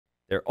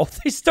there. Oh,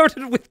 they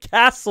started with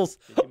castles.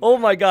 Oh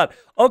my god.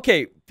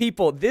 Okay,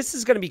 people, this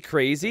is going to be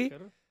crazy.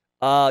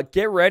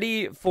 Get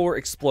ready for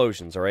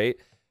explosions, all right?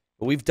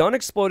 We've done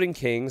exploding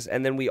kings,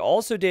 and then we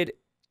also did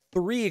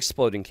 3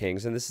 exploding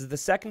kings, and this is the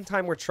second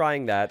time we're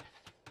trying that.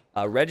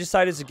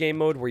 Regicide is a game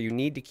mode where you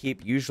need to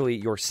keep usually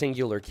your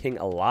singular king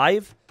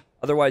alive.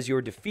 Otherwise,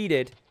 you're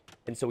defeated.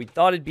 And so we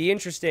thought it'd be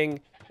interesting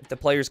if the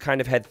players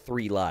kind of had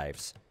 3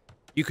 lives.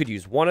 You could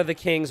use one of the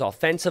kings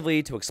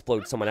offensively to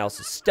explode someone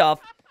else's stuff.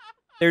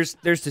 There's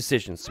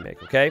decisions to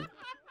make, okay?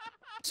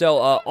 So,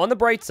 on the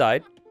bright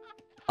side,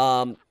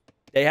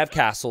 they have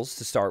castles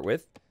to start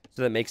with.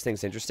 So that makes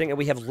things interesting. And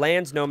we have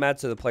lands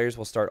nomads, so the players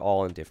will start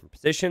all in different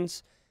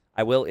positions.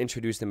 I will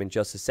introduce them in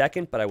just a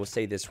second, but I will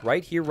say this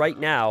right here, right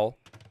now.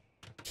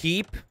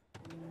 Keep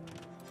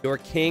your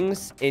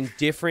kings in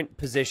different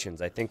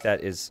positions. I think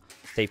that is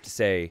safe to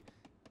say.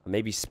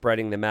 Maybe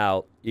spreading them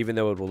out, even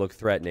though it will look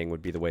threatening,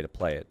 would be the way to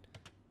play it.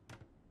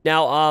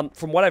 Now,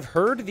 from what I've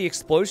heard, the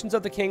explosions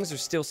of the kings are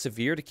still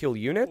severe to kill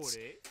units.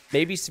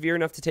 Maybe severe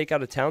enough to take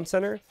out a town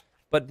center.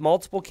 But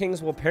multiple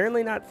kings will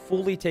apparently not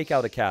fully take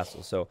out a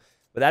castle. So,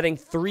 with adding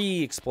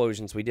 3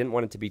 explosions, we didn't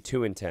want it to be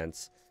too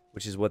intense.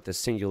 Which is what the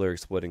singular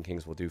exploding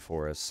kings will do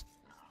for us.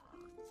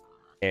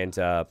 And,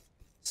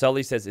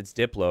 Sully says it's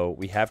Diplo.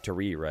 We have to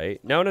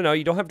right? No,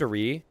 you don't have to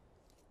You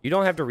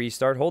don't have to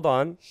restart. Hold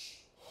on.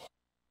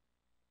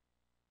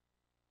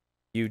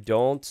 You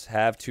don't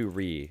have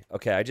to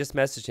Okay, I just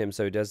messaged him,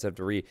 so he does have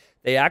to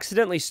They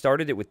accidentally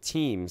started it with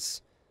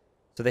teams.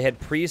 So they had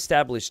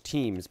pre-established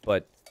teams,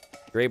 but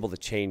you're able to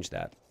change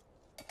that.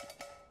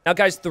 Now,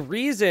 guys, the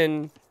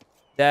reason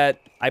that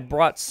I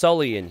brought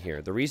Sully in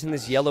here, the reason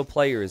this yellow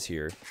player is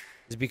here,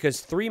 is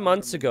because 3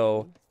 months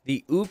ago,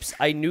 the Oops,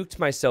 I Nuked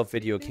Myself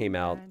video came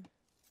out.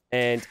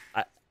 And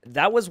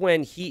that was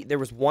when there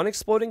was one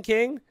exploding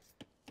king,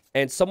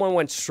 and someone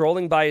went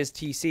strolling by his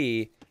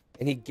TC,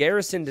 and he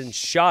garrisoned and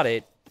shot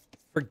it,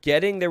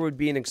 forgetting there would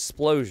be an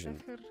explosion.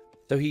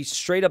 So he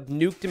straight up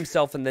nuked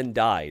himself and then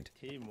died.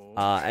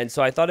 And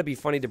so I thought it'd be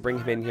funny to bring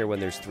him in here when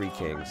there's 3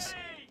 kings.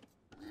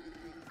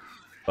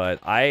 But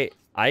I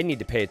need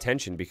to pay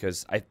attention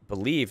because I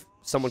believe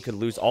someone could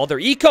lose all their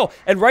eco.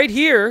 And right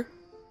here...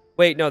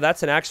 Wait, no,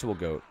 that's an actual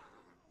goat.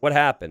 What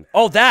happened?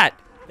 Oh, that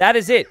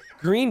is it.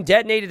 Green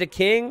detonated a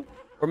king,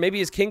 or maybe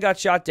his king got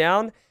shot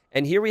down.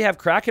 And here we have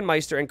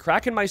Krakenmeister, and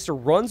Krakenmeister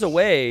runs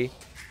away.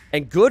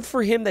 And good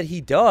for him that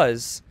he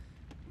does.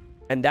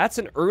 And that's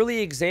an early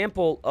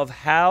example of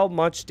how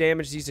much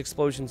damage these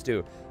explosions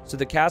do. So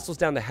the castle's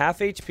down to half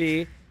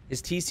HP.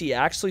 His TC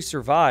actually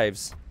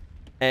survives.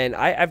 And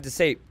I have to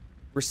say,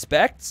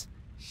 respect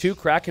to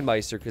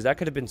Krakenmeister, because that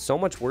could have been so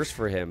much worse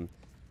for him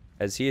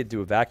as he had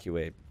to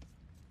evacuate.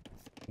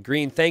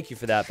 Green, thank you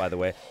for that, by the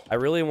way. I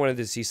really wanted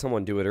to see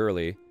someone do it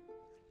early.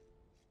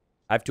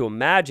 I have to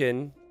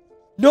imagine...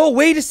 No,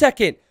 wait a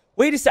second!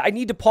 Wait a sec. I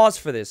need to pause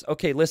for this.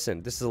 Okay,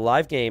 listen. This is a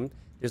live game.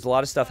 There's a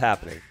lot of stuff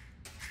happening.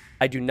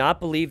 I do not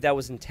believe that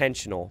was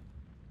intentional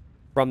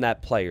from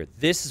that player.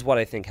 This is what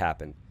I think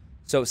happened.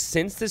 So,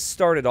 since this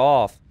started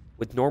off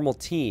with normal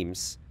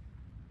teams,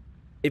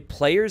 if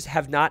players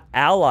have not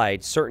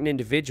allied certain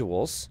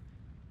individuals,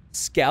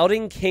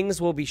 scouting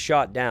kings will be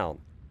shot down.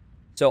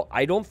 So,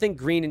 I don't think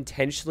Green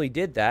intentionally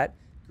did that.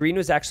 Green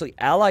was actually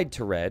allied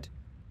to Red,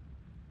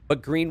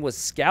 but Green was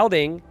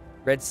scouting.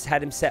 Red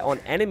had him set on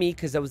enemy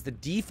because that was the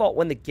default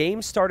when the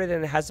game started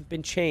and it hasn't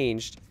been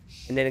changed.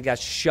 And then it got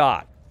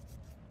shot.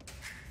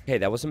 Okay,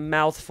 that was a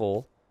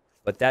mouthful,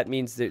 but that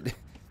means that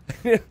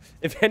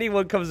if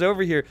anyone comes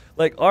over here,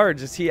 like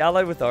Orange, is he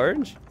allied with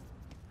Orange?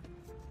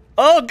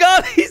 Oh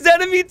god, he's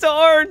enemy to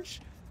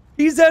Orange!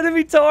 He's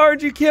enemy to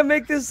Orange, you can't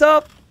make this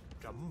up!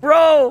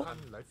 Bro!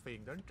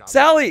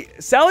 Sally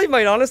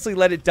might honestly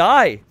let it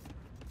die.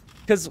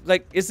 Because,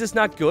 like, is this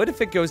not good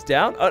if it goes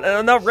down?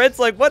 Oh, now Red's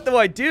like, what do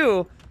I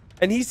do?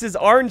 And he says,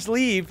 Orange,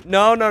 leave.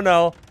 No, no,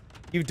 no.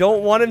 You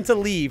don't want him to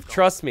leave.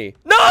 Trust me.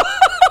 No!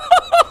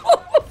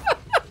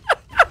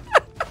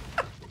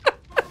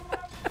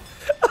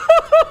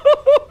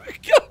 Oh,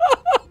 God.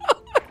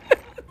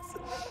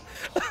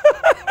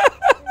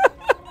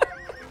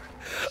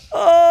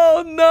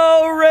 Oh,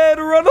 no, Red.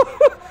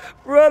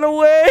 Run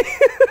away.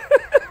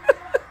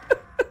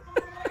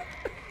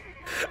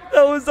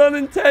 That was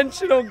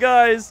unintentional,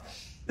 guys.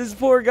 This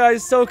poor guy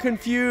is so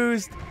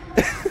confused.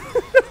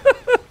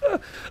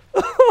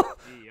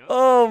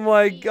 Oh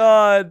my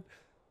god.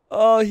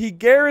 Oh, he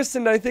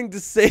garrisoned, I think, to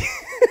save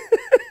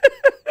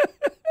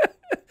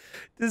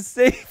to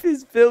save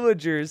his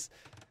villagers.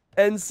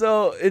 And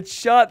so it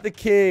shot the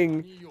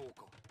king.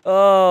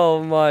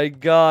 Oh my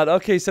god.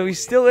 Okay, so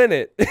he's still in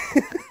it.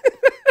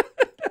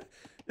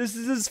 This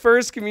is his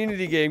first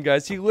community game,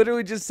 guys. He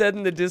literally just said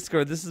in the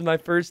Discord, this is my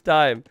first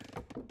time.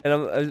 And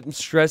I'm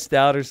stressed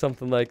out or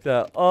something like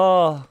that.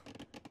 Oh.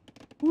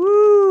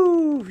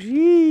 Woo.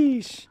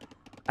 Yeesh.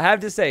 I have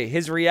to say,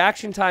 his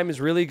reaction time is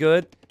really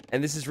good.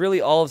 And this is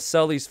really all of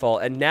Sully's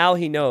fault. And now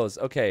he knows.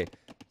 Okay.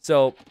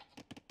 So,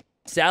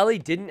 Sally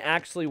didn't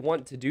actually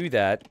want to do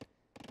that.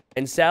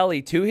 And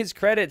Sally, to his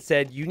credit,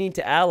 said, you need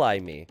to ally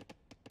me.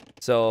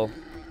 So,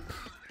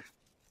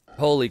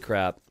 Holy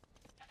crap.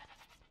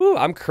 Ooh,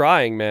 I'm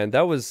crying, man.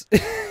 That was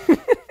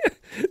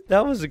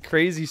that was a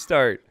crazy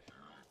start.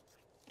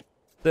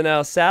 So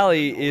now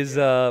Sally is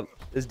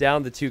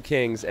down to 2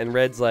 kings, and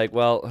Red's like,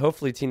 well,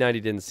 hopefully T90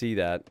 didn't see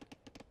that.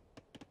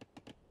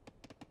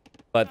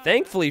 But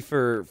thankfully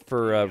for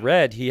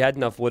Red, he had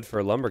enough wood for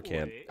a lumber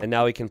camp, and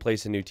now he can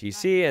place a new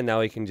TC, and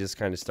now he can just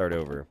kind of start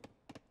over.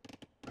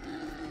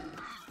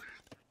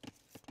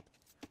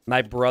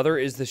 My brother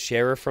is the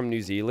sheriff from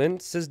New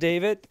Zealand, says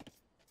David.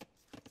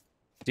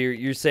 So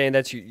you're saying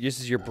this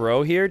is your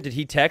bro here? Did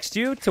he text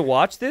you to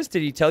watch this?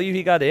 Did he tell you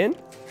he got in?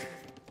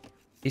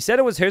 He said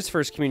it was his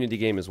first community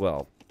game as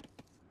well.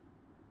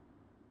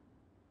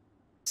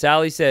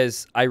 Sally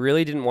says, I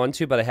really didn't want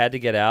to, but I had to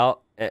get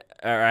out. Or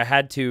I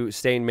had to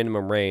stay in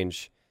minimum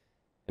range.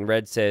 And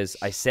Red says,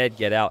 I said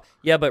get out.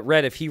 Yeah, but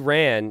Red, if he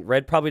ran,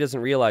 Red probably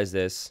doesn't realize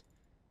this,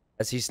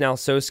 as he's now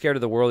so scared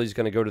of the world he's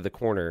going to go to the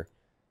corner.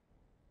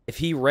 If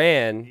he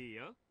ran,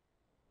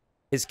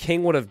 his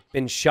king would have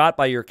been shot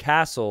by your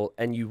castle,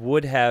 and you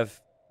would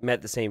have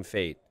met the same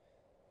fate.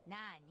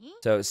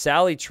 So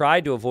Sally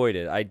tried to avoid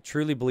it. I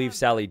truly believe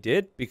Sally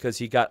did, because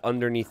he got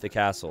underneath the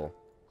castle.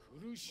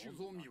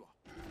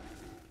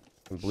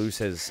 And Blue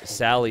says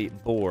Sally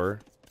bore.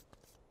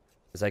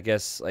 Because I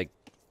guess, like,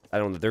 I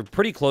don't know. They're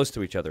pretty close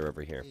to each other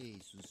over here.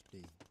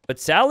 But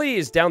Sally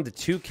is down to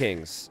 2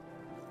 kings.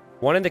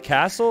 One in the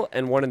castle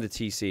and one in the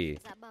TC.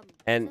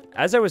 And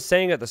as I was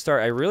saying at the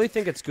start, I really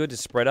think it's good to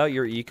spread out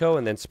your eco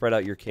and then spread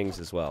out your kings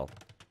as well.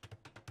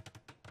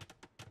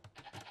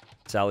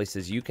 Sally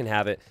says you can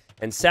have it.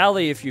 And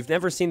Sally, if you've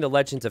never seen The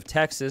Legends of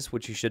Texas,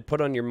 which you should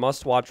put on your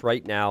must-watch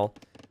right now,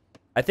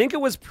 I think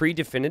it was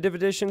pre-definitive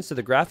edition, so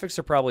the graphics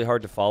are probably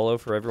hard to follow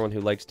for everyone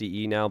who likes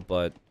DE now,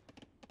 but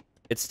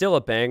it's still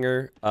a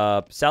banger.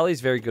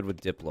 Sally's very good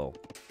with Diplo.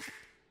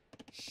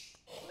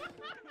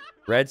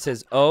 Red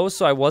says, oh,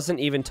 so I wasn't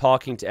even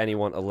talking to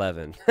anyone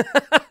 11.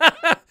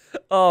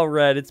 Oh,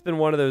 Red, it's been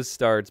one of those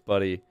starts,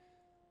 buddy.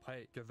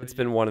 It's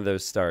been one of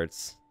those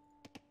starts.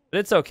 But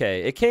it's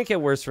okay. It can't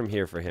get worse from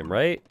here for him,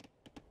 right?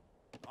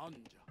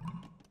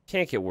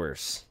 Can't get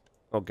worse.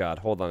 Oh, God.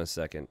 Hold on a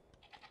second.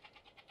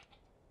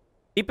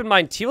 Keep in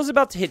mind, Teal's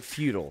about to hit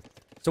feudal.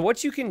 So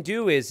what you can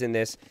do is, in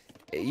this,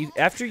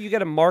 after you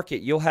get a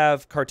market, you'll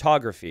have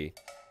cartography.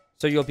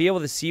 So you'll be able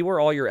to see where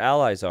all your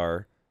allies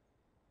are.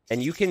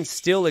 And you can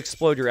still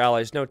explode your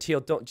allies. No,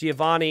 Teal, don't.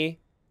 Giovanni,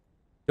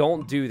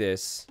 don't do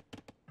this.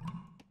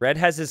 Red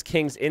has his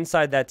kings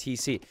inside that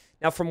TC.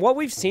 Now, from what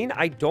we've seen,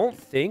 I don't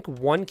think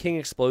 1 king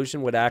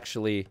explosion would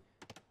actually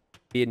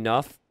be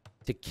enough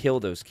to kill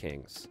those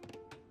kings.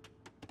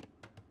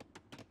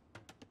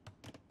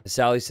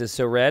 Sally says,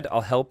 so Red,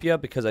 I'll help you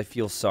because I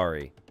feel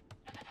sorry.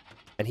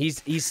 And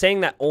he's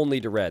saying that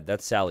only to Red.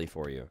 That's Sally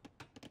for you.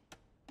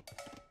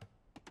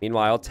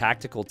 Meanwhile,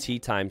 Tactical Tea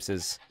Time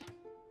says,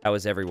 how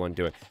is everyone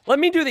doing? Let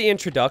me do the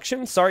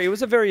introduction. Sorry, it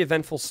was a very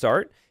eventful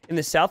start. In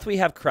the south, we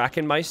have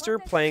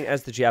Krakenmeister playing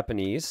as the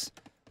Japanese.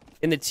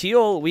 In the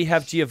teal, we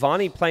have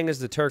Giovanni playing as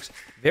the Turks.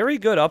 Very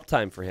good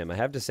uptime for him, I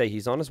have to say.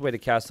 He's on his way to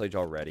Castle Age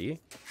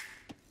already.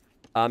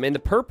 In the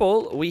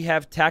purple, we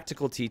have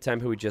Tactical Tea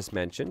Time, who we just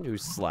mentioned,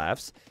 who's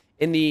Slavs.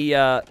 In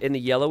the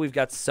yellow, we've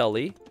got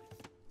Sully.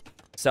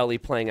 Sully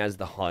playing as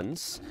the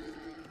Huns.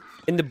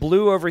 In the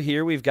blue over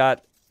here, we've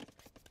got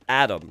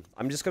Adam.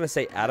 I'm just going to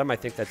say Adam. I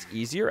think that's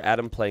easier.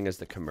 Adam playing as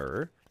the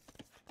Khmer.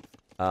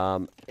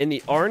 In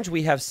the orange,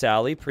 we have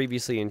Sally,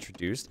 previously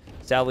introduced.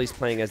 Sally's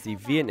playing as the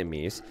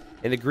Vietnamese.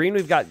 In the green,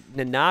 we've got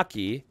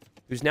Nanaki,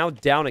 who's now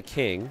down a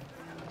king.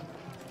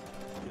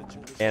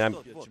 And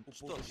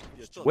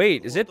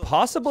wait, is it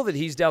possible that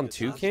he's down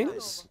 2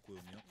 kings?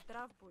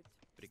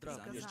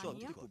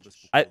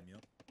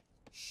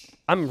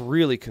 I'm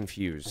really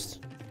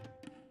confused.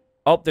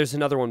 Oh, there's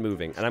another one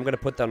moving, and I'm going to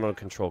put that on a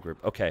control group.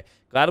 Okay,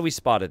 glad we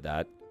spotted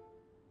that.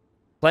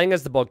 Playing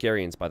as the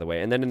Bulgarians, by the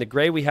way. And then in the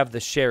gray, we have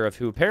the Sheriff,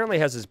 who apparently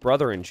has his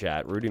brother in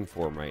chat, rooting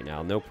for him right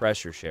now. No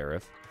pressure,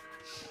 Sheriff.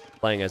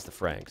 Playing as the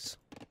Franks.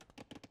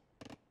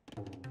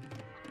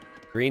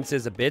 Green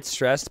says, a bit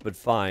stressed, but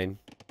fine.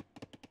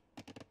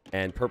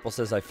 And purple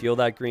says, I feel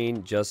that,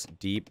 Green. Just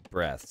deep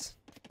breaths.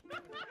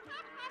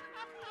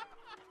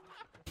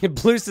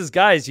 Blue says,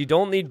 guys, you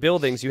don't need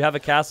buildings. You have a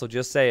castle,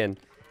 just saying.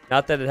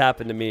 Not that it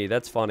happened to me.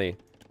 That's funny.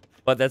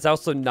 But that's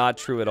also not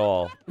true at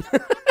all.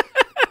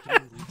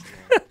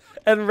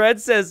 And Red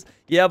says,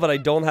 yeah, but I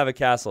don't have a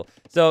castle.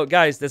 So,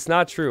 guys, that's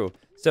not true.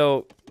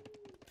 So,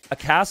 a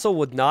castle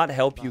would not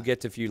help you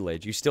get to feudal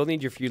age. You still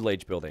need your feudal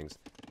age buildings.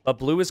 But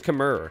Blue is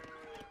Khmer.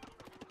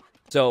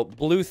 So,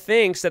 Blue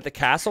thinks that the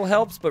castle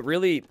helps, but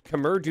really,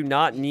 Khmer do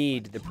not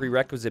need the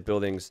prerequisite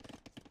buildings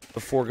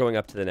before going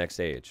up to the next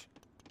age.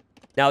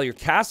 Now, your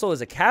castle is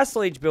a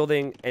castle age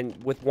building,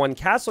 and with 1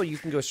 castle, you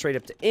can go straight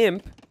up to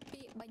Imp.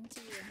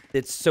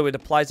 So it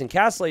applies in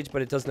castle age,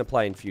 but it doesn't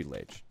apply in feudal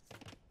age.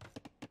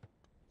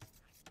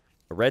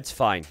 Red's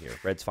fine here.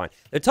 Red's fine.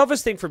 The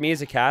toughest thing for me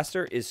as a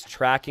caster is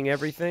tracking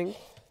everything,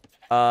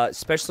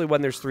 especially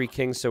when there's 3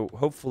 kings, so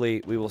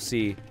hopefully we will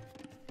see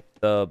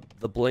the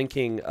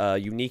blinking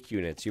unique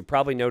units. You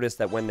probably noticed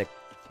that when the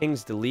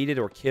king's deleted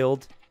or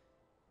killed,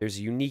 There's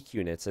unique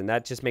units, and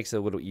that just makes it a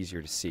little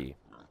easier to see.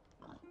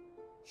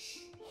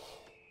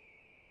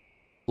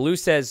 Blue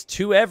says,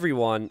 to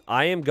everyone,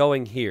 I am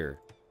going here.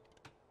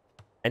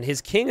 And his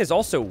king is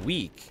also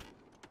weak.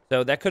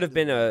 So that could have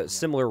been a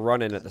similar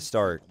run-in at the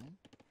start.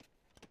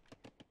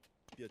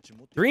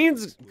 Green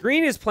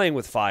is playing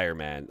with fire,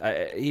 man.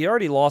 He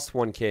already lost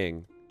one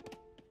king.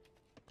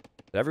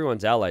 But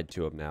everyone's allied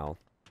to him now.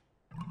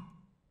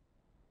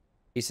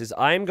 He says,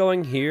 I am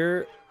going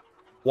here.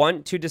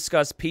 Want to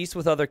discuss peace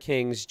with other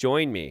kings.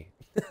 Join me.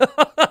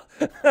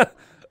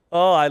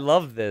 Oh, I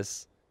love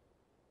this.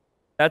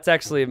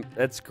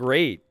 That's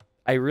great.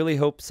 I really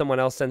hope someone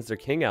else sends their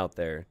king out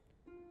there.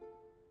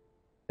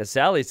 And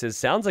Sally says,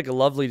 sounds like a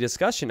lovely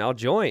discussion. I'll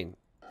join.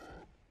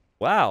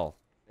 Wow.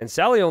 And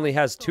Sally only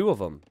has 2 of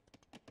them.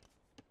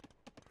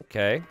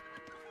 Okay.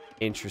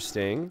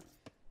 Interesting.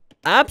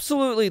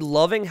 Absolutely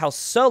loving how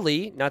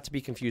Sully, not to be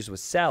confused with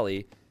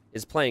Sally,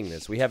 is playing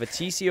this. We have a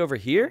TC over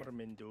here.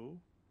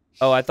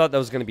 Oh, I thought that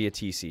was going to be a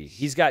TC.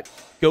 He's got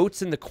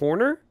goats in the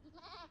corner.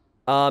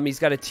 He's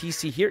got a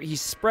TC here.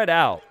 He's spread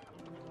out.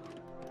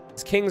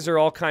 His kings are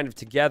all kind of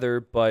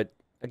together, but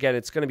again,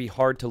 it's going to be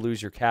hard to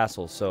lose your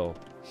castle, so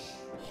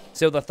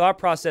the thought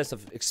process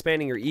of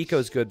expanding your eco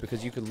is good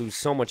because you could lose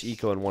so much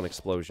eco in one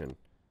explosion.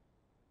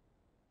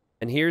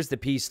 And here's the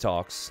peace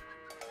talks.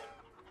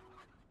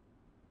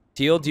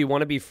 Teal, do you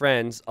want to be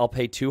friends? I'll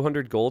pay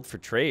 200 gold for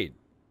trade.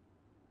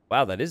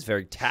 Wow, that is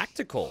very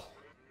tactical.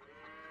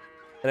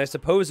 And I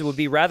suppose it would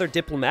be rather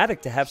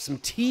diplomatic to have some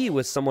tea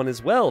with someone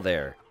as well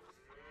there.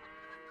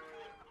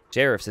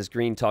 Jareth says,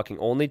 Green, talking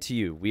only to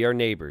you. We are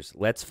neighbors.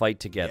 Let's fight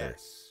together.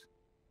 Yes.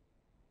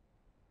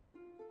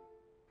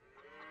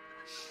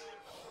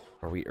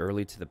 Are we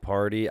early to the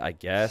party? I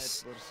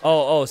guess.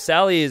 Oh,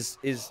 Sally is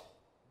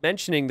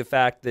mentioning the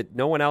fact that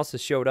no one else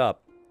has showed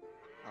up.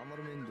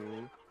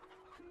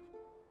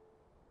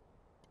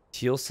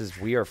 Teal says,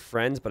 we are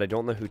friends, but I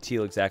don't know who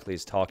Teal exactly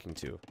is talking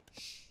to.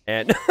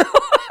 And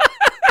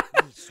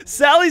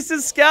Sally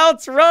says,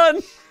 scouts,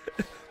 run!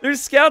 There's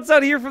scouts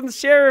out here from the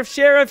sheriff.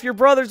 Sheriff, your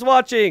brother's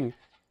watching.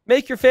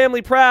 Make your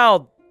family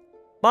proud.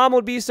 Mom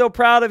would be so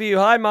proud of you.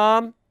 Hi,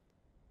 Mom.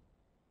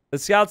 The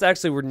scouts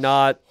actually were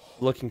not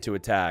looking to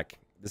attack.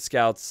 The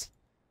scouts...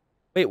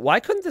 Wait, why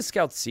couldn't the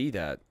scouts see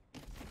that?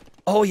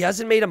 Oh, he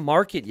hasn't made a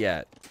market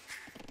yet.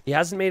 He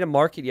hasn't made a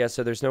market yet,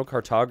 so there's no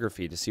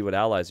cartography to see what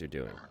allies are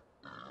doing.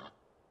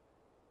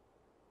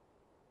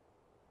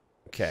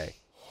 Okay.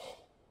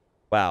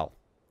 Wow.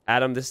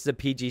 Adam, this is a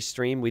PG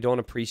stream. We don't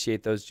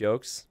appreciate those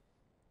jokes.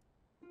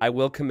 I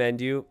will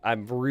commend you.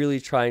 I'm really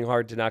trying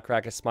hard to not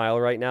crack a smile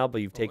right now,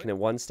 but you've taken it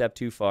one step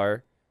too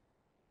far.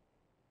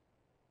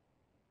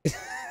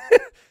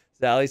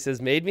 Sally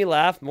says, made me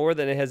laugh more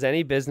than it has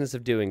any business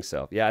of doing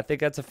so. Yeah, I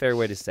think that's a fair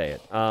way to say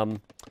it.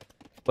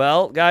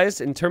 Well,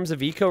 guys, in terms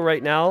of eco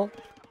right now,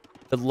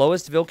 the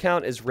lowest vil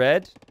count is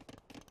Red.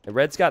 And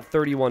Red's got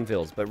 31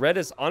 vils, but Red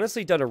has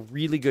honestly done a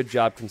really good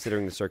job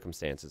considering the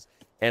circumstances.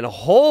 And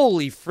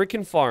holy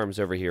freaking farms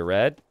over here,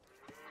 Red.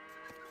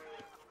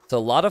 It's a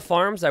lot of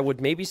farms. I would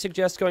maybe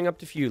suggest going up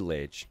to feudal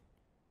age.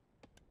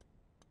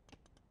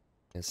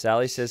 And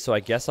Sally says, so I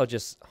guess I'll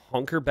just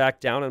hunker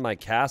back down in my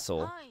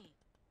castle.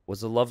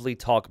 Was a lovely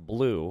talk,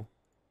 Blue.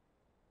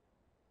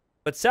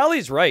 But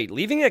Sally's right.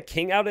 Leaving a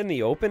king out in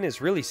the open is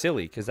really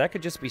silly, because that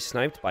could just be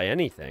sniped by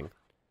anything.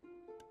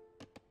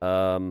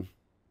 Blue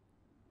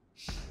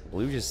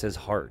just says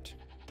heart.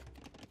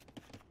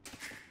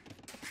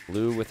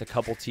 Blue with a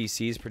couple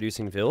TCs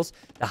producing vils.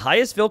 The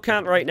highest vil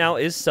count right now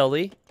is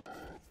Sully.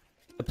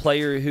 The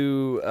player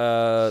who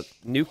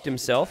nuked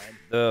himself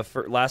the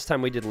last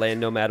time we did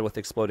Land Nomad with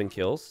exploding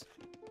kills.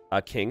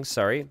 King,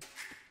 sorry.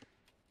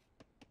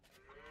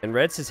 And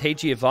Red says, hey,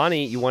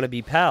 Giovanni, you want to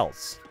be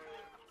pals?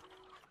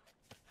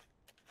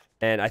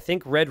 And I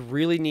think Red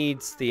really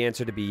needs the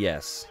answer to be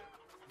yes.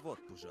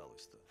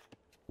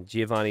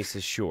 Giovanni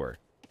says, sure.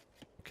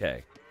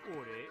 Okay.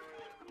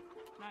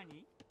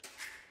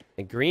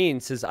 And Green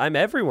says, I'm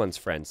everyone's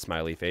friend,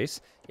 smiley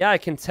face. Yeah, I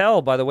can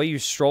tell by the way you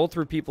stroll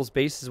through people's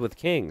bases with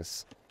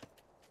kings.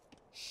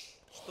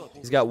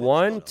 He's got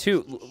 1,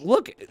 2.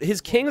 Look,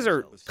 his kings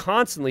are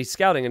constantly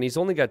scouting, and he's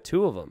only got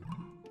 2 of them.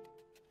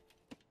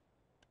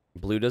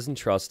 Blue doesn't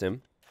trust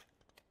him.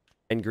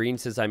 And Green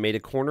says, I made a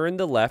corner in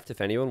the left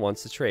if anyone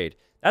wants to trade.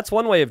 That's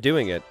one way of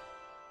doing it.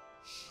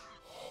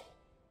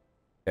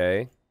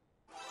 Okay.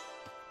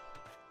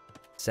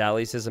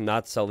 Sally says, I'm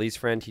not Sully's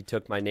friend. He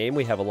took my name.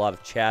 We have a lot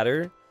of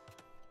chatter.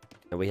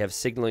 And we have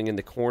signaling in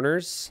the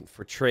corners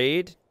for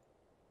trade.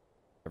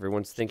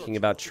 Everyone's thinking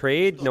about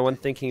trade. No one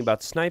thinking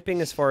about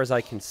sniping as far as I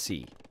can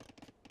see.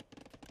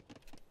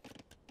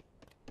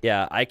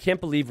 Yeah, I can't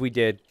believe we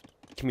did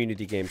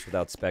community games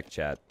without spec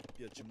chat.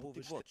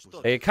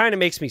 It kind of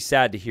makes me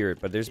sad to hear it,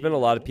 but there's been a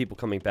lot of people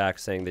coming back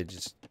saying they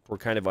just were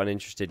kind of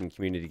uninterested in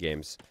community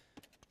games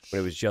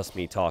when it was just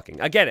me talking.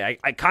 Again,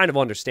 I kind of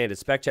understand it.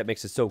 Spec chat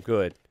makes it so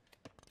good.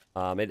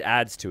 It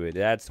adds to it.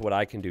 It adds to what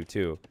I can do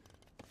too.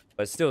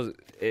 But still,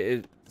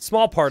 a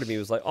small part of me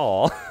was like,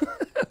 "Aw."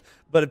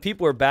 But if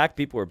people are back,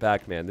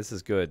 man. This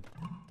is good.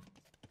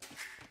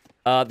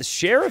 The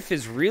sheriff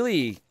is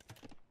really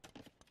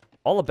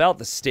all about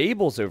the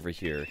stables over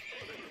here.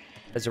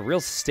 Has a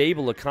real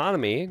stable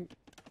economy,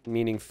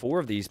 meaning 4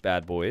 of these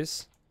bad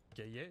boys.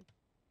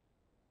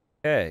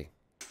 Okay.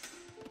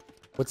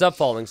 What's up,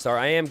 Falling Star?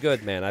 I am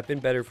good, man. I've been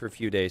better for a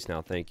few days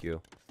now, thank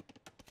you.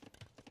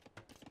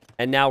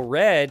 And now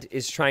Red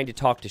is trying to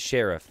talk to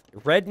Sheriff.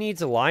 Red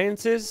needs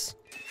alliances.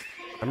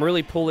 I'm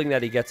really pulling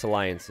that he gets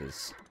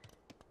alliances.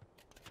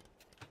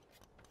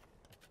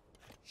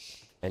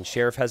 And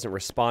Sheriff hasn't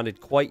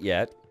responded quite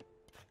yet.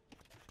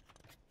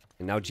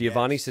 And now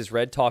Giovanni says,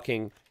 Red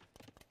talking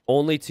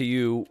only to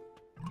you.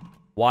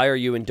 Why are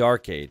you in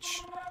Dark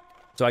Age?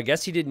 So I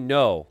guess he didn't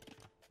know.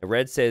 And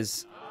Red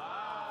says,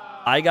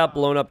 I got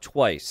blown up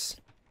twice.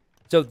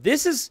 So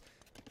this is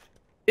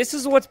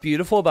what's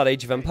beautiful about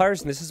Age of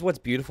Empires, and this is what's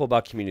beautiful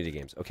about community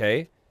games,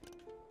 okay?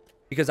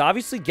 Because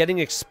obviously getting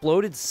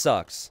exploded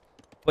sucks.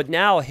 But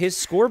now, his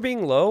score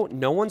being low,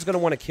 no one's going to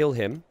want to kill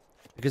him.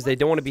 Because they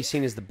don't want to be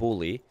seen as the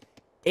bully.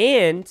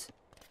 And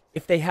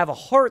if they have a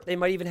heart, they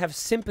might even have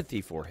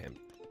sympathy for him.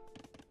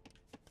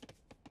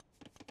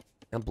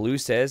 And Blue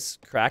says,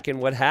 Kraken,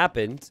 what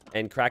happened?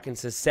 And Kraken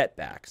says,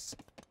 setbacks.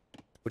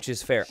 Which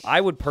is fair. I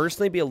would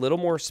personally be a little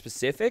more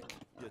specific.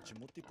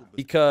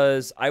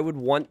 Because I would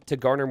want to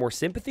garner more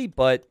sympathy,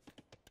 but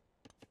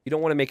you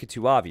don't want to make it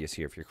too obvious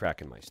here if you're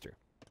Krakenmeister.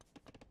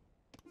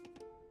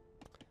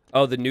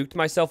 Oh, the nuked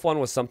myself one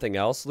was something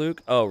else,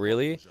 Luke? Oh,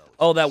 really?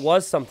 Oh, that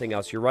was something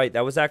else. You're right.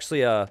 That was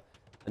actually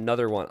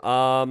another one.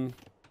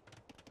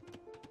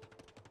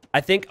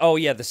 I think, oh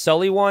yeah, the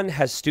Sully one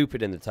has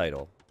stupid in the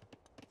title.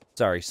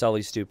 Sorry,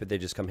 Sully's stupid. They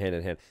just come hand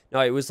in hand.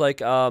 No, it was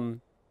like, how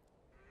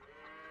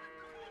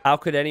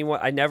could anyone...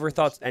 I never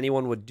thought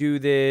anyone would do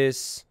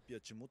this.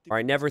 Or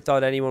I never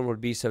thought anyone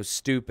would be so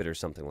stupid or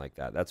something like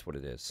that. That's what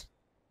it is.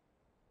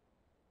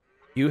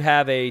 You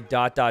have a ...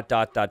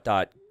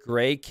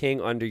 Gray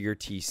King under your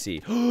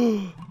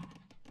TC.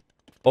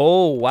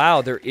 Oh,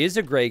 wow. There is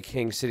a Gray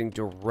King sitting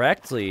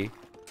directly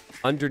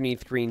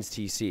underneath Green's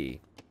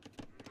TC.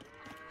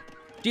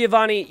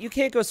 Giovanni, you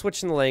can't go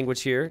switching the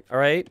language here, all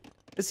right?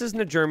 This isn't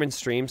a German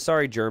stream.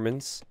 Sorry,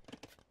 Germans.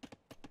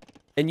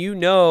 And you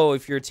know,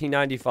 if you're a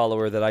T90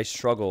 follower, that I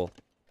struggle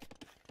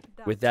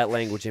with that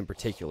language in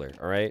particular,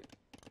 all right?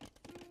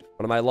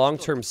 One of my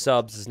long-term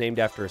subs is named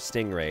after a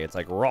stingray. It's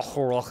like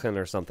Rochen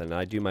or something, and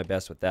I do my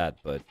best with that,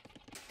 but...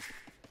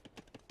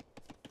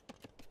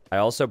 I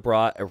also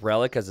brought a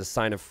relic as a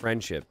sign of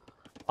friendship.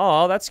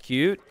 Oh, that's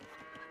cute.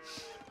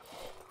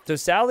 So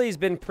Sally's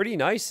been pretty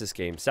nice this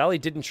game. Sally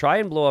didn't try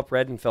and blow up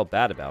Red and felt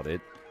bad about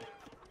it.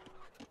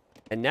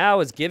 And now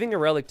is giving a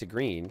relic to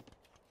Green.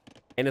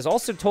 And has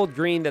also told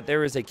Green that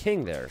there is a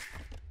king there.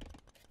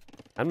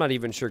 I'm not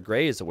even sure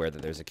Gray is aware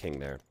that there's a king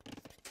there.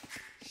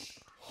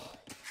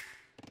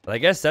 But I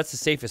guess that's the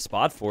safest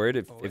spot for it.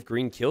 If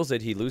Green kills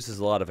it, he loses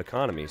a lot of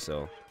economy,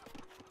 so...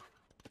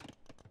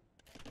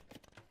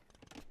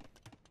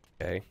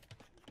 Okay.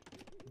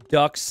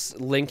 Ducks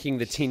linking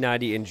the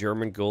T90 in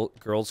German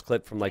girls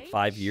clip from like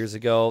 5 years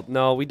ago.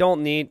 No, we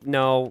don't need...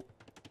 No.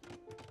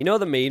 You know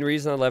the main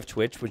reason I left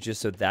Twitch was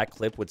just so that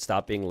clip would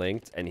stop being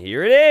linked? And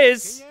here it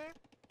is!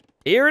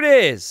 Here it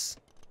is!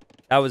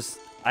 That was...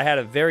 I had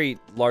a very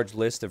large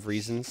list of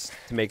reasons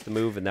to make the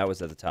move, and that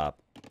was at the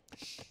top.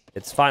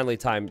 It's finally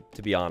time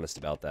to be honest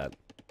about that.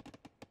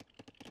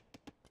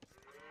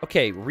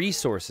 Okay,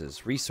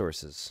 resources.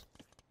 Resources.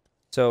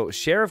 So,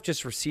 Sheriff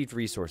just received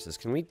resources.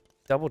 Can we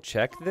double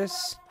check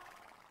this?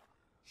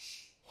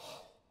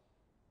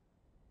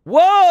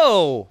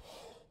 Whoa!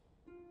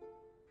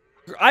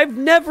 I've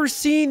never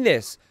seen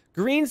this.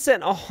 Green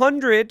sent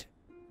 100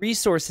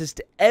 resources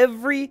to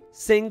every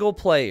single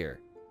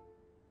player.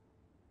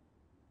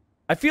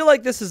 I feel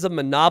like this is a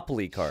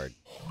Monopoly card.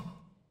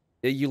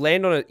 You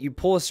land on you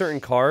pull a certain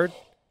card,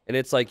 and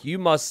it's like, you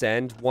must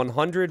send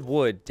 100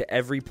 wood to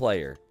every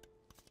player.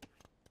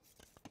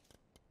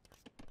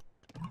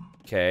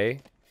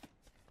 Okay.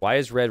 Why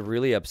is Red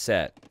really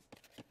upset?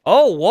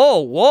 Oh,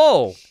 whoa,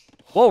 whoa.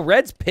 Whoa,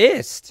 Red's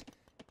pissed.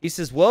 He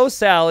says, whoa,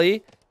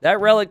 Sally.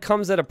 That relic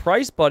comes at a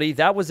price, buddy.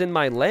 That was in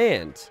my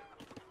land.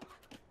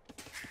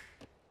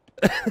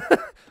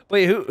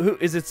 Wait, who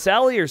is it,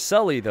 Sally or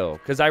Sully, though?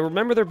 Because I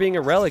remember there being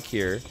a relic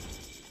here.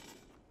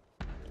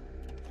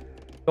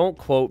 Don't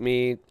quote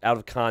me out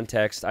of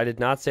context. I did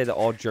not say that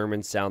all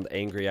Germans sound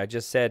angry. I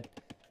just said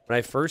when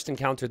I first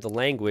encountered the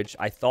language,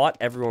 I thought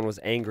everyone was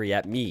angry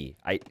at me.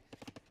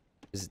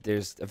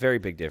 There's a very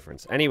big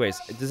difference. Anyways,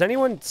 did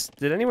anyone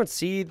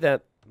see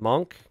that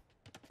monk?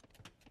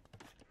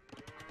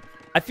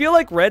 I feel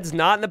like Red's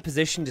not in the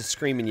position to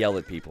scream and yell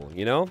at people,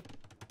 you know?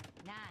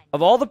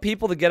 Of all the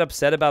people that get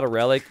upset about a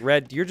relic,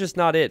 Red, you're just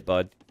not it,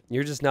 bud.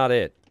 You're just not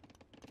it.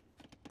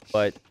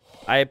 But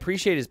I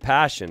appreciate his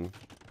passion.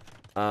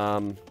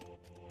 As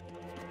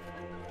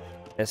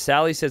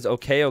Sally says,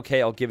 okay,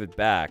 okay, I'll give it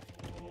back.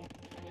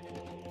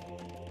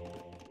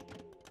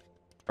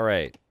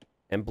 Alright.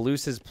 And Blue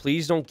says,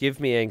 please don't give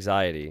me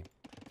anxiety.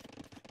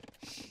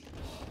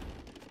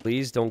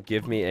 Please don't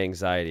give me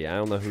anxiety. I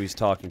don't know who he's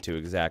talking to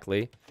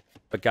exactly.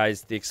 But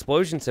guys, the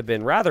explosions have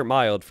been rather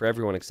mild for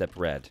everyone except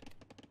red.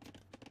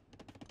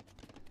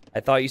 I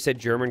thought you said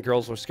German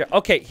girls were scared.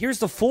 Okay, here's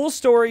the full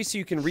story so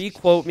you can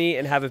re-quote me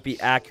and have it be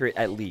accurate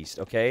at least,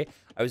 okay?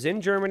 I was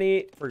in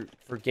Germany for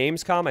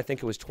Gamescom. I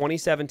think it was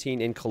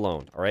 2017 in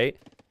Cologne, all right?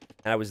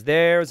 And I was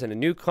there. I was in a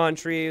new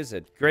country. It was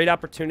a great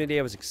opportunity.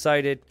 I was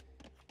excited.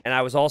 And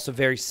I was also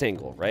very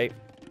single, right?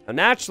 Now,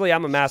 naturally,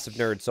 I'm a massive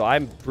nerd, so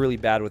I'm really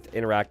bad with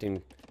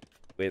interacting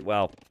with,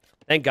 well,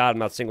 thank God I'm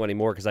not single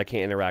anymore because I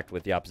can't interact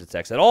with the opposite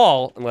sex at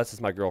all unless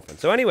it's my girlfriend.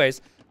 So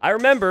anyways, I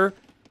remember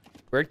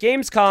we're at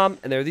Gamescom,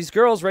 and there are these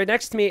girls right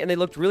next to me, and they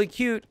looked really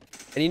cute.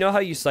 And you know how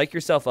you psych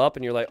yourself up,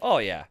 and you're like, oh,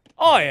 yeah,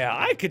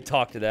 I could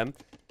talk to them.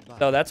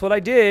 So that's what I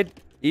did,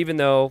 even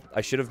though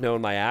I should have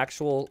known my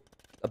actual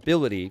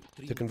ability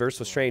to converse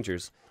with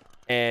strangers.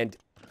 And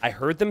I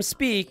heard them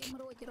speak,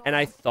 and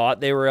I thought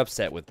they were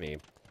upset with me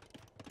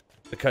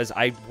because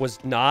I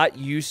was not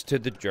used to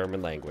the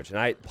German language. And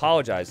I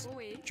apologize,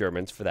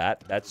 Germans, for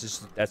that.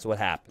 That's what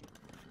happened.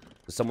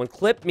 So someone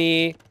clipped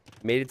me,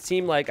 made it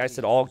seem like I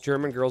said all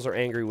German girls are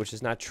angry, which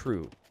is not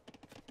true.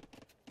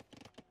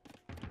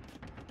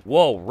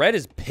 Whoa, Red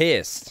is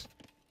pissed.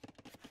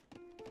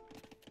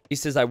 He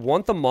says, I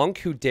want the monk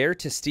who dared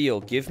to steal.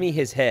 Give me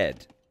his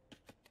head.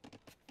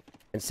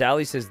 And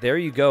Sally says, there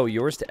you go,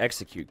 yours to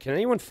execute. Can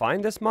anyone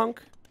find this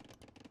monk?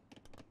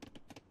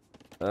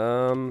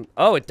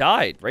 Oh, it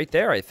died right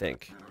there, I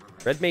think.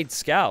 Red made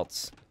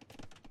scouts.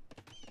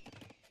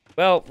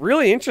 Well,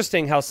 really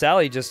interesting how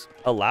Sally just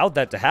allowed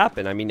that to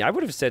happen. I mean, I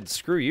would have said,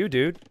 screw you,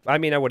 dude. I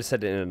mean, I would have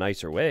said it in a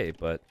nicer way,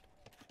 but...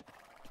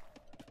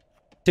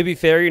 To be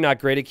fair, you're not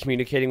great at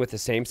communicating with the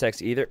same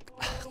sex either.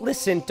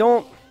 Listen,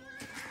 don't...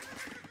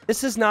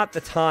 This is not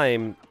the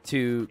time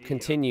to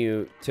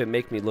continue to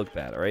make me look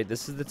bad, alright?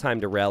 This is the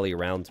time to rally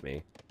around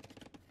me.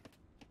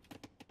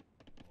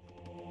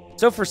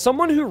 So for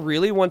someone who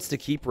really wants to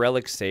keep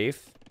relics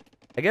safe,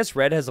 I guess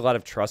Red has a lot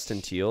of trust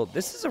in Teal.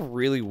 This is a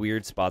really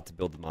weird spot to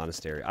build the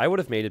monastery. I would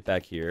have made it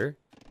back here.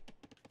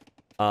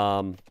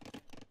 And...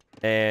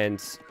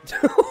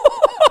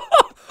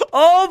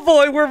 oh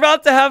boy, we're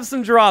about to have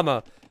some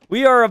drama.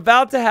 We are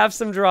about to have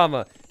some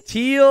drama.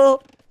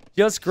 Teal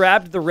just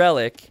grabbed the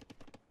relic.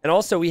 And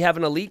also, we have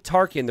an elite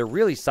Tarkin. They're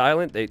really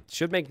silent. They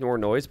should make more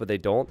noise, but they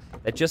don't.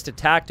 That just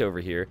attacked over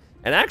here.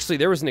 And actually,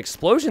 there was an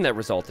explosion that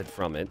resulted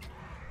from it.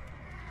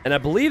 And I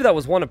believe that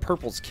was one of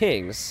Purple's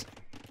kings.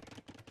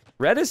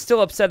 Red is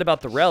still upset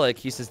about the relic.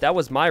 He says, that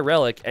was my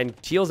relic, and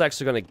Teal's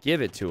actually going to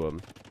give it to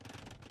him.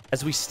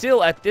 As we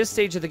still, at this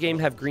stage of the game,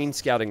 have green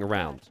scouting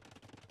around.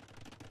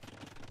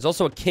 There's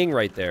also a king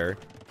right there.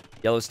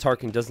 Yellow's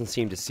Tarkin doesn't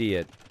seem to see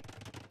it.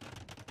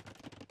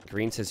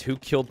 Green says, who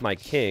killed my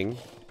king?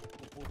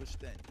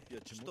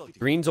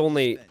 Green's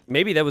only...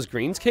 Maybe that was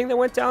Green's king that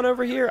went down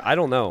over here? I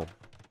don't know.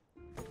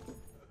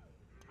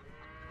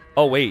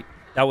 Oh, wait.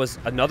 That was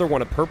another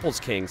one of Purple's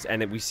kings,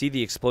 and we see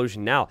the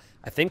explosion now.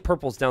 I think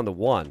Purple's down to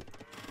 1.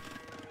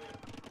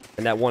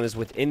 And that 1 is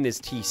within this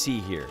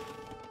TC here.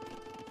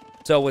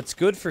 So what's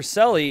good for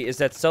Sully is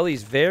that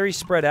Sully's very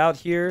spread out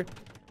here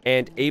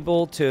and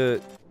able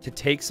to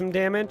take some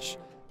damage,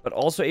 but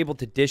also able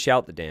to dish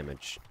out the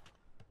damage.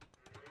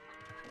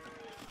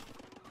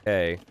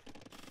 Okay.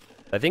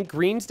 I think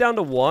Green's down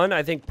to 1.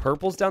 I think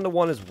Purple's down to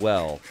 1 as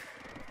well.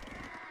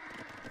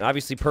 And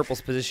obviously,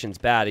 Purple's position's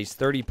bad. He's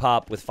 30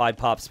 pop with 5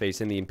 pop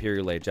space in the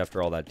Imperial Age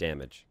after all that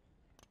damage.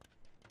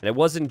 And it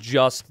wasn't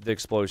just the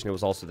explosion, it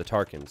was also the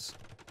Tarkins.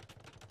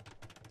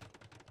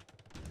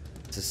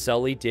 So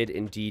Sully did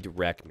indeed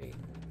wreck me.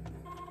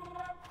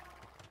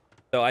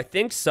 So I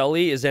think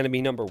Sully is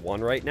enemy number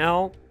 1 right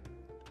now.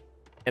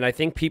 And I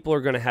think people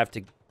are going to have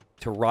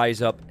to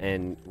rise up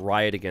and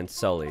riot against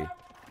Sully,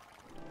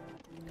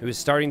 who is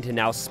starting to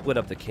now split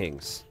up the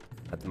kings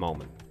at the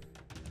moment.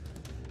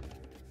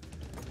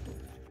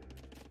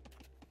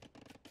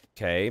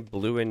 Okay,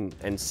 Blue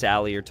and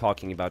Sally are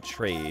talking about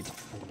trade.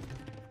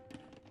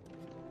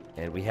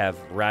 And we have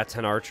rats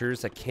and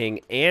archers, a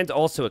king, and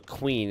also a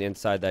queen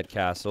inside that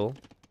castle.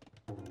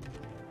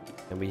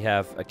 And we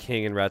have a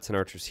king and rats and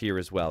archers here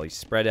as well. He's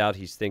spread out,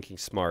 he's thinking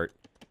smart.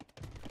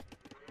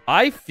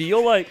 I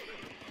feel like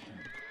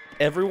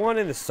everyone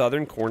in the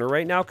southern corner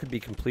right now could be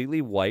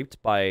completely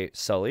wiped by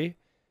Sully.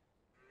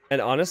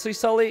 And honestly,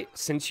 Sully,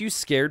 since you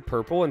scared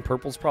Purple, and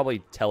Purple's probably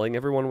telling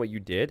everyone what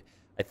you did,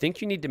 I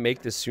think you need to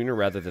make this sooner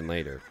rather than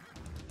later.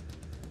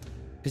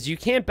 Because you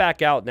can't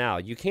back out now.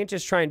 You can't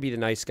just try and be the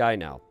nice guy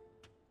now.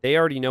 They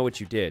already know what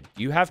you did.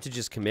 You have to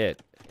just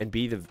commit and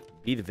be the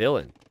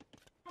villain.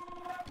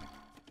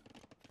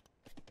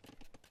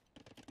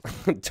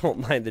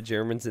 Don't mind the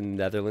Germans in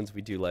the Netherlands.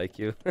 We do like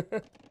you.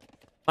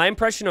 My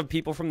impression of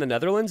people from the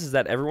Netherlands is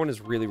that everyone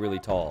is really, really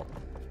tall.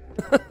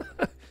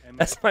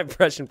 That's my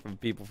impression from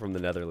people from the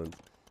Netherlands.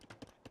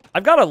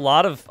 I've got a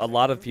lot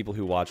of people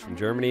who watch from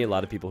Germany, a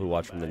lot of people who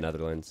watch from the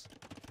Netherlands.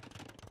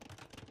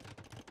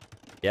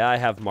 Yeah, I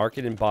have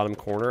market in bottom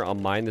corner. I'll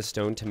mine the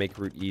stone to make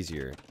route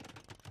easier.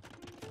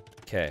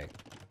 Okay.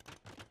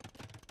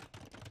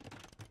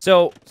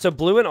 So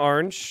blue and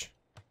orange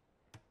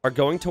are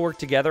going to work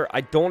together.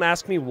 Don't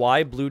ask me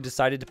why blue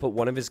decided to put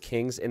one of his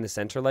kings in the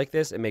center like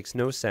this. It makes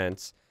no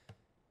sense.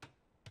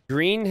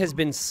 Green has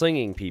been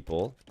slinging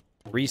people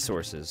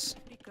resources.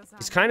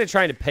 He's kind of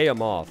trying to pay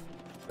them off.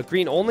 But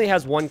green only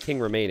has one king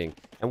remaining.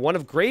 And one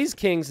of gray's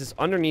kings is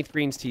underneath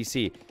green's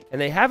TC.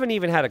 And they haven't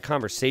even had a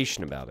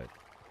conversation about it.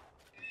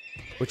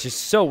 Which is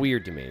so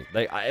weird to me.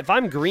 Like, if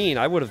I'm green,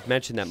 I would have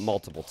mentioned that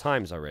multiple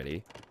times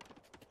already.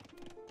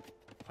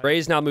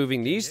 Gray's now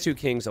moving these two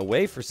kings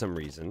away for some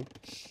reason.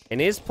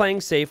 And is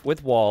playing safe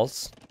with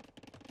walls.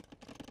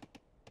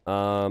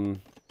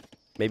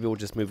 Maybe we'll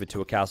just move it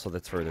to a castle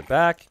that's further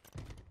back.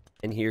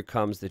 And here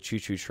comes the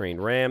choo-choo train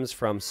rams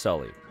from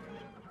Sully.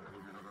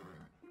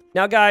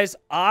 Now, guys,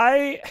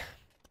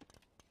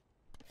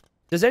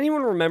 does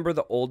anyone remember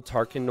the old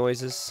Tarkin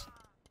noises?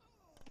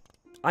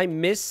 I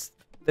miss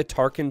the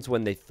Tarkins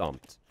when they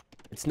thumped.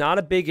 It's not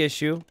a big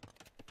issue.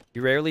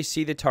 You rarely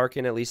see the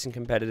Tarkin, at least in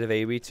competitive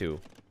AoE2.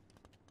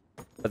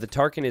 But the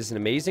Tarkin is an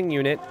amazing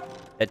unit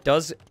that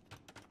does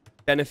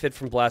benefit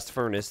from Blast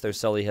Furnace, though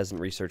Sully hasn't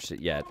researched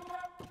it yet.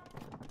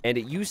 And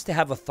it used to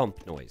have a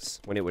thump noise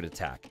when it would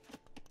attack.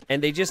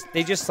 And they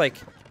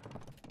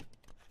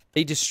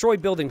destroy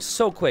buildings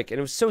so quick, and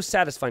it was so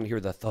satisfying to hear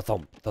the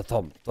thump, the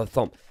thump, the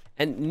thump.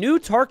 And new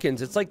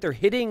Tarkins, it's like they're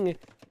hitting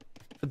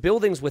the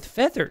buildings with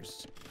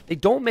feathers. They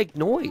don't make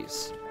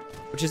noise,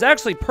 which is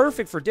actually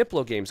perfect for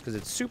Diplo games because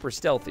it's super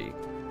stealthy.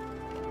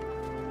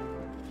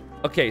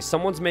 Okay,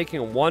 someone's making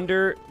a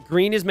wonder.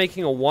 Green is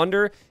making a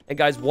wonder. And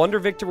guys, Wonder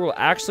Victor will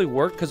actually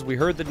work because we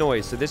heard the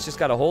noise. So this just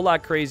got a whole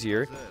lot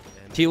crazier.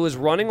 Teal is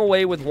running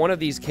away with one of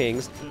these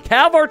kings.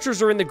 Cav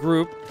Archers are in the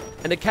group.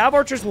 And the Cav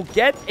Archers will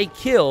get a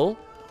kill.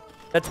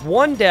 That's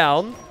one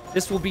down.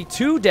 This will be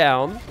two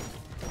down.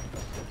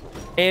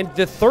 And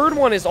the third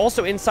one is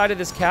also inside of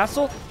this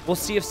castle. We'll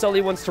see if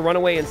Sully wants to run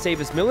away and save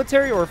his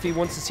military, or if he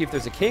wants to see if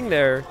there's a king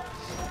there.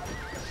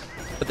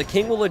 But the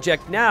king will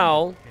eject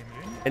now.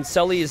 And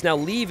Sully is now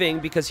leaving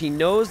because he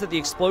knows that the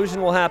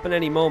explosion will happen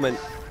any moment.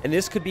 And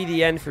this could be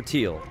the end for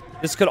Teal.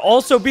 This could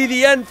also be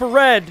the end for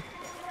Red.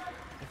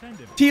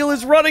 Teal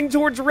is running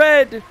towards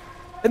Red.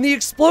 And the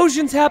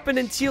explosions happen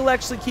and Teal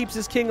actually keeps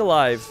his king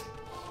alive.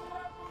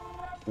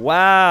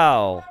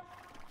 Wow.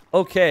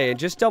 Okay, and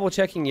just double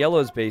checking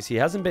Yellow's base. He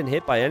hasn't been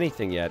hit by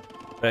anything yet.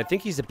 But I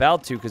think he's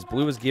about to because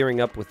Blue is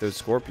gearing up with those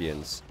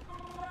Scorpions.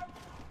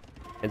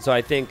 And so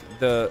I think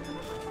the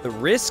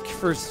risk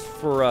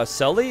for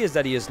Sully is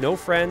that he has no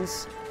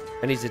friends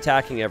and he's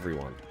attacking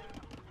everyone.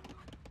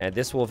 And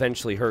this will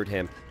eventually hurt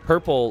him.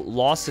 Purple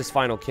lost his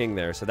final king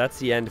there, so that's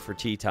the end for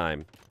tea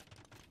time.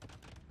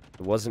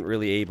 He wasn't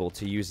really able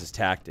to use his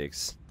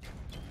tactics.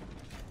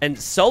 And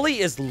Sully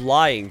is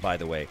lying, by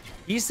the way.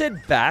 He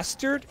said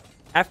bastard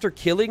after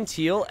killing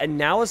Teal and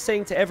now is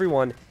saying to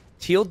everyone,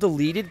 Teal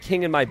deleted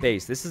king in my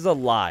base. This is a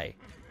lie.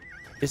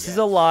 This is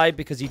a lie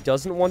because he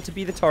doesn't want to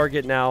be the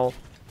target now.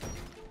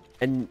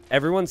 And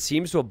everyone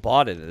seems to have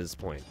bought it at this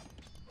point.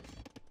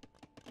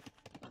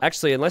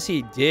 Actually, unless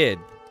he did.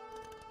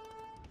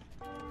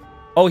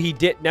 Oh, he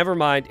did. Never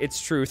mind. It's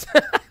truth.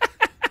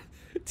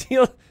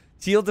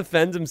 Teal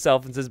defends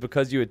himself and says,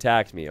 because you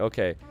attacked me.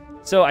 Okay.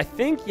 So I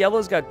think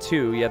Yellow's got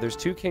two. Yeah, there's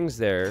two kings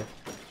there.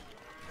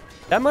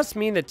 That must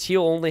mean that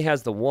Teal only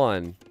has the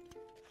one.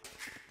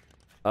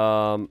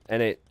 I'm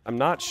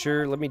not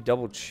sure. Let me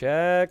double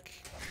check.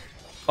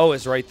 Oh,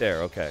 it's right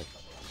there. Okay.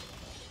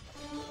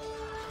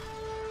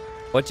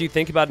 What do you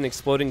think about an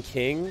exploding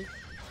king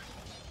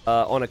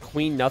on a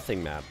queen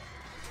nothing map?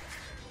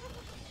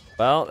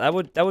 Well, that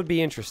would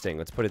be interesting.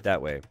 Let's put it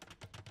that way.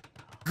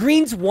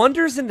 Green's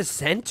wonders in the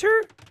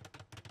center?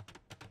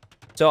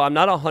 So I'm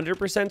not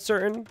 100%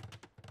 certain,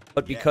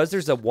 but because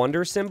there's a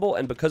wonder symbol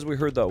and because we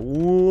heard the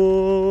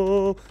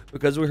whoa,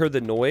 because we heard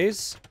the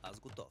noise,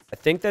 I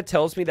think that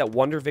tells me that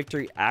wonder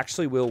victory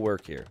actually will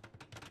work here.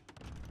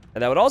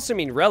 And that would also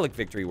mean relic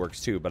victory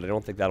works too, but I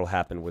don't think that'll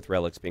happen with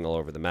relics being all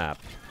over the map.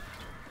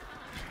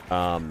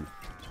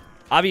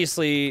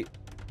 Obviously,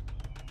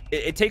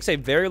 it takes a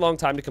very long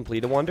time to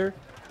complete a wonder.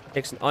 It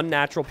takes an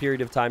unnatural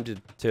period of time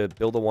to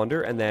build a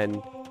wonder, and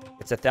then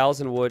it's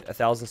 1,000 wood,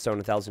 1,000 stone,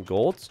 1,000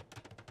 gold.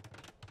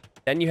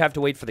 Then you have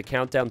to wait for the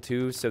countdown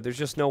too, so there's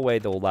just no way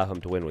they'll allow him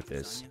to win with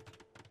this.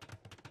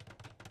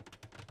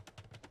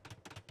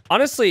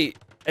 Honestly,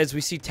 as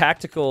we see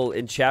tactical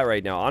in chat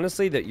right now,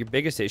 honestly, that your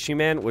biggest issue,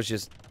 man, was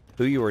just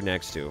who you were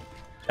next to.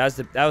 That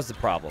was the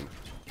problem.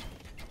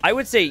 I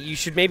would say you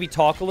should maybe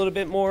talk a little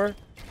bit more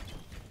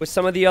with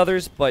some of the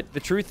others, but the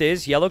truth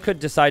is, Yellow could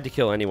decide to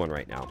kill anyone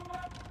right now.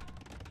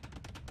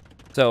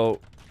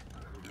 So,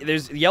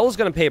 Yellow's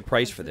going to pay a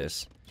price for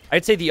this.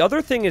 I'd say the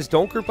other thing is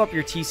don't group up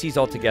your TCs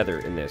all together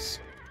in this.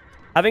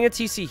 Having a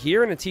TC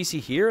here and a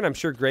TC here, and I'm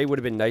sure Gray would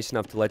have been nice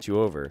enough to let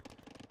you over,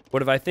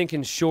 would have, I think,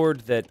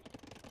 ensured that,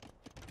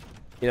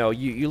 you know,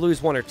 you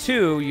lose one or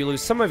two, you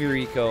lose some of your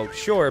eco,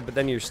 sure, but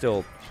then you're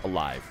still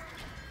alive.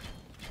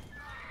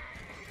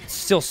 It's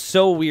still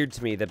so weird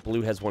to me that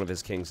Blue has one of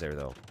his kings there,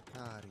 though.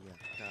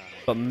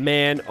 But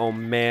man, oh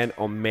man,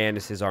 oh man,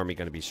 is his army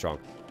going to be strong.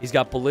 He's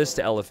got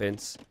ballista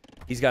elephants.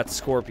 He's got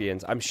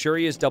scorpions. I'm sure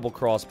he has double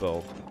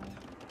crossbow.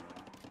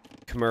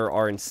 Khmer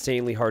are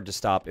insanely hard to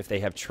stop if they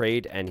have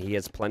trade, and he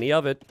has plenty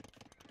of it.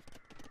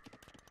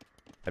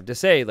 I have to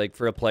say, like,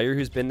 for a player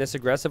who's been this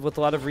aggressive with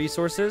a lot of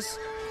resources,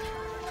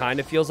 kind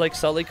of feels like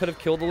Sully could have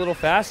killed a little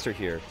faster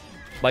here.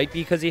 Might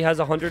be because he has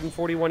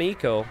 141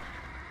 eco.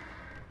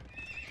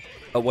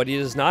 But what he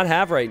does not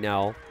have right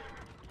now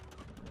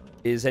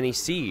is any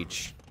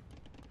siege.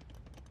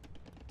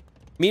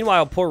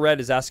 Meanwhile, poor Red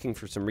is asking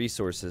for some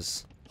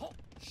resources.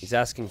 He's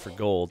asking for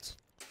gold.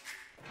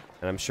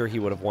 And I'm sure he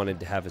would have wanted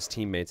to have his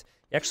teammates.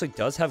 He actually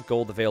does have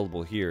gold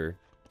available here.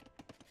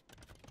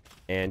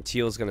 And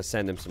Teal's going to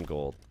send him some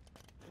gold.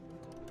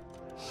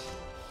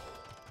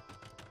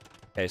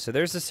 Okay, so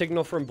there's a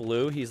signal from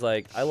Blue. He's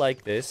like, I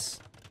like this.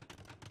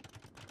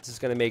 This is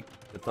going to make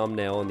the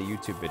thumbnail in the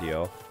YouTube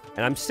video.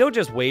 And I'm still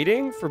just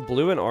waiting for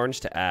Blue and Orange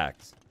to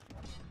act.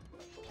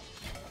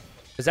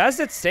 Because as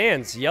it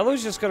stands,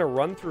 Yellow's just going to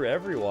run through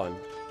everyone.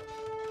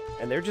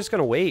 And they're just going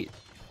to wait.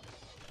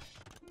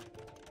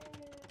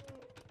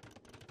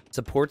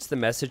 Supports the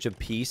message of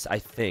peace, I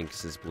think,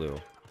 says Blue.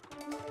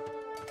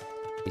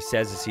 He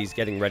says as he's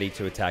getting ready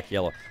to attack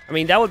Yellow. I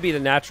mean, that would be the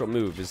natural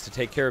move, is to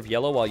take care of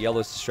Yellow while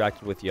Yellow's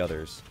distracted with the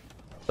others.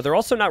 But they're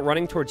also not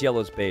running towards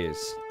Yellow's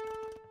base.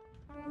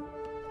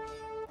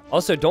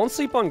 Also, don't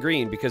sleep on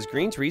Green, because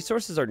Green's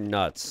resources are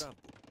nuts.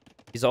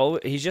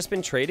 He's just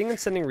been trading and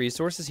sending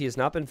resources. He has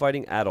not been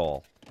fighting at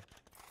all.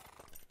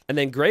 And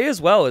then Gray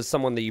as well is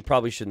someone that you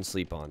probably shouldn't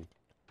sleep on.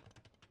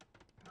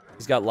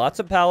 He's got lots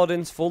of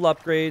paladins, full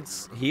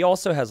upgrades. He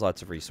also has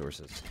lots of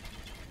resources.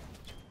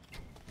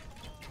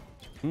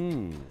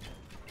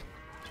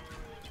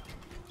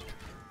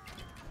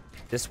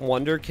 This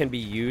wonder can be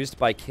used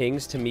by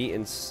kings to meet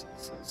in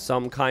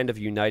some kind of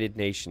United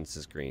Nations,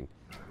 says Green.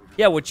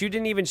 Yeah, which you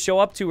didn't even show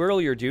up to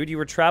earlier, dude. You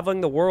were traveling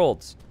the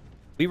world.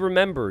 We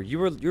remember. You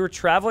were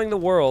traveling the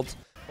world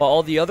while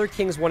all the other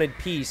kings wanted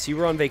peace. You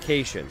were on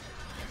vacation.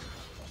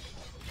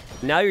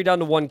 Now you're down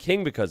to one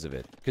king because of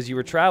it. Because you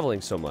were traveling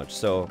so much.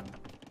 So,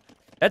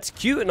 that's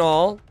cute and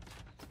all.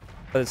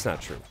 But it's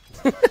not true.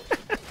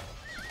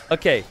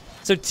 Okay,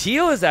 so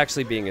Teal is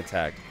actually being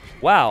attacked.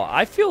 Wow,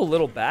 I feel a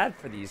little bad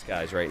for these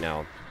guys right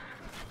now.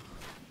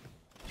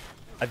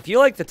 I feel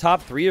like the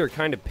top three are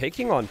kind of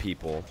picking on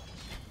people.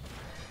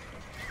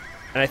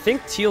 And I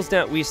think Teal's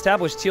down. We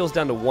established Teal's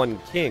down to one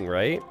king,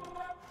 right?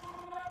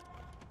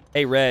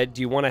 Hey, Red,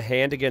 do you want a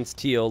hand against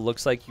Teal?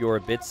 Looks like you're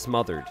a bit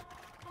smothered.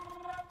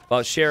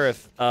 Well,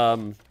 Sheriff,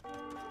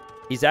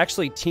 he's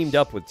actually teamed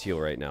up with Teal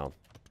right now.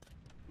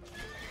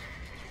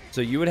 So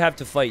you would have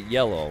to fight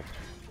Yellow.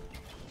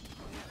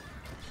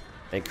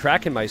 And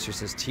Krakenmeister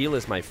says, Teal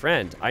is my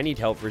friend. I need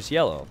help versus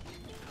Yellow.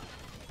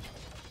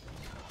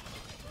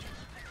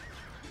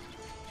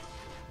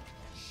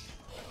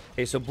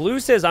 Okay, so Blue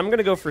says, I'm going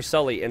to go for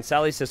Sully. And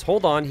Sally says,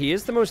 hold on. He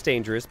is the most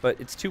dangerous, but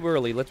it's too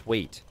early. Let's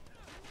wait.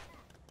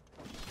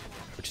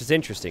 Which is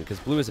interesting, because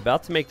Blue is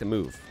about to make the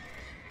move.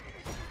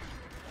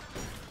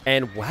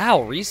 And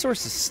wow,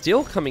 resources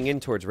still coming in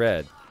towards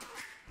Red.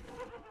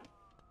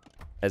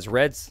 As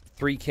Red's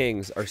three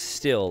kings are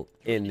still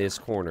in this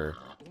corner.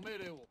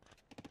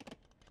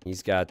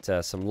 He's got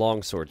some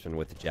long swordsmen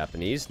with the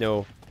Japanese.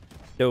 No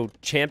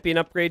champion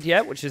upgrade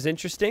yet, which is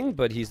interesting,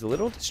 but he's a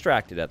little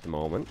distracted at the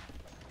moment.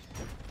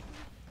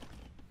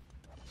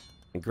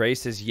 And Gray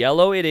says,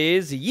 Yellow it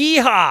is.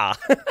 Yeehaw!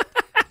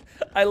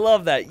 I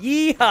love that.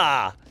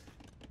 Yeehaw!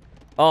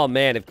 Oh,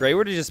 man, if Gray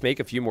were to just make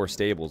a few more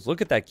stables.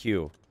 Look at that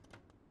queue.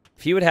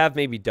 If he would have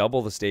maybe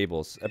double the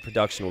stables, that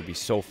production would be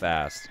so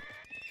fast.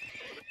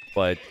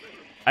 But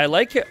I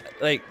like it.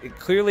 Like,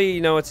 clearly, you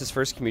know, it's his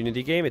first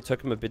community game. It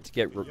took him a bit to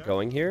get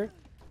going here.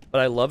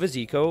 But I love his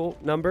eco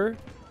number.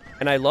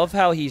 And I love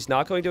how he's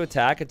not going to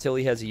attack until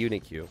he has a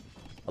unit queue.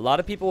 A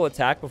lot of people will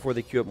attack before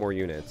they queue up more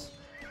units.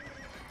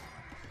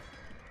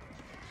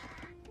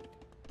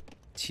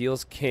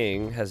 Teal's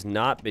king has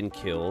not been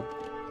killed.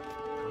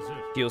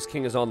 Teal's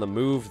king is on the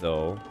move,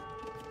 though.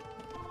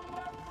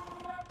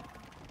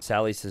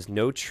 Sally says,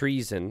 no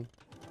treason.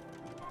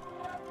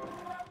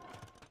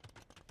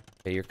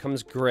 Okay, here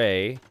comes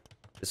Gray.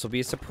 This will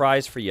be a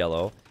surprise for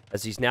Yellow,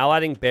 as he's now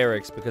adding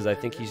barracks because I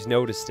think he's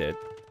noticed it.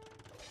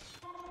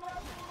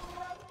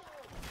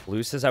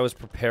 Blue says, I was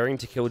preparing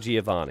to kill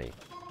Giovanni.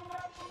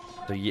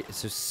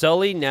 So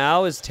Sully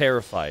now is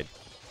terrified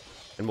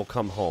and will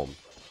come home.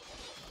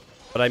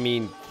 But I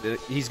mean,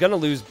 he's going to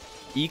lose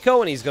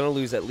eco and he's going to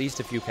lose at least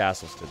a few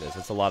castles to this.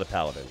 It's a lot of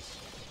paladins.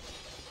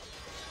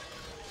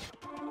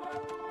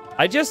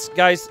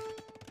 Guys,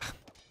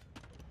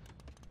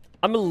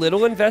 I'm a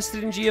little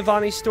invested in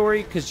Giovanni's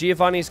story because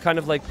Giovanni's kind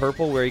of like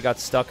Purple where he got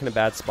stuck in a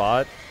bad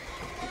spot.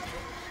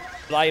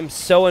 But I am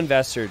so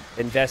invested,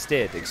 in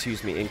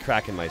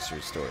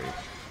Krakenmeister's story.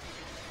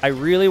 I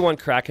really want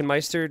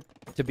Krakenmeister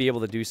to be able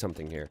to do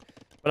something here.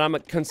 But I'm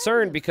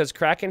concerned because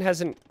Kraken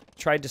hasn't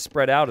tried to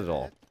spread out at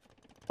all.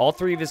 All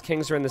three of his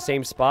kings are in the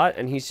same spot,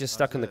 and he's just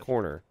stuck in the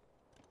corner.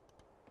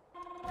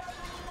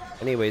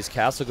 Anyways,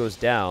 castle goes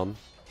down.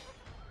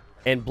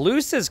 And Blue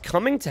says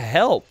coming to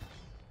help.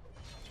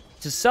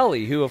 To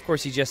Sully, who, of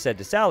course, he just said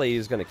to Sally he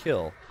was going to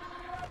kill.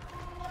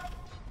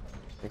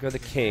 There go the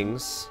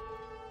kings.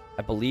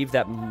 I believe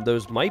that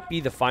those might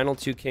be the final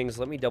 2 kings.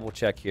 Let me double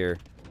check here.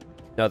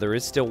 No, there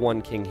is still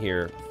 1 king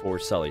here for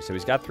Sully. So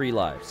he's got 3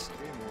 lives.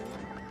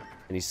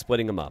 And he's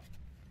splitting them up.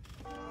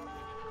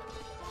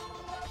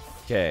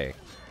 Okay.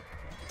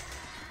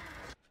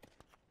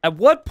 At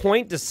what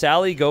point does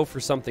Sally go for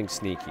something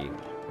sneaky?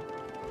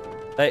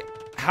 Like,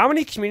 how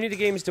many community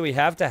games do we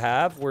have to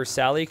have where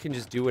Sally can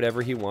just do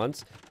whatever he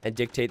wants and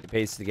dictate the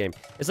pace of the game?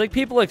 It's like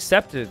people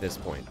accept it at this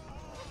point.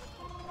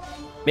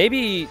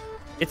 Maybe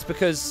it's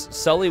because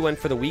Sully went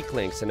for the weak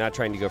links and not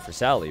trying to go for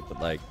Sally, but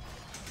like,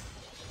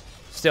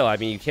 still, I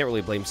mean, you can't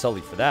really blame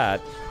Sully for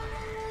that.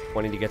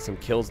 Wanting to get some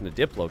kills in the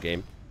Diplo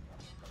game.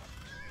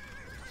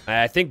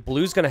 I think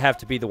Blue's going to have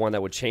to be the one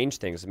that would change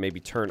things and maybe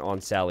turn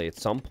on Sally at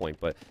some point,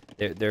 but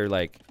they're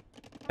like,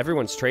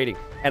 everyone's trading.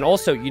 And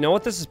also, you know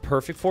what this is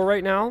perfect for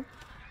right now?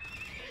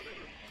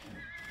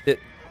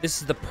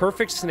 This is the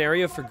perfect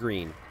scenario for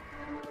Green.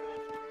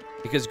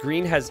 Because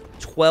Green has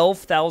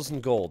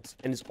 12,000 golds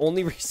and is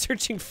only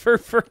researching Fur.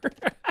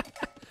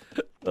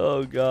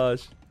 Oh,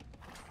 gosh.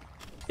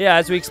 Yeah,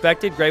 as we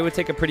expected, Gray would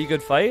take a pretty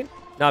good fight.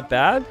 Not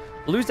bad.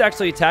 Blue's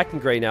actually attacking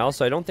Gray now,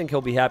 so I don't think he'll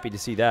be happy to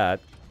see that.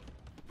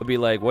 He'll be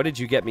like, what did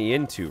you get me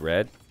into,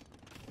 Red?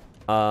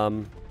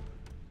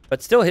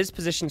 But still, his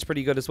position's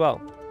pretty good as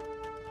well.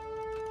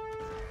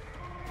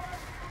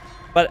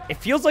 But it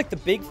feels like the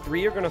big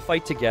 3 are going to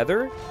fight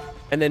together.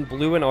 And then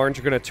Blue and Orange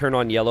are going to turn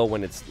on Yellow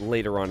when it's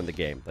later on in the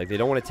game. Like, they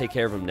don't want to take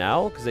care of him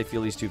now because they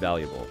feel he's too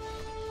valuable.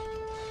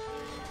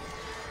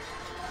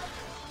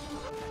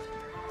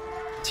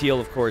 Teal,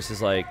 of course,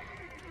 is like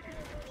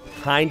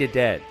kind of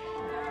dead.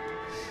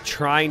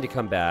 Trying to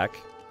come back.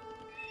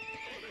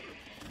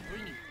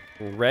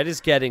 Red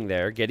is getting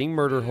there. Getting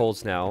murder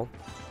holes now.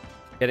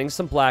 Getting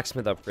some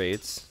blacksmith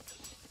upgrades.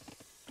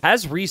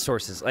 Has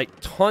resources. Like,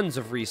 tons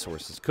of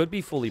resources. Could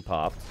be fully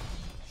popped.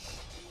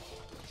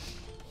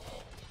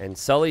 And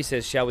Sully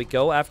says, shall we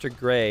go after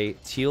Gray?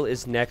 Teal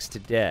is next to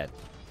dead.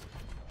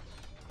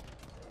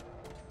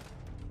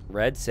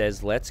 Red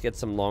says, let's get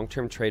some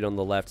long-term trade on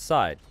the left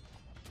side.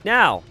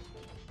 Now,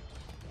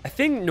 I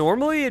think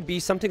normally it'd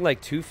be something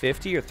like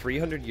 250 or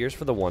 300 years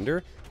for the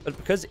Wonder. But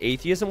because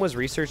Atheism was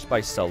researched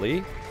by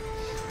Sully,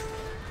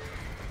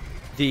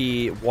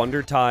 the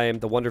Wonder time,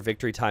 the Wonder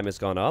victory time has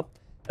gone up.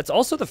 That's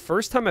also the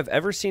first time I've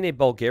ever seen a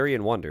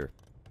Bulgarian Wonder.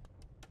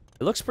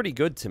 It looks pretty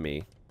good to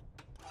me.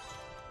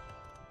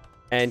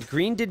 And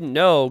Green didn't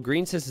know.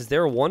 Green says, is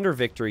there a Wonder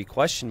victory?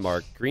 Question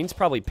mark. Green's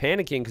probably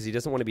panicking because he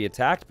doesn't want to be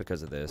attacked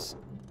because of this.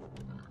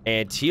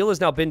 And Teal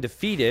has now been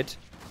defeated.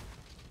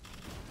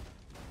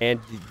 And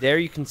there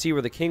you can see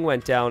where the king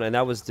went down, and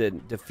that was the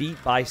defeat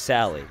by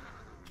Sally.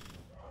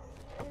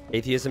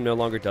 Atheism no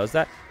longer does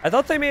that. I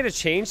thought they made a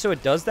change so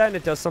it does that, and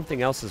it does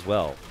something else as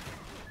well.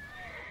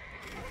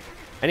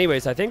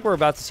 Anyways, I think we're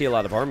about to see a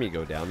lot of army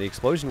go down. The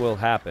explosion will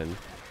happen.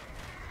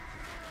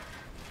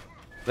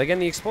 But again,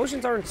 the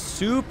explosions aren't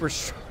super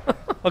strong.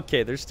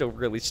 Okay, they're still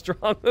really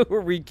strong. Who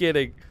are we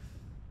kidding?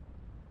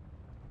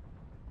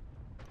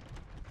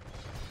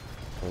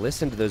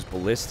 Listen to those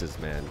ballistas,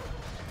 man.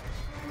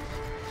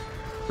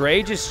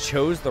 Gray just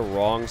chose the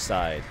wrong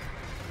side.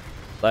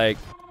 Like,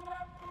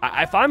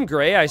 if I'm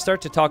Gray, I start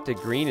to talk to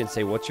Green and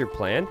say, what's your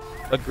plan?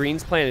 But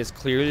Green's plan is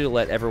clearly to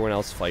let everyone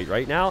else fight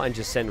right now and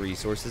just send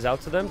resources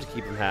out to them to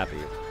keep them happy.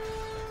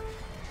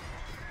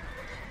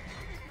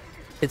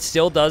 It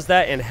still does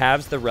that and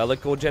halves the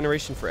relic gold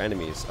generation for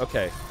enemies.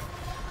 Okay.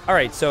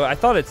 Alright, so I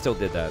thought it still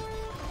did that.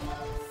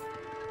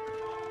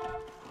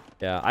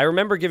 Yeah, I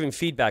remember giving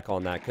feedback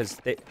on that because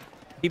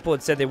people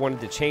had said they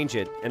wanted to change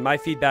it. And my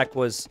feedback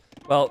was,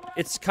 well,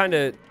 it's kind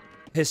of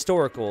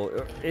historical.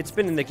 It's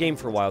been in the game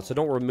for a while, so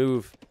don't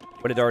remove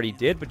what it already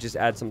did, but just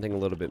add something a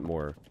little bit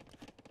more.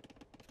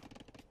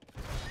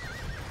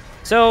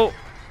 So,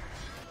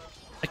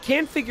 I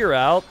can't figure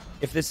out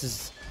if this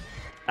is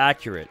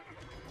accurate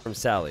from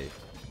Sally.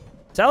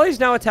 Sally's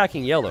now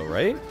attacking Yellow,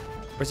 right?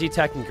 Or is he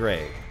attacking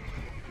Gray?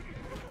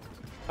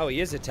 Oh, he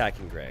is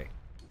attacking Gray.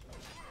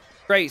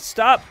 Gray,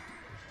 stop.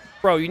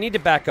 Bro, you need to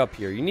back up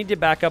here. You need to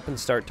back up and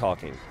start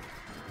talking.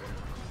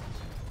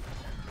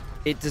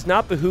 It does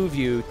not behoove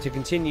you to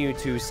continue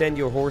to send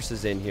your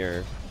horses in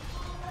here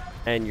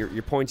and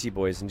your pointy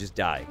boys and just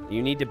die.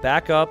 You need to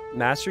back up,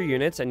 master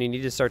units, and you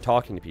need to start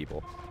talking to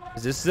people.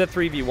 Because this is a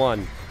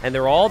 3v1, and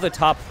they're all the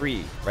top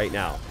 3 right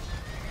now.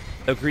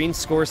 Though Green's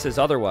score says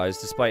otherwise,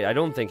 despite I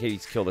don't think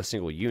he's killed a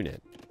single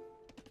unit.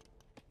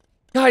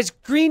 Guys,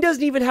 Green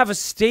doesn't even have a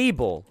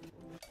stable.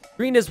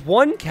 Green has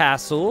 1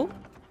 castle.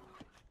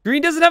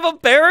 Green doesn't have a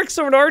barracks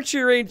or an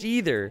archery range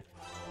either.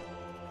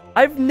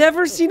 I've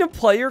never seen a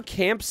player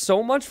camp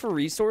so much for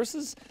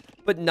resources,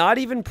 but not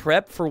even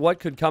prep for what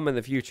could come in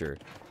the future.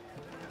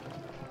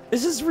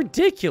 This is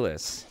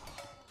ridiculous.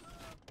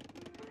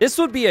 This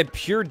would be a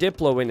pure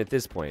Diplo win at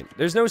this point.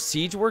 There's no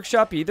siege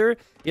workshop either.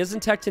 He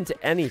hasn't teched into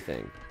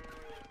anything.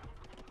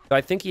 So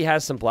I think he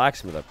has some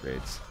blacksmith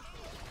upgrades.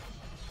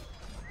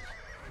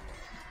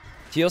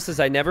 Teal says,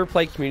 I never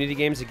play community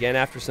games again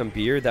after some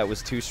beer. That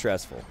was too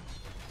stressful.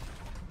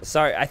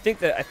 Sorry, I think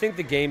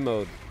the game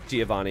mode,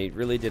 Giovanni,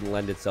 really didn't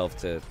lend itself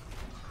to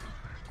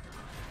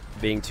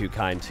being too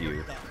kind to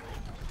you.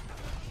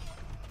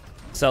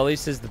 Sully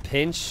says the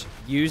pinch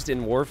used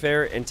in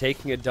warfare and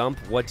taking a dump.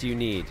 What do you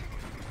need?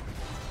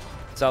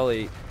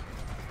 Sully,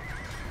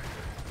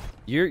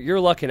 you're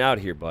lucking out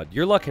here, bud.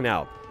 You're lucking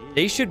out.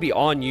 They should be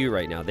on you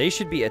right now. They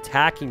should be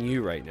attacking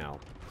you right now.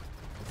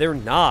 They're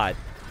not,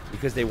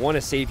 because they want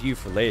to save you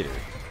for later.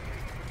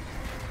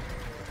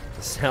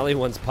 Sally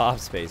wants pop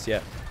space, yeah.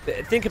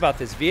 Think about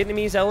this.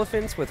 Vietnamese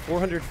elephants with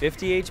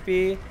 450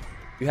 HP.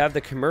 You have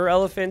the Khmer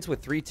elephants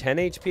with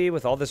 310 HP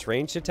with all this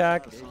ranged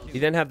attack. You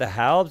then have the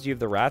Halbs. You have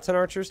the rats and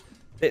archers.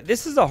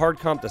 This is a hard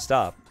comp to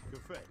stop.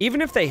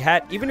 Even if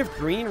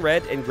green,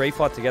 red, and gray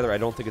fought together, I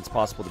don't think it's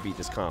possible to beat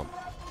this comp.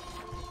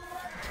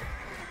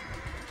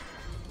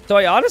 So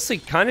I honestly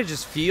kind of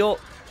just feel...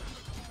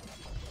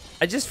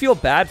 I just feel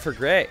bad for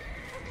gray.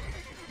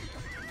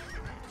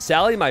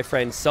 Sally, my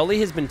friend, Sully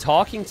has been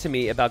talking to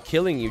me about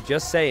killing you,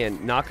 just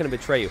saying, not going to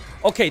betray you.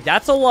 Okay,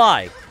 that's a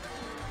lie.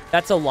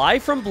 That's a lie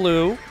from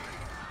Blue.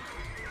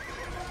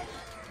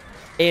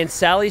 And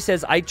Sally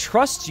says, I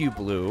trust you,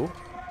 Blue.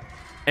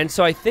 And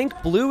so I think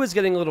Blue is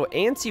getting a little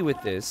antsy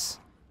with this.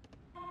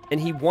 And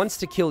he wants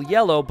to kill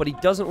Yellow, but he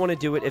doesn't want to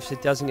do it if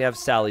it doesn't have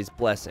Sally's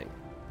blessing.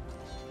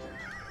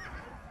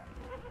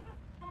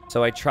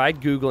 So I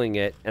tried Googling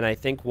it, and I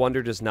think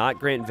Wonder does not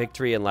grant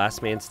victory in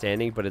Last Man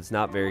Standing, but it's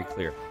not very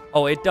clear.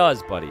 Oh, it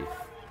does, buddy.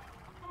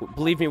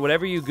 Believe me,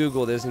 whatever you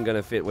Googled isn't going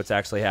to fit what's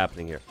actually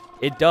happening here.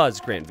 It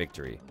does grant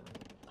victory.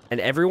 And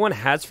everyone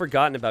has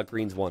forgotten about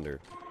Green's Wonder.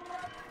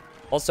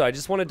 Also, I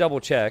just want to double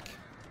check.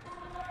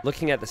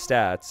 Looking at the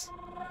stats.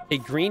 Hey,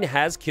 Green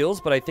has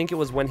kills, but I think it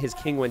was when his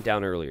king went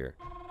down earlier.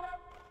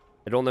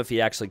 I don't know if he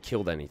actually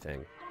killed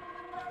anything.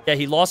 Yeah,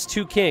 he lost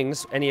 2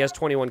 kings, and he has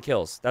 21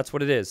 kills. That's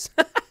what it is.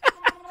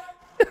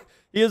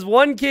 He has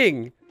 1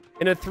 king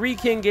in a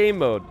 3-king game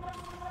mode.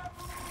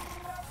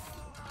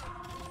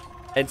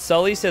 And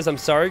Sully says, I'm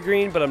sorry,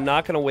 Green, but I'm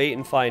not going to wait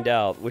and find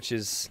out, which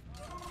is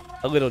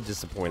a little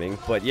disappointing.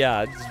 But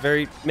yeah,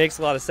 it's makes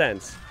a lot of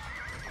sense.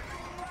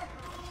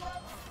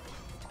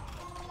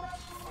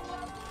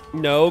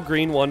 No,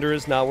 Green Wonder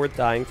is not worth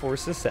dying for,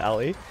 says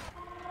Sally.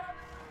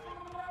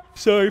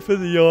 Sorry for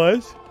the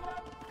yawns.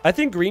 I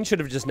think Green should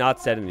have just not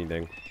said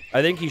anything.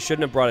 I think he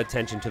shouldn't have brought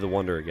attention to the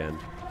Wonder again.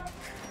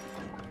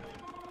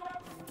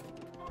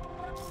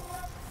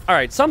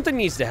 Alright, something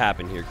needs to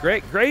happen here.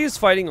 Gray is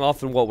fighting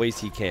off in what ways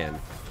he can.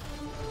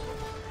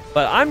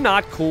 But I'm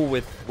not cool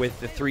with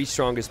the 3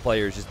 strongest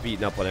players just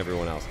beating up on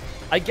everyone else.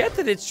 I get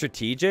that it's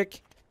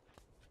strategic.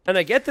 And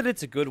I get that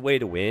it's a good way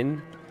to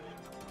win.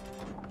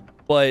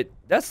 But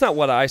that's not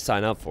what I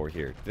sign up for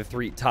here.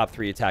 The top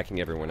 3 attacking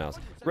everyone else.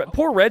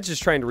 Poor Red's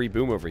just trying to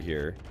reboom over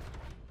here.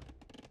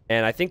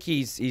 And I think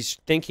he's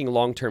thinking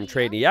long-term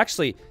trade. And he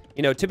actually,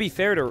 you know, to be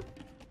fair to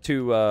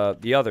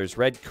the others,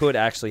 Red could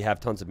actually have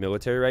tons of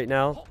military right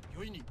now.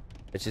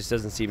 It just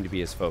doesn't seem to be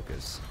his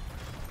focus.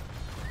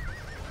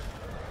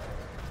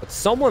 But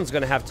someone's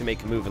going to have to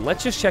make a move. And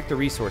let's just check the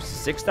resources.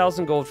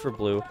 6,000 gold for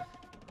Blue.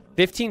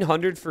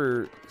 1,500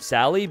 for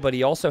Sally, but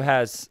he also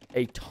has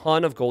a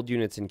ton of gold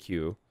units in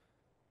queue.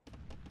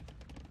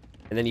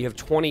 And then you have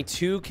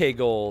 22k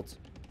gold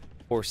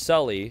for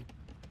Sully,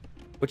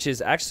 which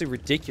is actually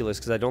ridiculous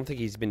because I don't think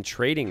he's been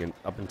trading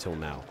up until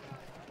now.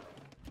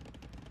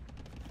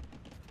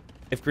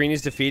 If Green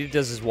is defeated,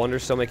 does his Wonder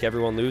still make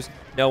everyone lose?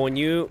 No, when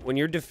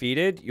you're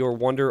defeated, your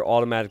Wonder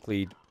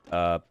automatically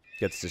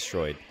gets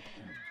destroyed.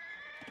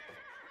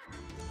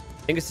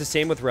 I think it's the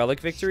same with Relic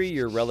Victory.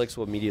 Your Relics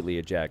will immediately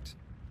eject.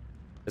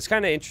 It's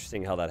kind of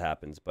interesting how that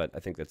happens, but I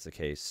think that's the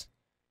case.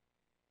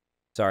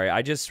 Sorry,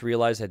 I just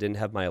realized I didn't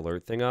have my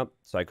alert thing up,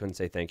 so I couldn't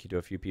say thank you to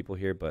a few people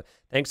here, but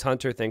thanks,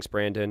 Hunter. Thanks,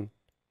 Brandon.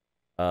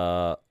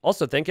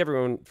 Also, thank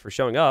everyone for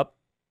showing up.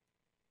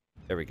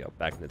 There we go.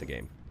 Back into the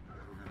game.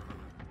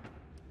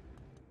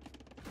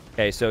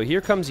 Okay, so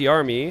here comes the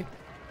army.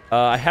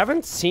 I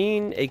haven't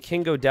seen a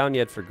king go down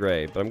yet for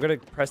Gray, but I'm going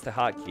to press the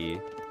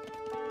hotkey.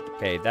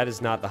 Okay, that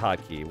is not the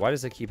hotkey. Why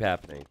does it keep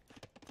happening?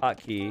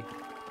 Hotkey.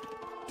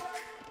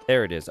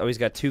 There it is. Oh, he's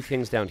got 2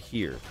 kings down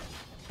here.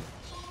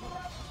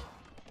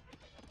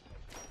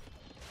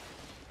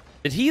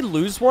 Did he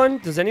lose one?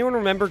 Does anyone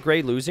remember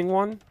Gray losing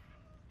one?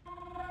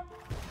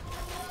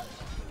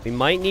 We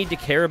might need to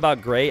care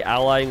about Gray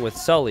allying with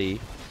Sully.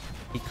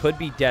 He could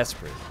be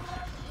desperate.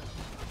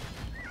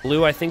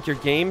 Blue, I think your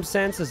game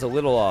sense is a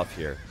little off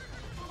here.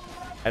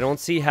 I don't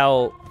see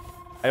how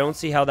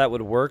that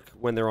would work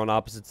when they're on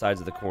opposite sides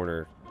of the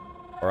corner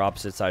or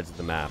opposite sides of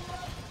the map.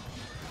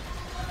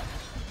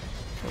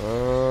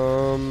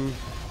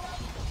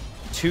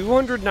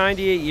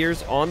 298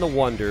 years on the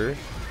Wonder.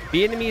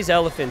 Vietnamese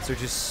elephants are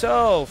just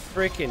so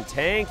freaking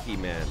tanky,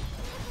 man.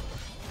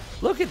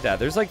 Look at that.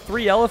 There's like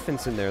 3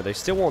 elephants in there. They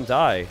still won't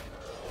die.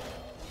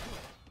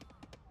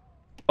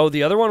 Oh,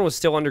 the other one was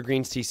still under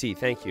Green's TC.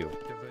 Thank you.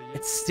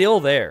 It's still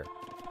there.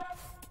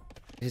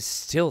 It is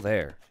still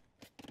there.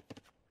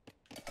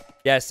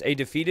 Yes, a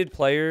defeated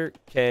player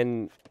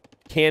can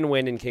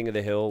win in King of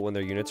the Hill when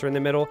their units are in the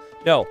middle.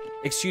 No,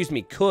 excuse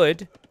me,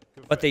 could,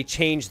 but they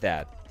changed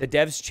that. The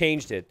devs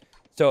changed it.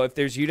 So if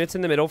there's units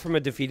in the middle from a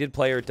defeated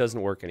player, it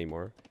doesn't work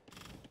anymore.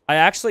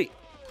 I'm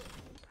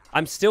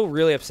still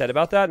really upset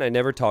about that, and I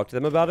never talked to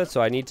them about it,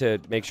 so I need to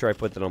make sure I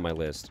put that on my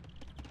list.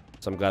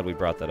 So I'm glad we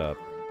brought that up.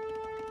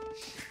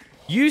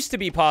 Used to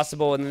be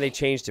possible, and then they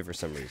changed it for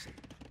some reason.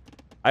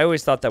 I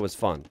always thought that was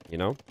fun, you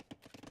know?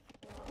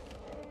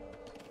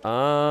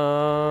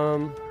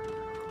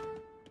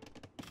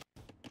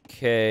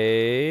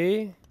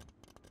 Okay.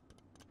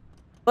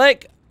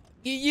 Like,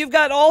 you've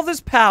got all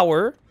this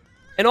power,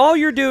 and all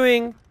you're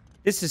doing...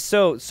 This is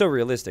so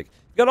realistic.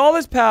 You've got all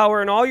this power,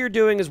 and all you're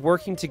doing is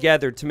working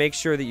together to make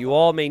sure that you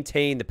all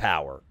maintain the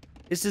power.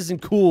 This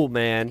isn't cool,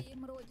 man.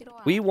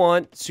 We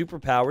want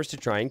superpowers to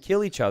try and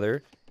kill each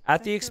other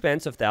at the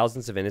expense of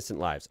thousands of innocent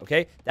lives,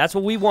 okay? That's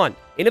what we want.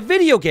 In a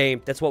video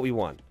game, that's what we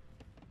want.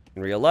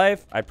 In real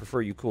life, I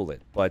prefer you cool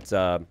it. But,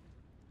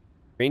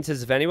 Green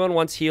says, if anyone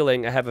wants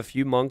healing, I have a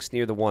few monks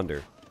near the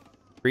Wonder.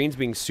 Green's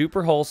being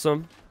super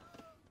wholesome.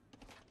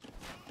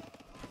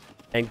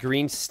 And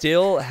Green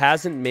still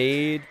hasn't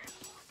made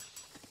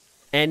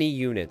any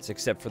units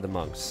except for the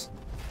monks.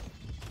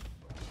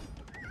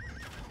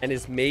 And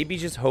is maybe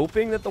just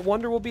hoping that the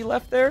Wonder will be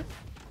left there?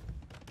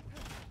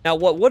 Now,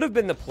 what would have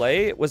been the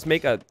play was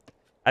make a...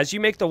 As you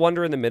make the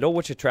Wonder in the middle,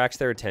 which attracts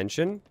their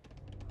attention,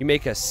 you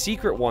make a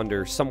secret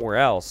Wonder somewhere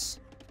else.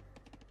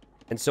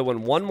 And so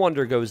when one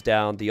Wonder goes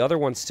down, the other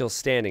one's still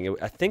standing.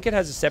 I think it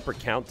has a separate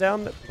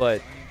countdown,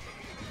 but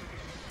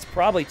it's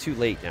probably too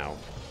late now.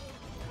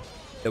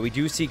 Though we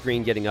do see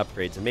Green getting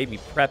upgrades and maybe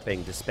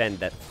prepping to spend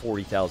that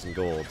 40,000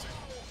 gold.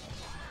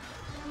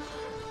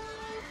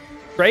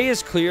 Gray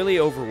is clearly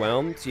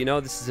overwhelmed. You know,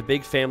 this is a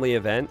big family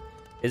event.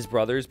 His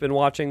brother's been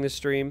watching this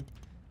stream.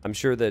 I'm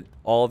sure that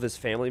all of his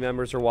family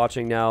members are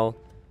watching now.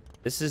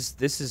 This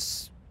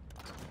is...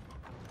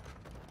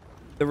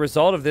 The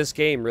result of this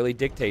game really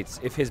dictates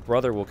if his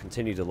brother will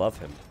continue to love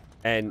him.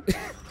 And...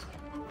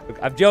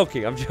 I'm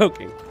joking.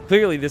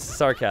 Clearly, this is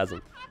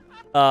sarcasm.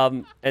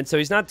 And so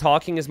he's not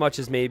talking as much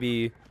as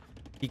maybe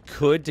he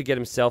could to get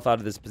himself out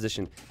of this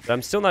position. But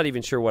I'm still not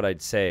even sure what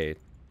I'd say.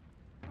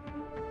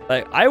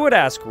 Like, I would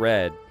ask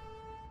Red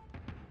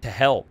to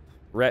help.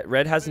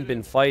 Red hasn't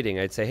been fighting.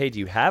 I'd say, hey, do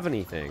you have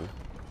anything?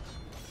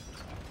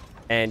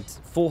 And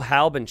full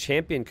Halb and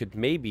Champion could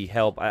maybe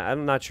help.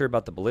 I'm not sure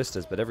about the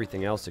Ballistas, but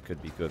everything else it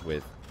could be good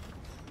with.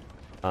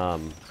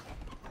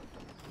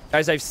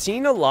 Guys, I've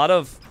seen a lot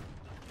of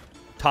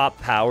top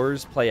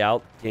powers play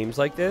out games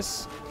like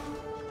this.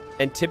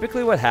 And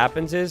typically what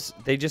happens is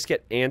they just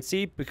get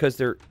antsy because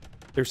they're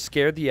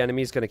scared the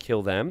enemy's going to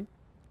kill them.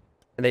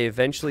 And they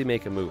eventually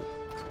make a move.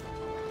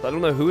 So I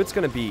don't know who it's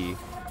going to be.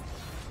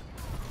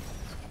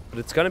 But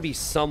it's going to be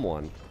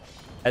someone.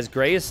 As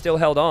Gray is still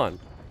held on.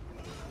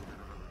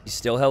 He's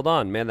still held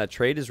on. Man, that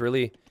trade is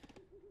really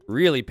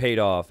paid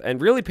off.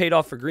 And really paid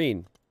off for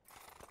Green.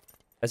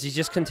 As he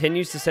just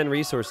continues to send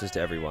resources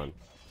to everyone.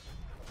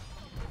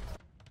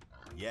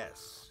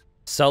 Yes.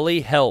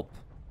 Sully, help,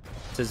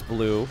 says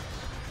Blue.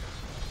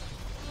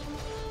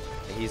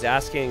 He's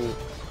asking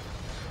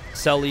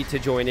Sully to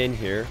join in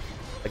here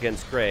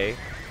against Gray.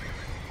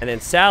 And then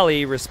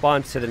Sally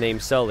responds to the name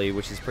Sully,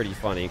 which is pretty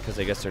funny because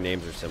I guess their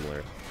names are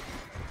similar.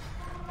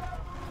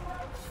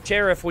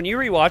 Sheriff, when you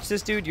rewatch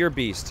this, dude, you're a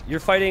beast.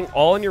 You're fighting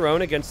all on your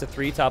own against the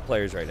 3 top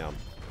players right now.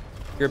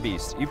 You're a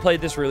beast. You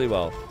played this really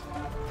well.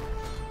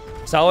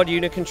 Solid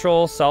unit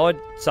control, solid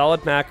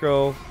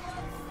macro.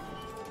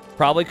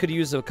 Probably could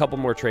use a couple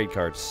more trade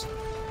cards.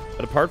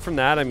 But apart from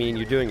that, I mean,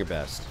 you're doing your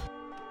best.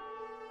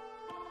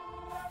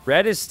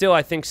 Red is still,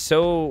 I think,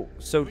 so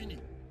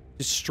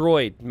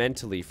destroyed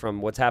mentally from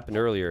what's happened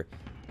earlier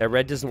that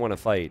Red doesn't want to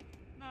fight.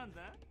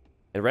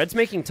 And Red's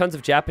making tons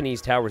of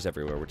Japanese towers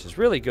everywhere, which is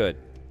really good.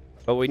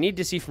 But what we need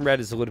to see from Red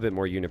is a little bit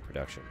more unit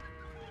production.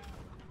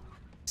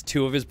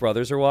 2 of his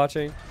brothers are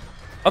watching.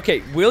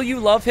 Okay, will you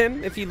love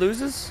him if he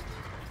loses?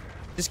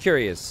 Just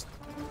curious.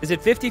 Is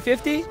it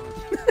 50-50?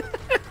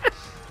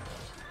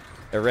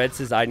 Red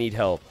says, I need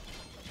help.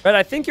 Red,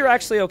 I think you're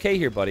actually okay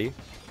here, buddy.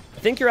 I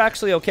think you're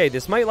actually okay.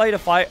 This might light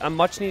a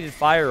much-needed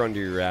fire under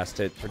your ass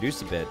to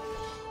produce a bit.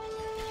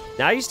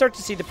 Now you start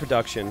to see the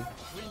production.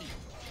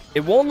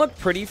 It won't look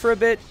pretty for a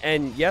bit,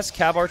 and yes,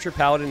 Cav Archer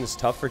Paladin is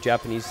tough for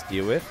Japanese to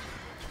deal with.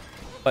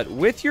 But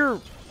with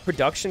your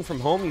production from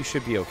home, you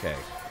should be okay.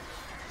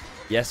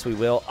 Yes, we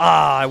will.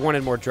 Ah, I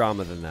wanted more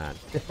drama than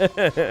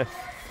that.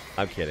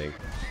 I'm kidding.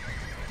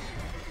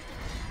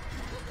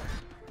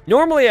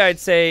 Normally, I'd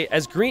say,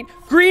 as Green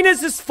is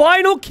his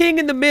final king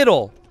in the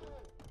middle.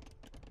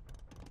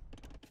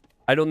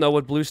 I don't know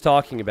what Blue's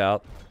talking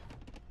about.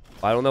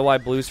 I don't know why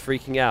Blue's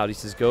freaking out. He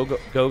says, go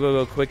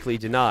quickly,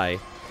 deny.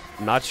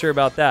 I'm not sure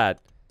about that.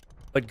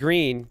 But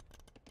Green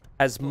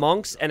has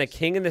monks and a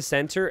king in the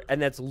center,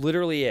 and that's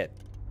literally it.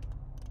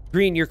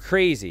 Green, you're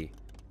crazy.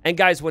 And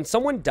guys, when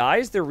someone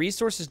dies, their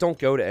resources don't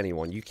go to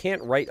anyone. You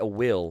can't write a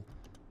will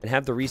and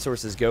have the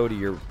resources go to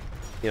your,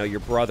 your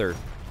brother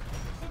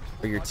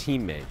or your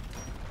teammate.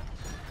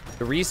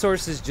 The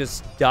resources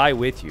just die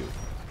with you.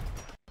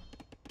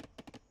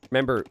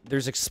 Remember,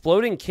 there's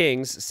exploding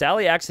kings.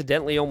 Sally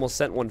accidentally almost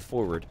sent one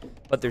forward,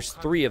 but there's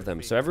 3 of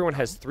them, so everyone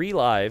has 3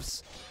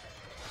 lives.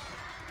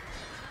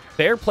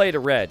 Fair play to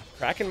red.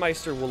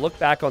 Krakenmeister will look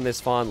back on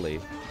this fondly.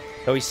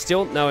 Though he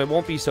still... No, it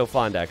won't be so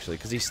fond, actually,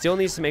 because he still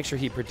needs to make sure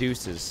he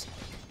produces.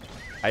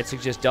 I'd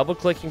suggest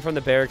double-clicking from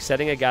the barracks,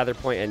 setting a gather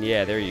point, and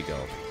yeah, there you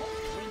go.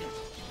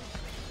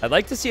 I'd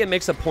like to see a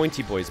mix of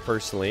pointy boys,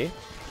 personally.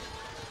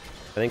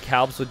 I think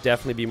Calbs would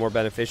definitely be more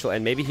beneficial,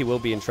 and maybe he will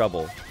be in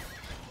trouble.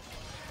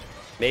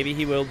 Maybe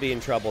he will be in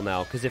trouble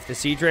now, because if the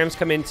siege rams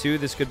come in too,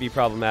 this could be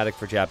problematic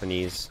for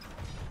Japanese.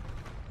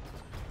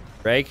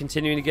 Ray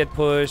continuing to get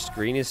pushed.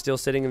 Green is still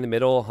sitting in the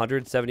middle,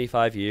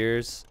 175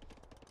 years.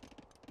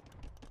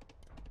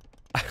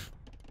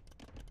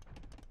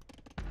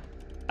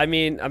 I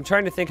mean, I'm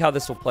trying to think how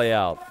this will play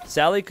out.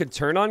 Sally could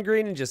turn on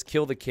green and just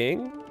kill the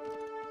king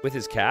with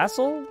his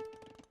castle?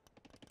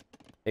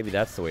 Maybe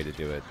that's the way to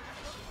do it.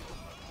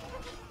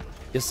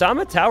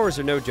 Yasama towers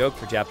are no joke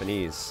for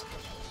Japanese.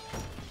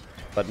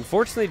 But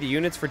unfortunately, the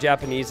units for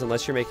Japanese,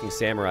 unless you're making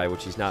samurai,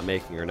 which he's not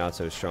making, are not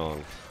so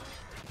strong.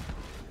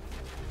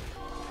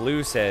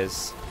 Blue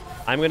says,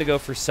 I'm going to go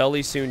for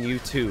Sully soon, you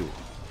too.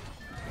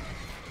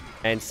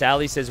 And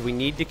Sally says, we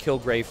need to kill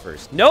Gray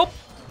first. Nope!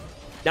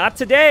 Not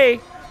today!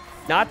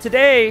 Not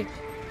today!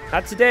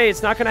 Not today.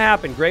 It's not going to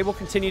happen. Gray will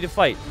continue to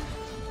fight.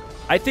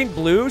 I think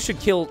Blue should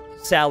kill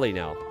Sally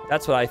now.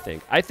 That's what I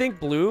think. I think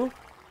Blue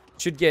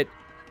should get...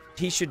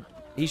 He should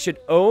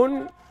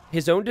own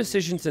his own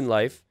decisions in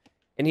life.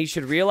 And he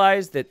should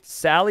realize that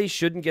Sally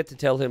shouldn't get to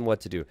tell him what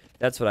to do.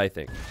 That's what I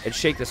think. And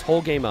shake this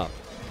whole game up.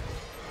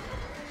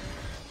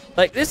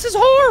 Like, this is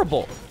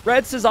horrible.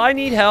 Red says, I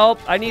need help.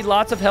 I need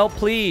lots of help.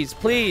 Please,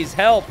 please,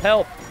 help,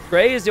 help.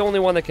 Gray is the only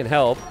one that can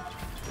help.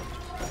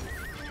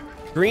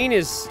 Green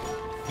is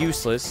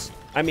useless.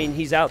 I mean,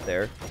 he's out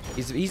there.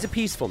 He's a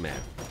peaceful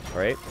man. All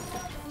right?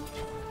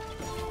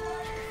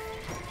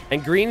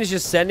 And Green is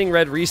just sending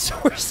red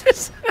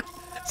resources.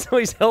 So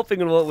he's helping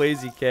in what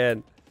ways he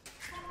can.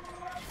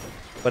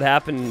 What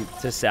happened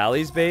to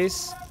Sally's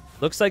base?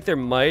 Looks like there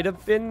might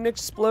have been an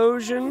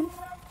explosion.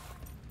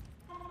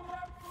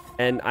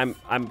 And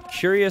I'm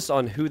curious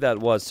on who that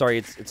was. Sorry,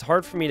 it's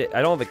hard for me to...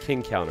 I don't have a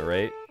king counter,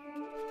 right?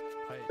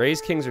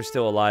 Gray's kings are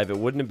still alive. It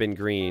wouldn't have been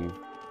green.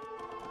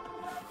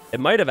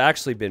 It might have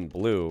actually been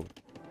blue.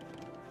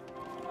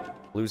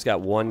 Blue's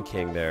got 1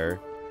 king there.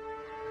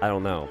 I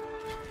don't know.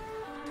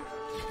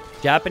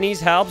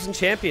 Japanese halbs and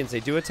champions. They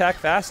do attack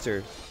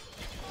faster.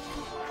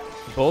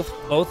 Both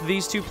of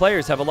these 2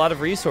 players have a lot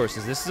of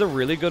resources. This is a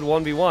really good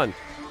 1v1.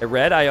 At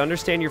Red, I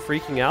understand you're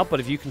freaking out, but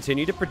if you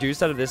continue to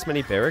produce out of this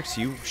many barracks,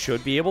 you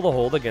should be able to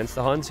hold against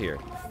the Huns here.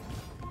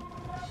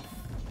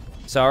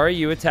 Sorry,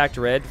 you attacked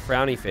Red.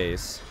 Frowny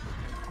face.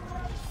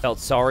 Felt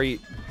sorry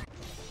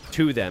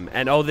to them.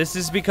 And oh, this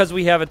is because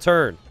we have a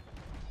turn.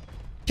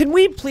 Can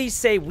we please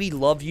say we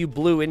love you,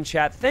 Blue, in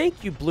chat?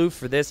 Thank you, Blue,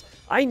 for this.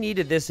 I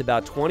needed this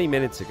about 20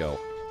 minutes ago.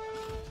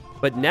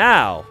 But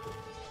now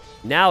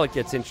it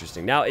gets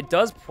interesting. Now, it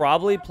does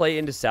probably play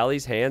into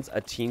Sally's hands a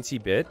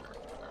teensy bit.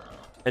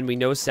 And we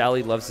know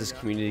Sally loves his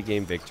community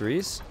game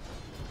victories.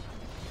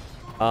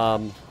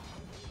 But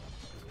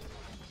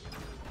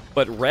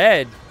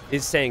Red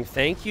is saying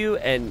thank you,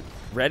 and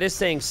Red is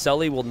saying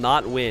Sully will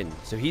not win.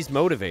 So he's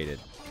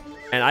motivated.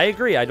 And I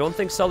agree. I don't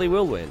think Sully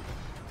will win.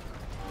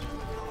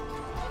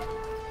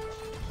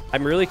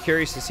 I'm really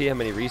curious to see how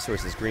many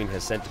resources Green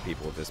has sent to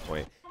people at this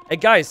point. Hey,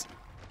 guys,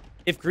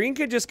 if Green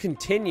could just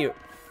continue...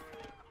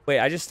 Wait,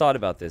 I just thought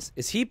about this.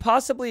 Is he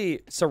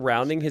possibly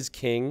surrounding his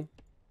king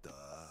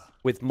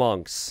with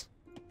monks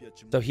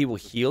so he will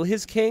heal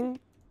his king?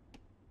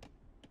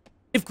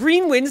 If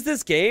Green wins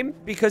this game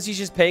because he's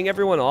just paying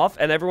everyone off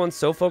and everyone's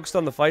so focused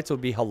on the fights, it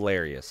would be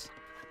hilarious.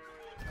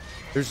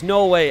 There's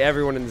no way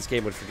everyone in this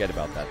game would forget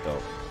about that,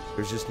 though.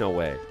 There's just no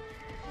way.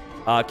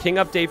 King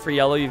update for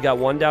yellow. You've got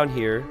 1 down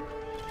here.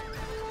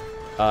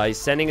 He's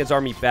sending his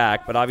army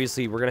back, but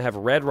obviously we're going to have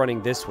Red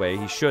running this way.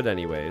 He should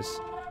anyways.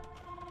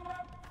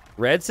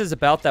 Red says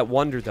about that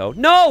wonder, though.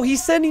 No!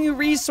 He's sending you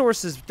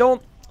resources!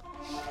 Don't...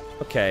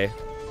 Okay.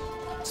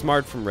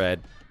 Smart from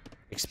Red.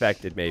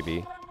 Expected,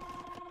 maybe.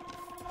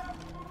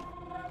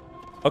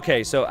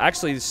 Okay, so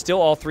actually,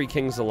 still all 3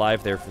 kings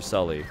alive there for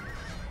Sully.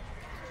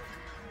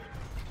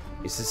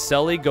 He says,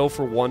 Sully, go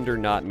for wonder,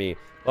 not me.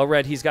 Well,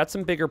 Red, he's got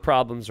some bigger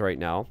problems right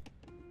now.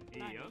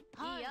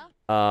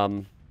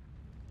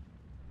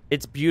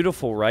 It's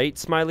beautiful, right?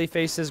 Smiley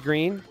face says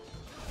Green.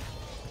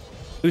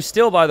 Who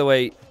still, by the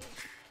way,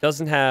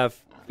 doesn't have...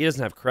 He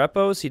doesn't have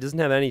Crepos. He doesn't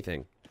have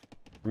anything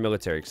for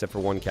military except for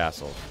 1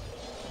 castle.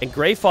 And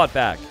Gray fought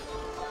back.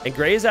 And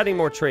Gray is adding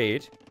more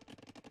trade.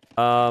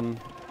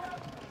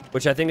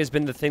 Which I think has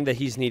been the thing that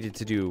he's needed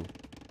to do.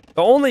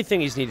 The only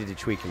thing he's needed to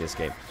tweak in this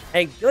game.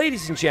 And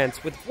ladies and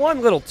gents, with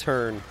 1 little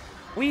turn,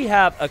 we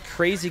have a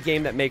crazy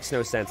game that makes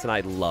no sense, and I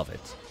love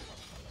it.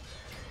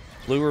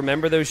 Blue,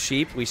 remember those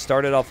sheep? We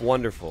started off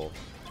wonderful.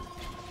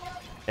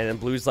 And then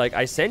Blue's like,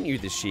 I sent you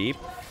the sheep?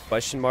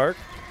 Question mark.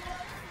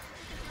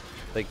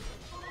 Like,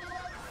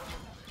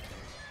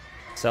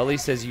 Sully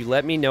says, you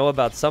let me know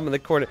about some in the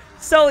corner.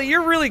 Sully,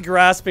 you're really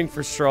grasping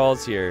for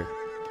straws here.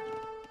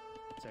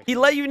 He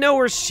let you know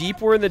where sheep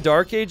were in the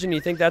Dark Age and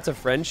you think that's a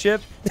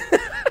friendship?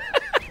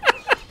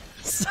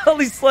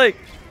 Sully's like,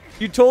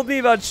 you told me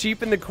about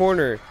sheep in the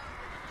corner.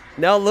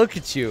 Now look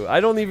at you.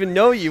 I don't even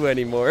know you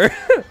anymore.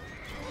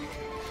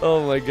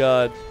 Oh my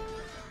god.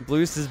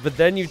 Blue says, but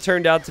then you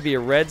turned out to be a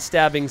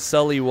red-stabbing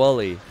Sully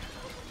Wully.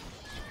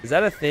 Is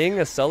that a thing?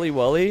 A Sully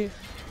Wully?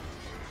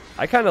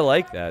 I kind of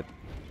like that.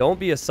 Don't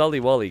be a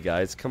Sully Wully,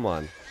 guys. Come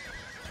on.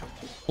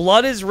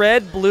 Blood is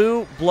red,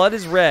 blue. Blood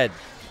is red.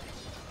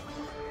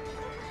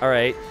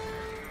 Alright.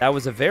 That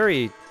was a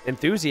very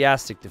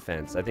enthusiastic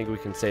defense. I think we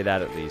can say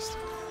that at least.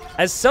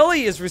 As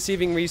Sully is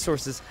receiving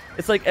resources,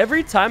 it's like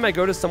every time I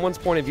go to someone's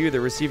point of view, they're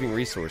receiving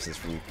resources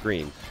from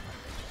green.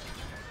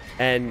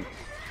 And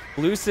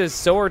blue says,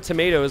 so are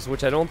tomatoes,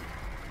 which I don't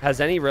think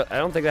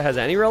that has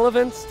any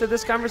relevance to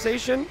this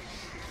conversation.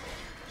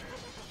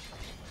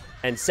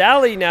 And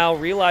Sally now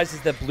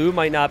realizes that blue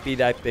might not be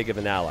that big of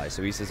an ally.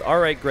 So he says, all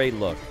right, great,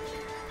 look.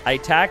 I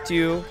attacked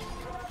you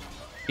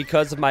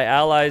because of my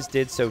allies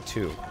did so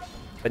too.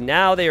 But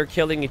now they are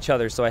killing each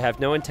other, so I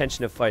have no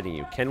intention of fighting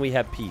you. Can we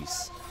have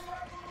peace?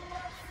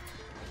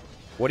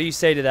 What do you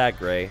say to that,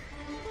 Gray?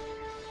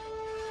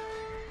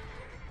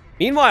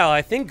 Meanwhile,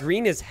 I think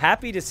Green is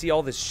happy to see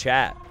all this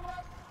chat.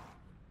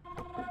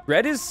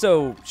 Red is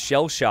so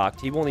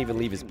shell-shocked, he won't even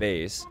leave his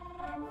base.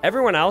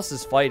 Everyone else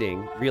is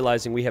fighting,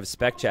 realizing we have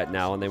spec chat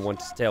now and they want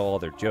to tell all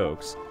their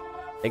jokes.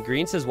 And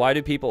Green says, why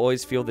do people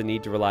always feel the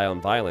need to rely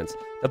on violence?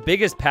 The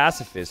biggest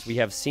pacifist we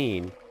have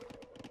seen.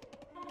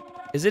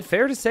 Is it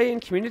fair to say in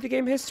community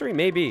game history?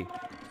 Maybe.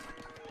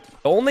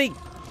 The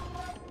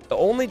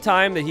only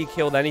time that he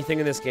killed anything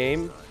in this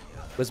game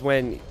was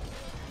when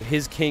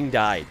his king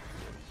died.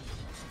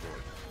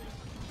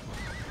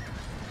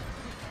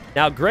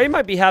 Now, Gray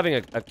might be having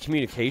a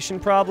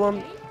communication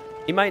problem.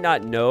 He might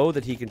not know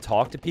that he can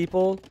talk to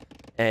people,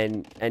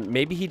 and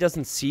maybe he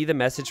doesn't see the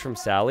message from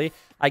Sally.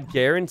 I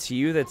guarantee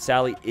you that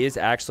Sally is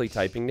actually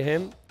typing to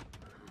him,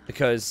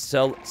 because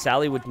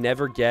Sally would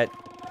never get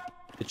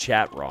the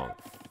chat wrong.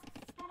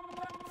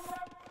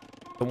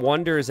 The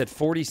Wonder is at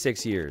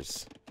 46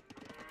 years.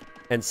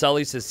 And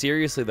Sully says,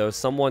 seriously though,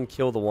 someone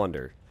kill the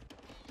Wonder.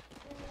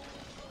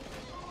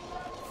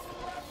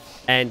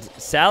 And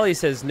Sally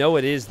says, no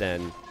it is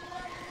then.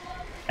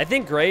 I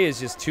think Gray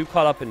is just too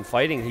caught up in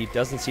fighting, he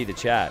doesn't see the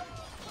chat.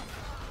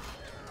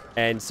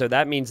 And so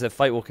that means the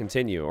fight will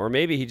continue. Or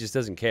maybe he just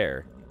doesn't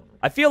care.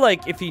 I feel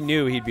like if he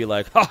knew, he'd be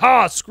like,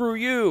 haha, screw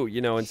you!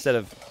 You know, instead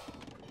of...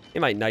 He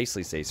might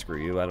nicely say screw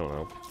you, I don't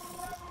know.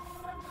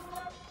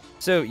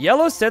 So,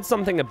 Yellow said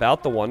something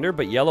about the Wonder,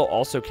 but Yellow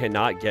also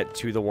cannot get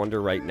to the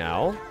Wonder right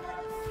now.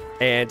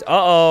 And,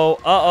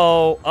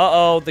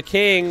 the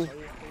King.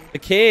 The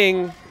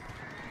King.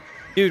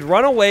 Dude,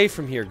 run away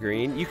from here,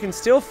 Green. You can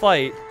still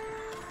fight.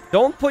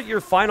 Don't put your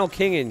final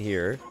King in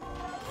here.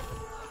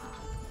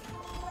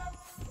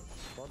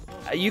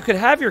 You could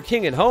have your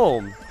King at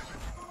home.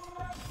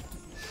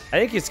 I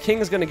think his King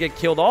is going to get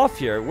killed off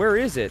here. Where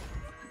is it?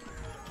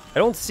 I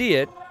don't see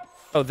it.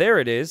 Oh, there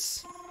it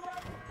is.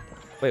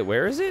 Wait,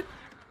 where is it?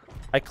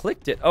 I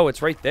clicked it. Oh,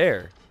 it's right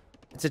there.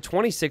 It's a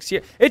 26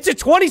 year. It's a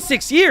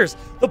 26 years!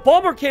 The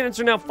bomber cannons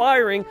are now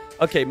firing.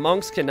 Okay,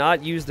 monks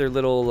cannot use their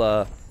little,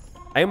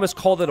 I almost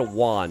called it a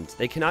wand.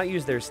 They cannot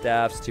use their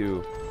staffs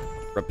to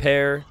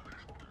repair.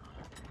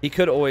 He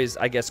could always,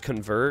 I guess,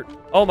 convert.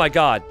 Oh my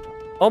god.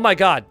 Oh my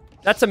god.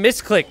 That's a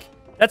misclick.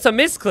 That's a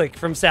misclick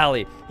from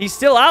Sally. He's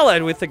still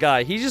allied with the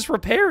guy. He just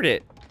repaired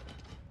it.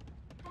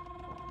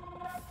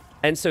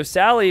 And so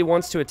Sally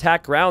wants to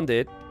attack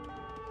grounded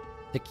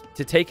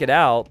to take it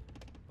out,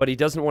 but he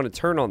doesn't want to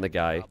turn on the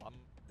guy.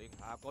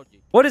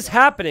 What is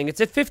happening? It's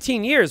at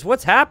 15 years.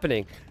 What's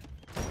happening?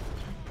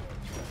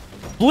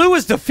 Blue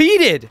is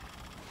defeated.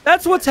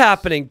 That's what's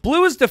happening.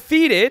 Blue is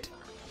defeated,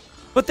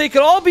 but they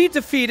could all be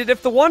defeated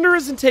if the Wonder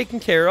isn't taken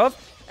care of.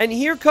 And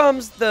here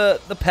comes the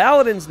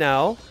Paladins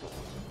now.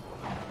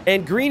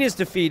 And Green is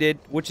defeated,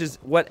 which is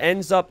what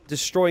ends up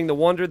destroying the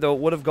Wonder, though it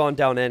would have gone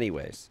down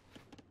anyways.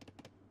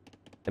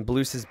 And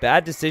Blue says,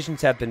 bad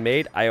decisions have been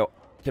made. I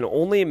can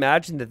only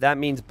imagine that that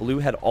means Blue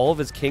had all of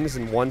his kings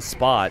in one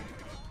spot.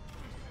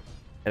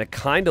 And it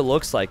kind of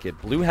looks like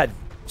it. Blue had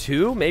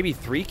 2, maybe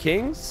 3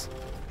 kings?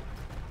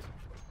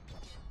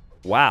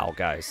 Wow,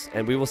 guys.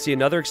 And we will see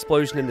another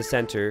explosion in the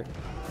center.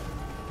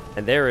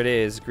 And there it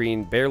is.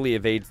 Green barely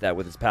evades that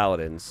with his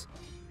paladins.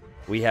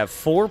 We have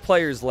 4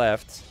 players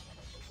left.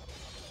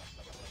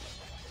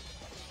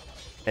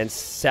 And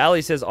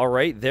Sally says, all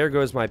right, there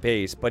goes my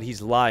base. But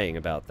he's lying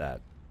about that.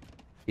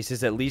 He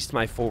says, at least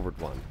my forward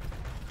one.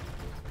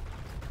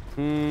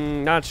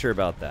 Not sure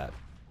about that.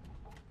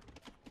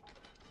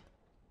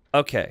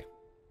 Okay.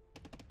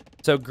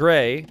 So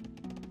Gray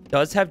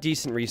does have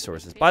decent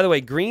resources. By the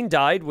way, Green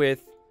died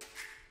with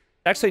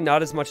actually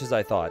not as much as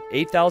I thought.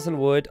 8,000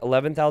 wood,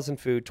 11,000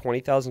 food,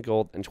 20,000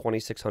 gold, and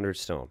 2,600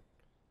 stone.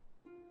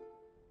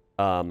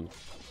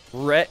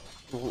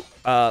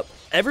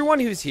 Everyone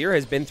who's here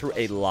has been through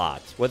a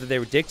lot. Whether they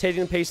were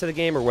dictating the pace of the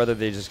game or whether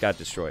they just got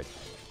destroyed.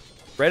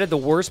 Red had the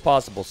worst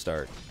possible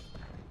start.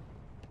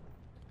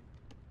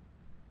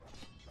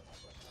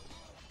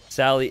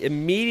 Sally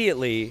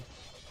immediately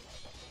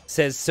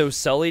says, so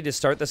Sully, to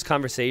start this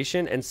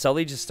conversation, and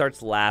Sully just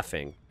starts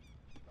laughing.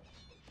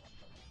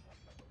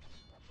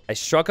 I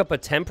struck up a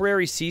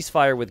temporary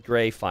ceasefire with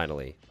Gray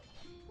finally.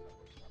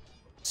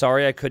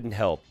 Sorry I couldn't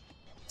help.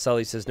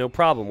 Sully says, no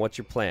problem, what's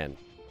your plan?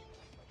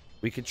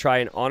 We could try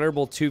an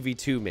honorable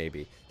 2v2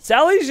 maybe.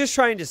 Sally's just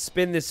trying to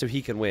spin this so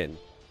he can win.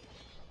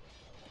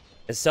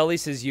 And Sully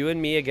says, you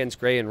and me against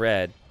Gray and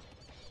Red.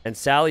 And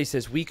Sally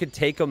says, we could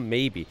take them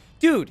maybe.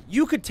 Dude,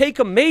 you could take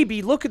them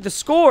maybe. Look at the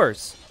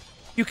scores.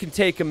 You can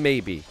take them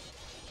maybe.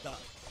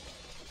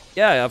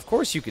 Yeah, of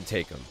course you could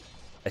take them.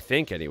 I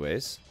think,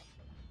 anyways.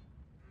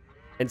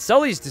 And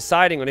Sully's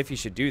deciding on if he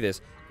should do this.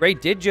 Gray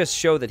did just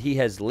show that he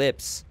has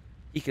lips.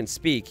 He can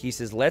speak. He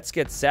says, let's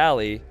get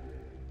Sally.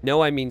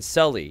 No, I mean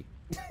Sully.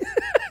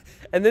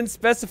 And then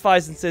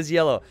specifies and says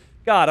yellow.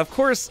 God, of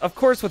course,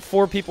 with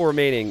 4 people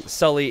remaining,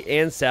 Sully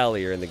and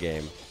Sally are in the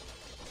game.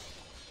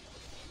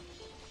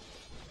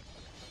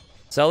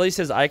 Sully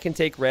says, I can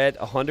take Red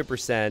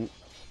 100%.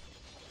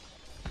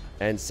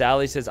 And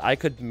Sally says, I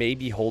could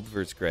maybe hold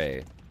versus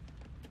Gray.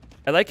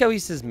 I like how he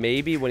says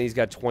maybe when he's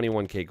got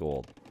 21k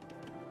gold.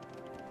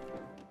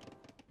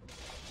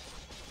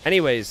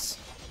 Anyways,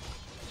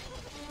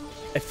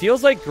 it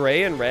feels like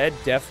Gray and Red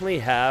definitely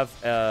have,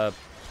 I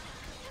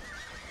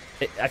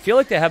feel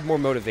like they have more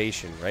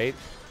motivation, right?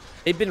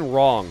 They've been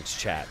wronged,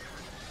 chat.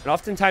 And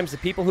oftentimes the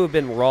people who have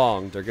been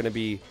wronged are going to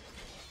be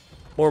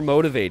more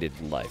motivated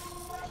in life.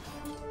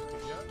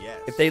 Yes.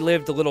 If they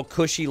lived a little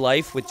cushy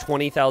life with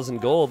 20,000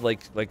 gold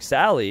like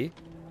Sally,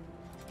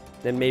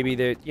 then maybe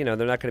they're not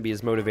going to be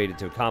as motivated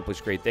to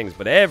accomplish great things.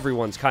 But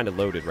everyone's kind of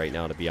loaded right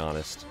now, to be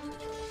honest.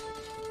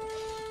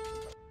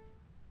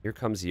 Here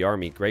comes the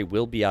army. Gray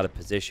will be out of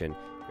position.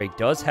 Gray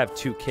does have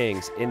 2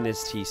 kings in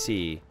this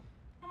TC.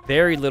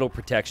 Very little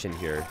protection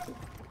here.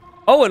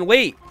 Oh, and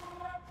wait.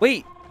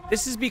 Wait.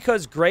 This is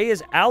because Gray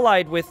is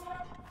allied with...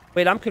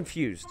 Wait, I'm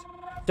confused.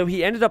 So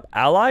he ended up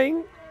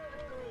allying?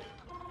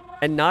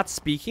 And not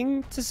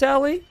speaking to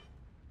Sally?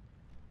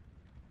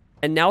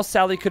 And now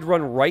Sally could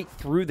run right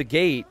through the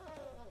gate.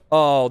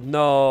 Oh,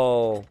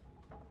 no.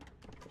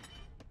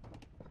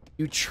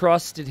 You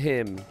trusted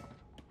him.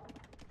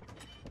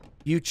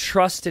 You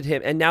trusted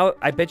him. And now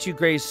I bet you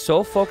Gray's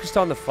so focused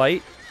on the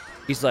fight.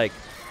 He's like,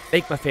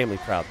 make my family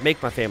proud.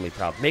 Make my family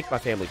proud. Make my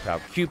family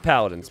proud. Q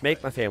Paladins.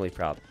 Make my family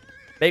proud.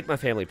 Make my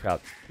family proud.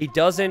 He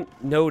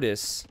doesn't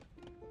notice.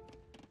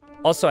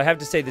 Also, I have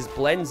to say, this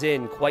blends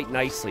in quite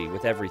nicely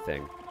with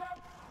everything.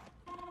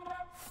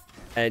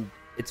 And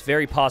it's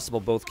very possible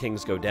both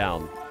kings go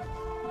down.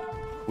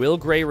 Will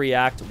Gray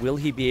react? Will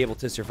he be able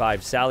to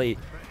survive? Sally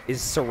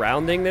is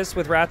surrounding this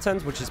with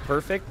Rattons, which is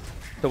perfect.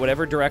 So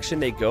whatever direction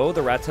they go,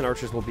 the Ratton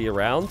archers will be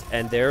around.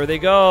 And there they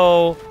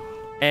go.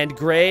 And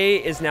Gray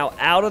is now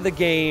out of the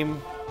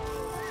game.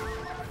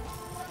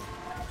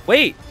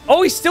 Wait.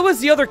 Oh, he still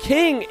has the other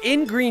king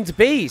in Green's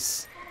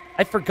base.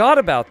 I forgot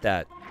about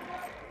that.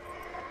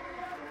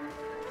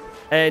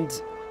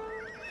 And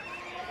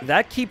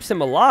that keeps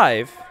him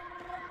alive.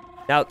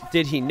 Now,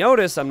 did he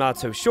notice? I'm not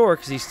so sure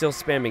because he's still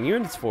spamming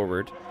units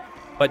forward.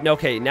 But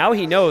okay, now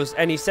he knows.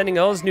 And he's sending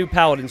all his new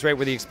paladins right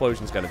where the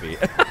explosion's going to be.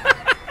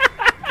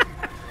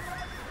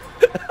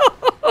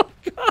 Oh,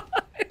 God.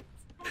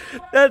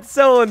 That's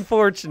so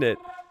unfortunate.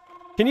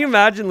 Can you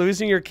imagine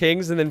losing your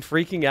kings and then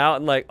freaking out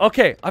and like,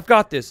 okay, I've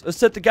got this. Let's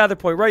set the gather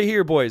point right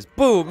here, boys.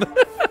 Boom.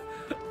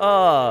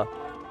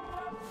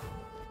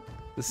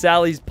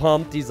 Sally's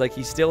pumped. He's like,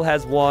 he still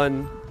has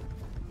one.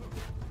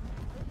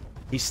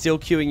 He's still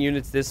queuing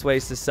units this way,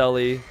 to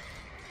Sully.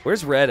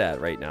 Where's Red at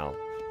right now?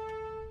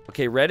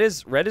 Okay, Red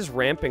is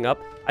ramping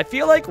up. I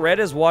feel like Red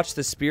has watched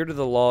the Spirit of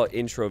the Law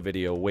intro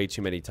video way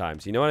too many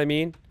times. You know what I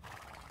mean?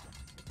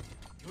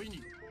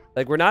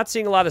 Like, we're not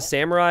seeing a lot of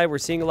samurai. We're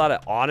seeing a lot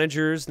of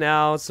onagers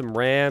now, some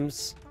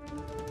rams.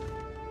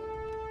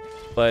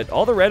 But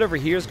all the red over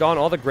here is gone.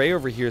 All the gray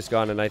over here is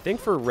gone. And I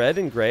think for Red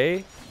and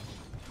Gray,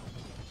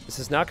 this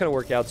is not going to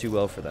work out too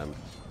well for them.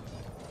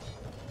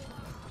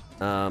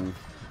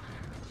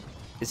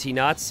 Is he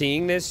not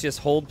seeing this? Just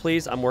hold,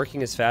 please. I'm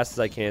working as fast as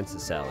I can to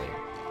Sally.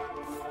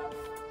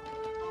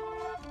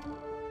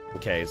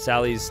 Okay,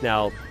 Sally's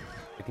now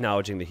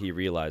acknowledging that he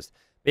realized.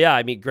 But yeah,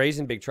 I mean, Gray's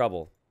in big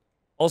trouble.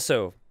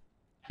 Also,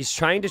 he's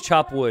trying to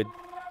chop wood.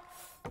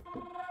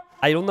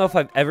 I don't know if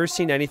I've ever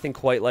seen anything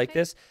quite like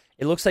this.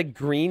 It looks like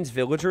Green's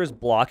villager is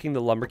blocking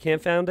the lumber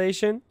camp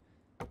foundation.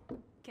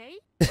 Okay.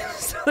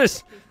 So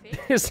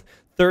there's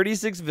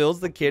 36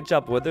 vills that can't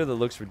chop wood there. That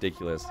looks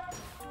ridiculous.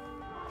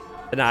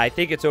 And I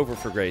think it's over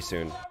for Gray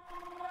soon.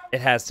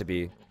 It has to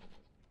be.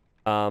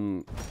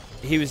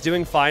 He was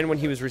doing fine when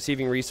he was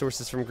receiving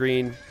resources from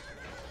Green.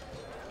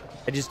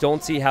 I just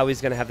don't see how he's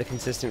going to have the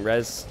consistent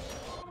res.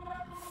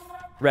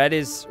 Red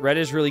is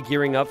really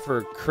gearing up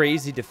for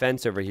crazy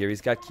defense over here.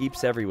 He's got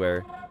keeps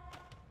everywhere.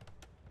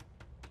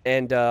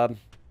 And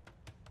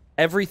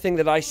everything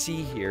that I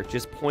see here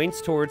just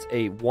points towards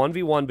a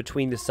 1v1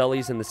 between the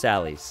Sullys and the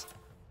Sallys.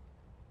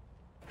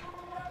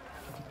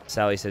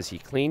 Sally says he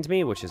cleaned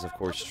me, which is, of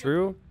course,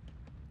 true.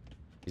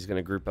 He's going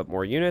to group up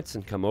more units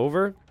and come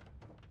over.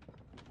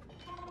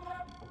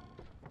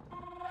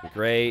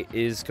 Gray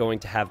is going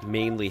to have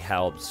mainly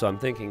Halb, so I'm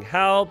thinking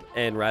Halb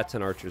and Rats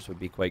and Archers would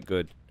be quite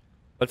good.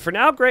 But for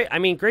now,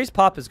 Gray's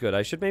pop is good.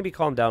 I should maybe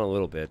calm down a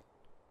little bit.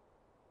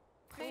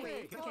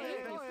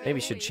 Maybe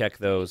should check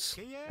those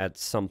at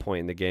some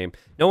point in the game.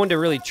 No one to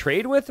really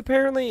trade with,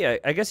 apparently.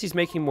 I guess he's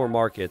making more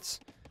markets.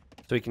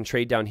 So he can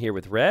trade down here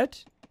with Red.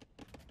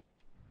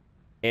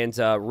 And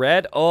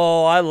Red,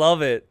 oh, I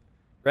love it.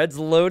 Red's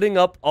loading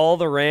up all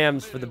the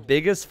Rams for the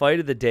biggest fight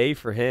of the day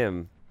for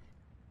him.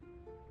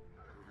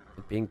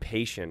 Being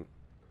patient.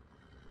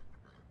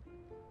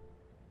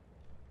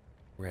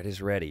 Red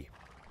is ready.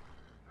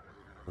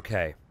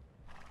 Okay.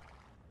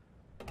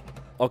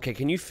 Okay,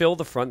 can you fill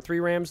the front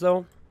 3 Rams,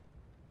 though?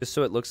 Just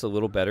so it looks a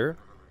little better.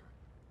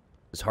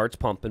 His heart's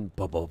pumping.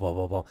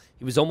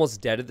 He was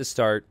almost dead at the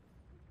start.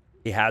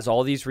 He has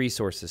all these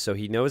resources, so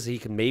he knows that he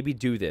can maybe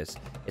do this.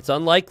 It's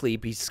unlikely.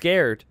 He's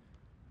scared.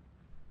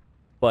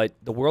 But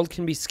the world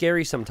can be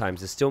scary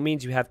sometimes. It still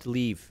means you have to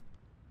leave.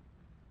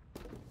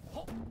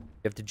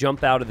 You have to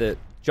jump out of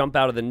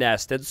the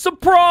nest. And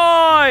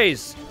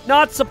surprise!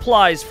 Not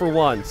supplies for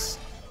once.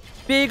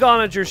 Big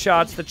onager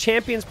shots. The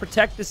champions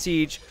protect the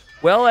siege.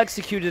 Well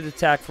executed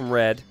attack from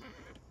Red.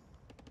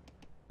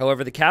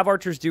 However, the Cav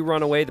Archers do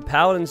run away. The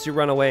Paladins do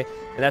run away.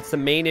 And that's the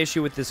main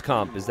issue with this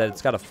comp, is that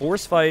it's got to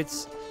force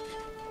fights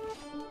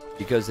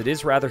because it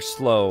is rather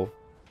slow.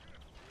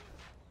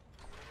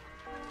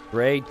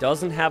 Gray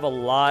doesn't have a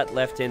lot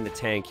left in the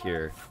tank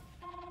here.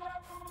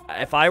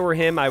 If I were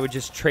him, I would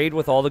just trade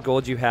with all the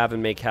gold you have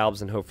and make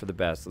Halbs and hope for the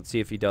best. Let's see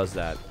if he does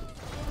that.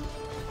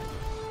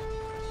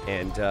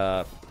 And,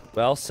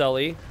 well,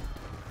 Sully,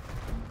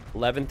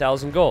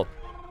 11,000 gold.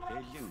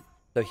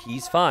 So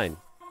he's fine.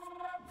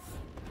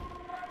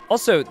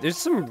 Also, there's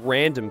some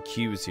random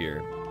queues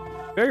here.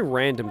 Very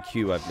random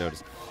queue, I've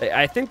noticed.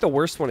 I think the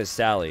worst one is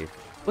Sally.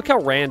 Look how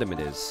random it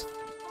is.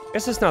 I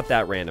guess it's not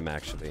that random,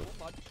 actually.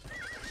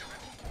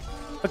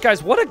 But,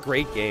 guys, what a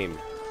great game.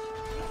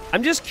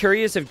 I'm just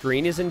curious if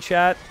Green is in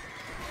chat.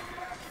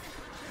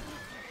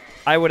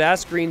 I would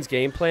ask Green's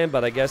game plan,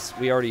 but I guess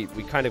we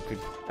kind of could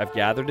have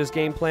gathered his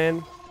game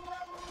plan.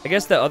 I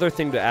guess the other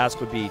thing to ask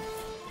would be,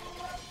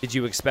 did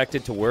you expect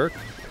it to work?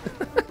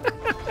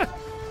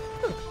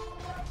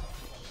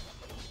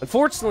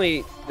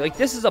 Unfortunately, like,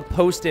 this is a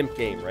post-imp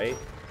game, right?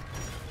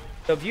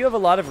 So if you have a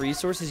lot of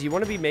resources, you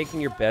want to be making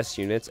your best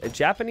units. And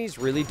Japanese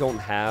really don't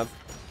have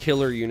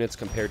killer units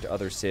compared to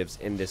other civs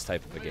in this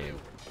type of a game.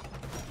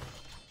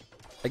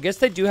 I guess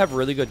they do have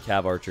really good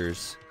Cav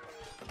Archers.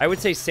 I would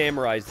say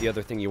Samurai is the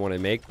other thing you want to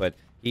make, but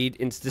he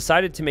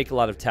decided to make a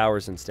lot of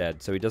towers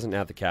instead, so he doesn't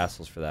have the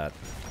castles for that.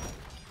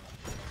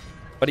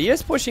 But he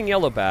is pushing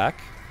yellow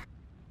back.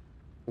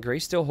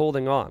 Gray's still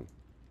holding on.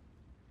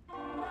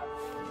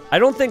 I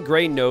don't think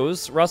Gray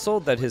knows, Russell,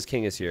 that his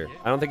king is here.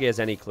 I don't think he has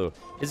any clue.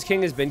 His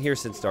king has been here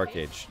since Dark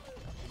Age.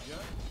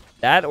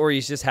 That, or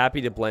he's just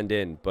happy to blend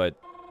in, but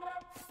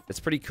it's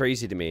pretty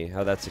crazy to me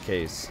how that's the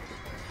case.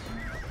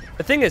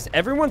 The thing is,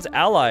 everyone's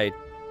allied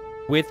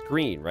with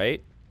green,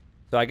 right?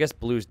 So I guess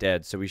blue's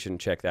dead, so we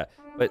shouldn't check that.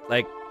 But,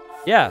 like,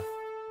 yeah.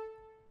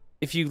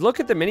 If you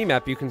look at the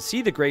minimap, you can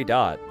see the gray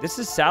dot. This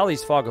is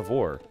Sally's Fog of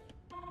War.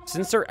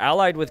 Since they're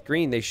allied with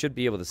green, they should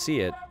be able to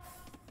see it.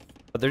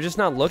 But they're just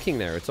not looking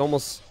there. It's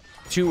almost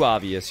too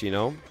obvious, you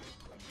know?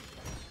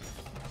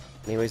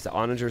 Anyways, the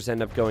onagers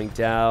end up going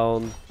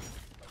down.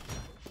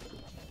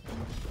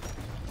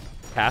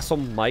 Castle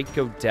might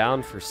go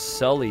down for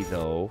Sully,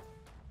 though.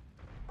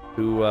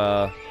 Who,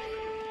 oh,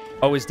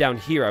 is down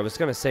here. I was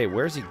going to say,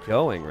 where's he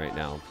going right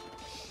now?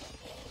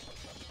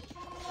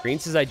 Green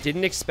says, I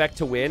didn't expect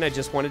to win. I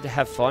just wanted to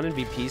have fun and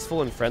be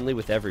peaceful and friendly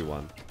with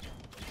everyone.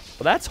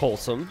 Well, that's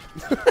wholesome.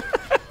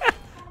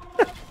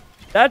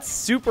 That's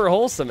super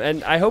wholesome,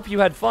 and I hope you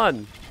had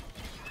fun.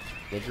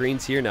 Yeah,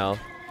 Green's here now.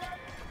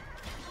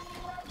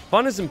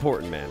 Fun is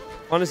important, man.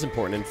 Fun is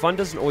important, and fun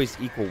doesn't always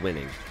equal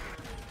winning.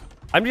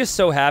 I'm just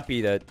so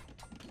happy that...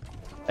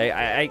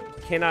 I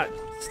cannot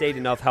state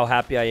enough how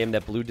happy I am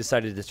that blue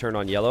decided to turn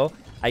on yellow.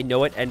 I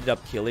know it ended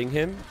up killing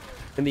him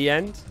in the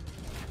end.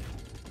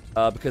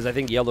 Because I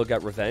think yellow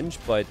got revenge,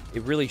 but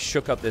it really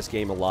shook up this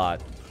game a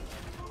lot.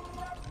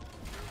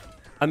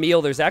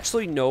 Emil, there's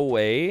actually no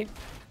way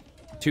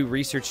to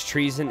research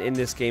treason in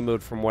this game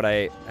mode from what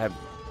I have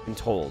been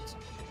told.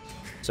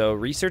 So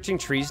researching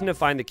treason to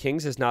find the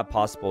kings is not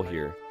possible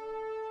here,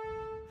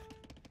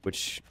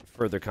 which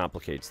further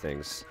complicates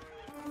things.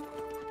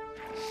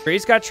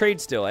 Gray's got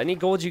trade still. Any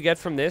gold you get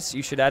from this,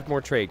 you should add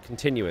more trade.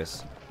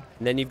 Continuous.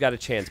 And then you've got a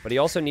chance. But he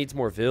also needs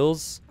more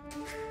vills.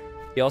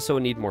 He also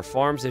needs more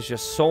farms. There's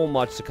just so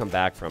much to come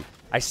back from.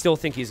 I still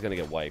think he's going to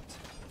get wiped.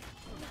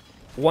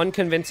 One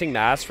convincing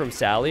mass from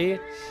Sally,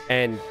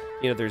 and,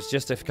 you know, there's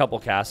just a couple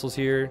castles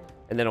here,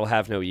 and then he'll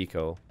have no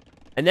eco.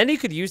 And then he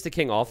could use the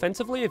king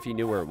offensively if he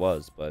knew where it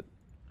was, but...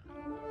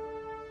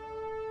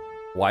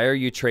 Why are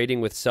you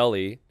trading with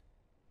Sully?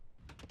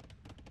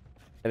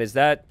 And is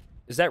that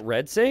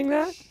Red saying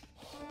that?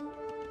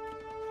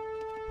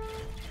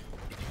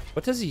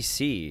 What does he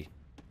see?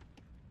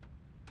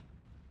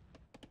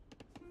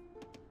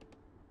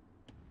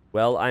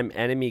 Well, I'm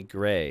enemy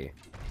gray.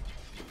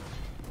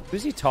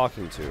 Who's he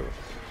talking to?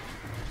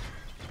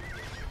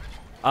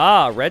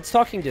 Ah, Red's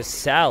talking to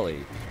Sally.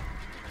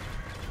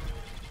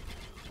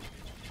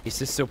 He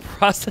says, so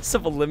process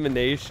of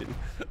elimination.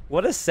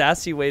 What a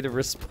sassy way to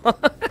respond.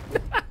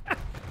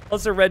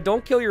 Also, Red,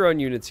 don't kill your own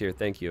units here.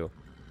 Thank you.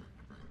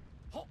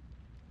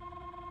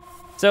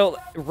 So,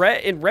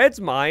 in Red's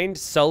mind,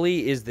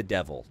 Sully is the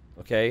devil,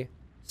 okay?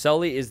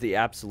 Sully is the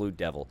absolute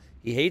devil.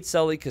 He hates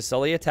Sully because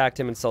Sully attacked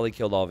him and Sully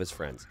killed all of his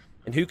friends.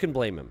 And who can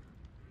blame him?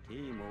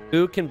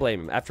 Who can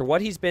blame him? After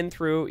what he's been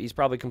through, he's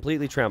probably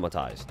completely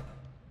traumatized.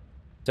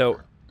 So,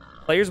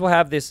 players will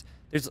have this...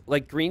 There's,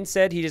 like Green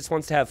said, he just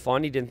wants to have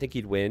fun. He didn't think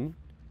he'd win.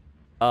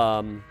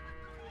 Other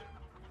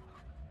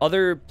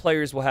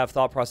players will have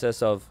thought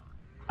process of,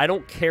 I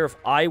don't care if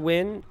I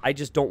win, I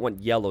just don't want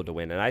yellow to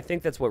win. And I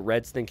think that's what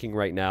Red's thinking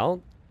right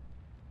now.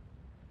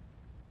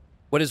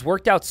 What has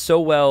worked out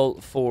so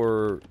well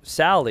for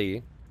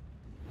Sally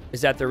is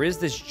that there is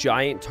this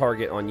giant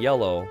target on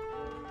yellow.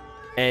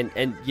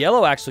 And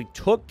yellow actually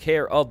took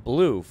care of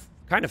blue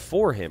kind of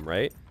for him,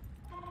 right?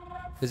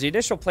 Because the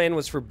initial plan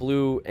was for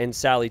blue and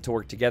Sally to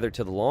work together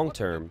to the long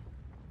term.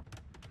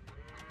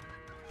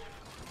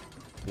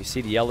 You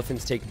see the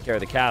elephants taking care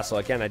of the castle.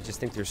 Again, I just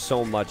think there's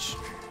so much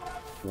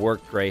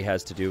work Gray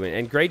has to do.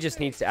 And Gray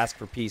just needs to ask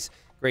for peace.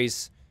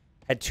 Gray's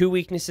had 2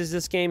 weaknesses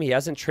this game. He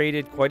hasn't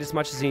traded quite as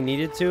much as he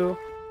needed to.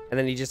 And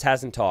then he just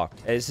hasn't talked.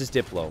 And this is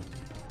Diplo.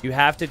 You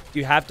have to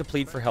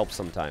plead for help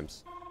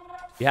sometimes.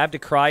 You have to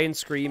cry and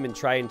scream and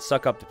try and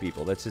suck up to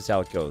people. That's just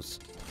how it goes.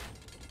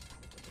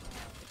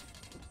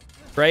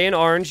 Gray and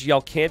Orange,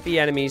 y'all can't be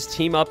enemies.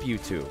 Team up, you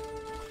two.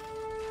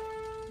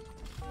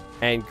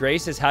 And Gray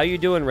says, how you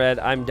doing, Red?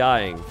 I'm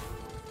dying.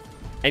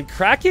 And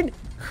Kraken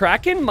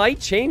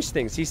might change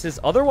things. He says,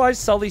 otherwise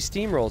Sully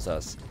steamrolls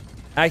us.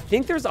 I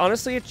think there's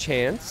honestly a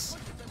chance,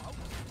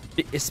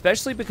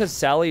 especially because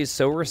Sally is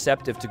so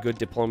receptive to good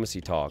diplomacy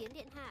talk,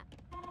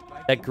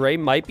 that Gray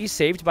might be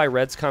saved by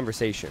Red's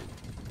conversation.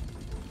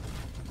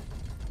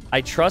 I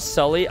trust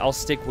Sully. I'll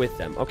stick with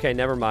them. Okay,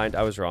 never mind.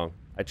 I was wrong.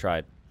 I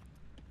tried.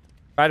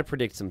 Try to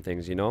predict some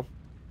things, you know?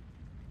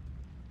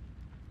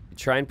 You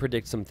try and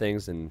predict some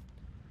things, and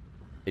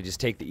they just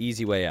take the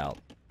easy way out.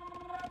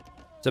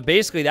 So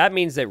basically, that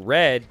means that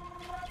Red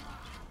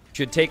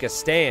should take a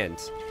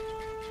stand.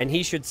 And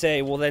he should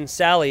say, well then,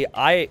 Sally,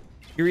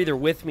 you're either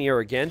with me or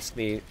against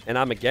me, and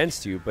I'm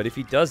against you. But if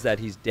he does that,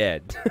 he's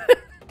dead.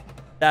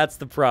 That's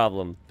the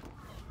problem.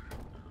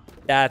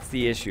 That's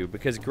the issue,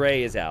 because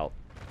Gray is out.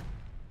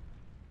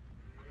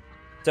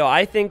 So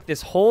I think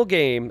this whole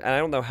game, and I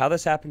don't know how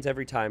this happens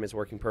every time, is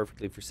working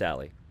perfectly for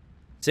Sally.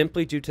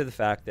 Simply due to the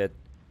fact that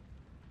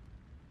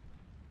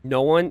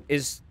no one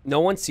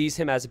sees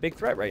him as a big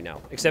threat right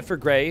now. Except for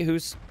Gray,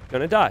 who's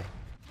gonna die.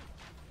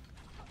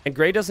 And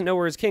Gray doesn't know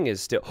where his king is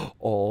still.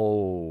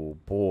 Oh,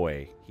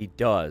 boy. He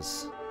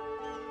does.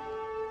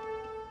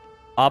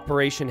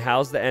 Operation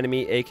How's the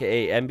Enemy,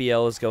 a.k.a.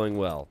 MBL, is going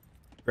well.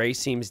 Gray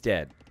seems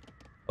dead.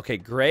 Okay,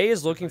 Gray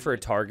is looking for a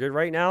target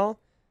right now.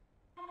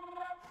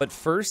 But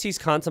first, he's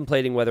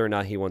contemplating whether or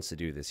not he wants to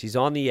do this. He's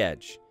on the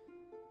edge.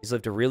 He's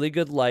lived a really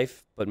good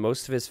life, but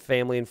most of his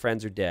family and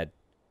friends are dead.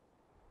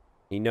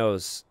 He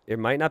knows there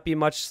might not be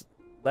much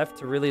left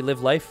to really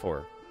live life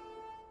for.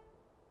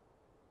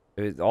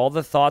 All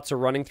the thoughts are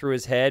running through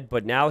his head,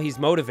 but now he's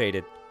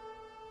motivated.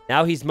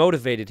 Now he's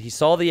motivated. He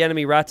saw the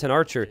enemy Rattan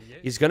Archer.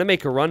 He's going to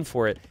make a run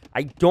for it.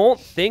 I don't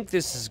think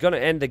this is going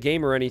to end the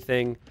game or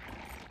anything.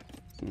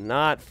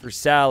 Not for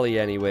Sally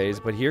anyways,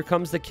 but here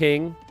comes the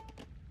king.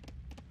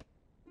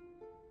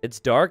 It's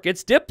dark.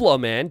 It's Diplo,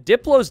 man.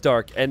 Diplo's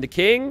dark. And the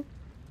king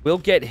will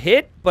get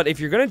hit. But if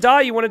you're going to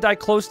die, you want to die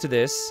close to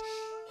this.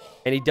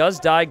 And he does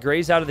die.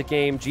 Gray's out of the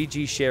game.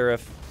 GG,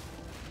 Sheriff.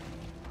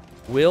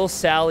 Will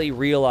Sally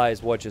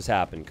realize what just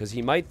happened? Because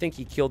he might think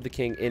he killed the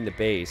king in the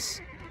base.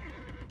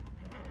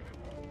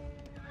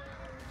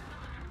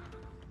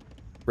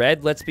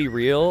 Red, let's be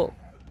real.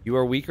 You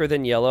are weaker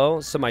than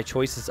yellow, so my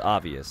choice is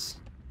obvious.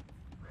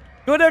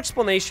 Good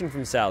explanation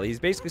from Sally.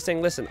 He's basically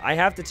saying, listen, I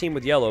have to team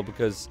with yellow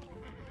because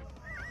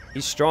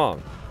he's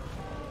strong.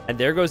 And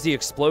there goes the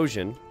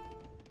explosion.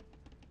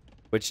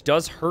 Which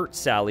does hurt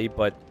Sally,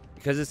 but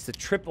because it's the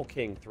triple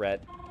king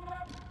threat,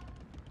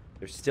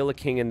 there's still a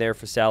king in there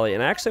for Sally.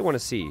 And I actually want to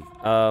see.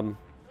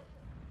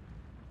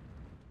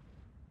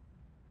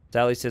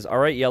 Sally says, all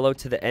right, yellow,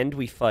 to the end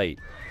we fight.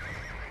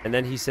 And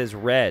then he says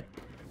red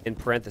in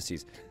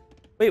parentheses.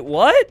 Wait,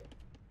 what?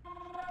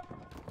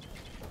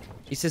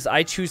 He says,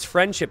 I choose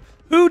friendship.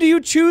 Who do you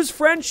choose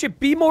friendship?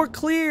 Be more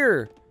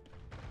clear.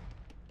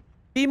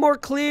 Be more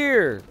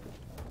clear.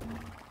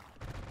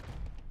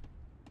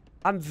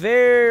 I'm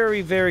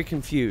very, very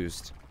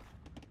confused.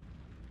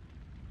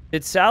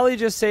 Did Sally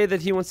just say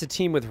that he wants to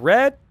team with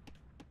red?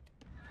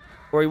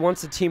 Or he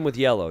wants to team with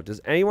yellow?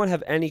 Does anyone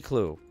have any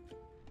clue?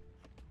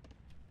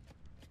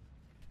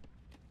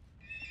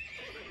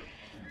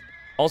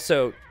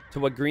 Also, to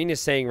what Green is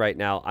saying right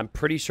now, I'm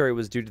pretty sure it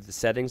was due to the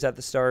settings at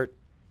the start.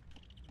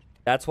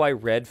 That's why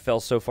red fell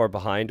so far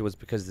behind, was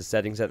because the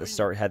settings at the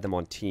start had them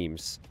on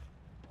teams.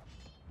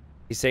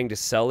 He's saying to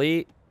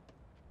Sully,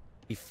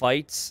 he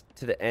fights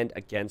to the end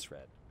against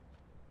red.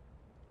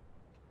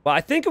 Well,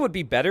 I think it would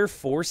be better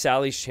for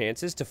Sally's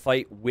chances to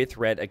fight with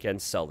red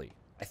against Sully.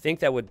 I think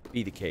that would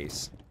be the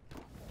case.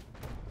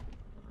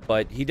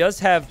 But he does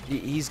have...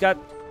 He's got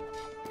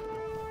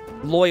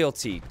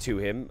loyalty to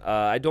him.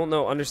 I don't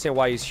understand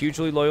why he's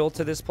hugely loyal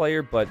to this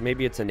player, but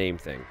maybe it's a name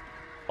thing.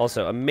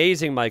 Also,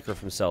 amazing micro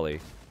from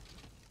Sully.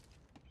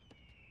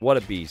 What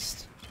a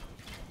beast.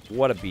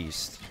 What a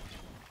beast.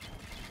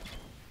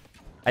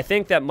 I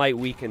think that might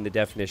weaken the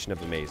definition of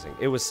amazing.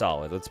 It was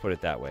solid. Let's put it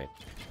that way.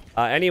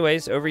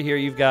 Anyways, over here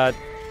you've got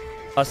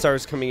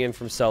Hussars coming in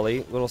from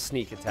Sully. Little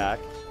sneak attack.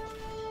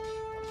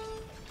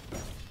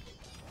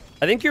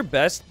 I think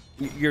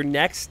your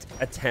next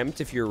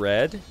attempt, if you're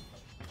red,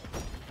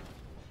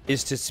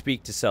 is to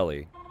speak to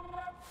Sully.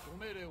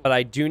 But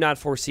I do not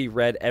foresee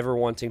red ever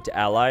wanting to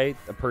ally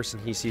a person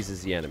he sees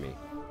as the enemy.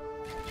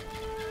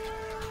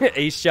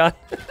 Ace shot.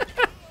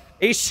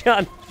 Ace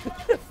shot.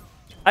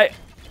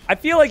 I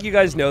feel like you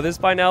guys know this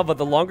by now, but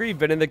the longer you've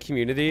been in the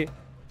community,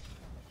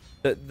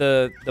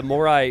 the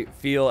more I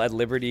feel at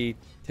liberty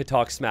to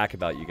talk smack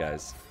about you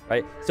guys,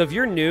 right? So if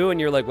you're new and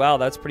you're like, wow,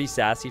 that's pretty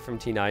sassy from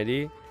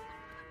T90.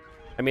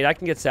 I mean, I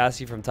can get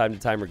sassy from time to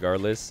time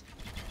regardless.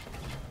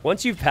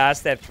 Once you've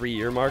passed that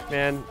 3-year mark,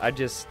 man, I'd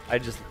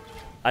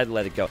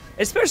let it go.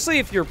 Especially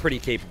if you're a pretty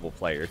capable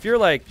player. If you're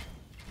like,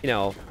 you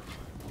know,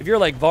 if you're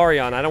like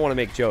Varian, I don't want to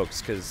make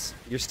jokes because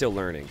you're still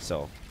learning,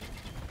 so.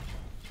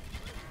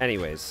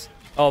 Anyways.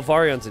 Oh,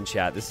 Varian's in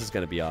chat. This is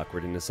going to be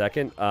awkward in a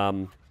second.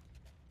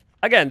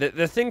 Again,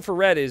 the thing for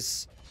red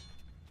is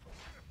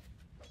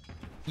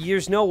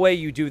there's no way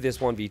you do this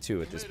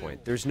 1v2 at this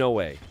point. There's no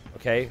way,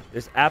 okay?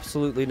 There's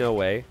absolutely no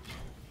way.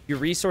 Your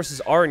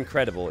resources are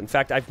incredible. In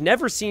fact, I've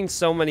never seen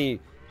so many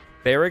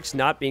barracks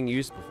not being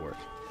used before.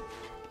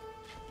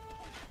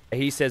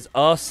 He says,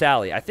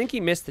 Sally. I think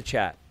he missed the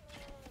chat.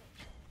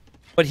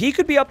 But he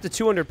could be up to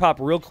 200 pop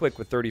real quick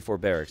with 34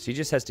 barracks. He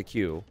just has to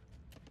queue.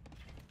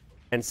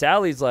 And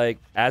Sally's like,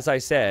 as I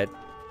said,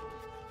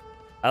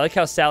 I like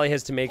how Sally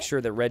has to make sure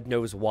that red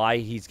knows why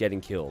he's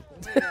getting killed.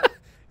 He's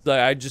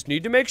like, I just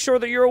need to make sure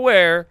that you're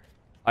aware.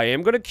 I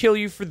am going to kill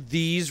you for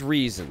these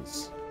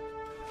reasons.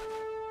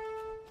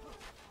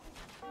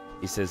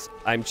 He says,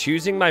 I'm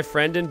choosing my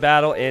friend in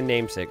battle and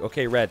namesake.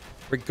 Okay, red.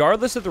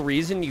 Regardless of the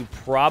reason, you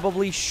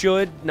probably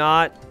should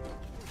not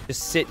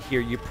just sit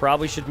here. You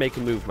probably should make a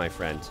move, my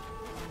friend.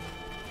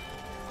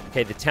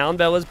 Okay, the town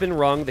bell has been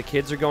rung. The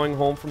kids are going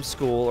home from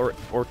school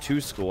or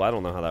to school. I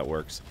don't know how that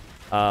works.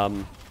 Are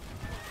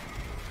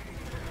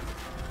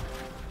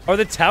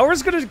the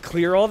towers going to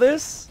clear all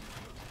this?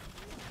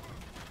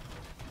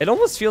 It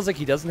almost feels like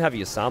he doesn't have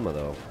Yasama,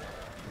 though.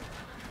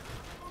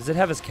 Does it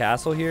have his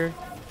castle here?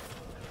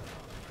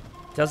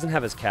 It doesn't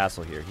have his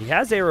castle here. He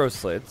has arrow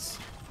slits.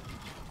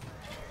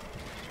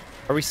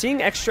 Are we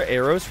seeing extra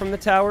arrows from the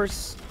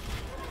towers?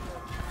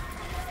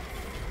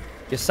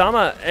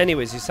 Yasama,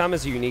 anyways, Yasama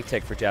is a unique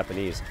tech for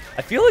Japanese.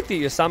 I feel like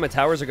the Yasama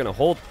towers are going to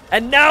hold.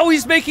 And now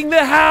he's making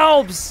the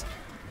halbs!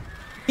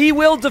 He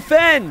will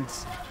defend!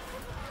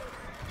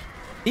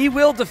 He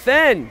will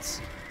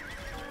defend!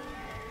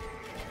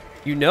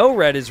 You know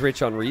red is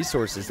rich on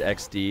resources,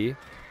 XD.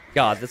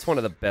 God, that's one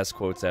of the best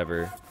quotes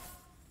ever.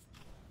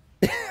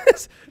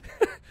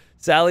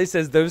 Sally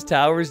says, those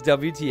towers,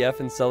 WTF,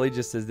 and Sully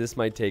just says, this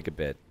might take a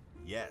bit.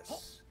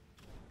 Yes.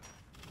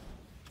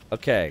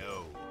 Okay.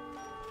 No.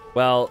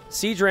 Well,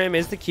 siege ram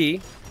is the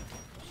key.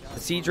 The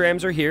siege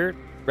rams are here.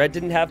 Red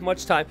didn't have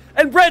much time.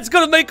 And red's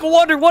gonna make a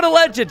wonder. What a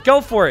legend.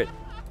 Go for it.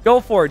 Go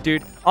for it,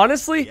 dude.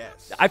 Honestly,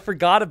 yes. I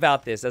forgot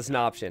about this as an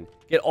option.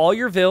 Get all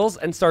your vills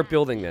and start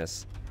building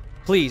this.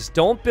 Please,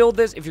 don't build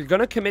this. If you're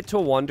gonna commit to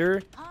a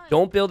wonder,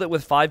 don't build it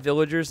with 5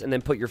 villagers and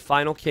then put your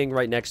final king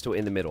right next to it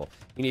in the middle.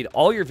 You need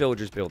all your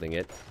villagers building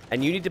it,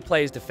 and you need to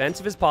play as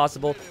defensive as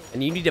possible,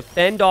 and you need to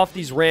fend off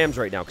these rams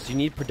right now because you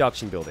need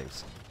production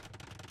buildings.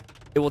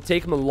 It will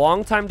take him a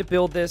long time to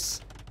build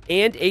this,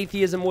 and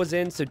atheism was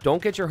in, so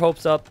don't get your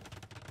hopes up.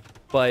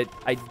 But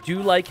I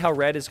do like how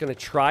red is going to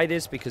try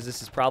this because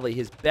this is probably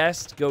his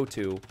best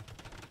go-to.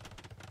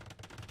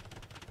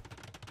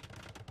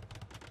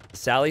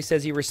 Sally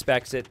says he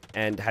respects it,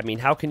 and I mean,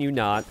 how can you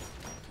not?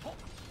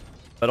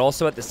 But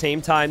also at the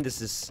same time,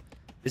 this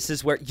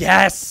is where,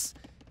 yes!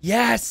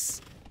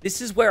 Yes!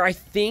 This is where I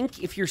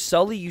think if you're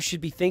Sully, you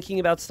should be thinking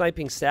about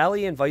sniping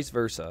Sally and vice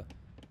versa.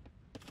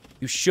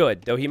 You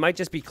should, though he might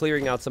just be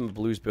clearing out some of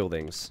Blue's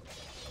buildings.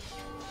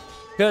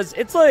 Because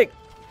it's like,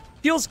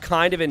 feels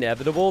kind of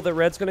inevitable that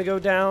red's going to go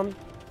down.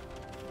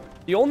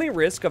 The only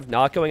risk of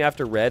not going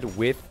after red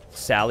with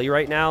Sally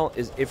right now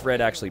is if red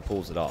actually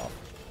pulls it off.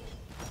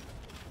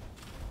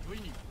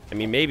 I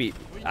mean, maybe,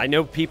 I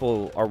know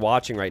people are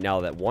watching right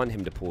now that want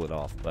him to pull it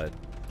off, but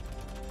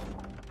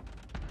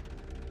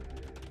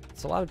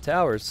it's a lot of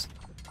towers.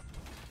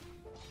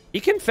 He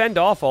can fend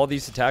off all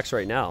these attacks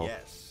right now.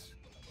 Yes.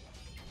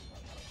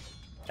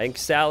 I think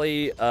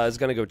Sally is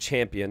going to go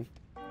champion,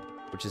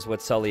 which is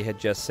what Sully had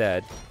just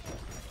said.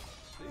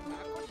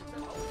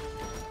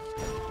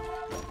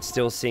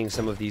 still seeing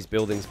some of these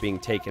buildings being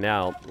taken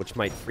out, which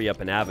might free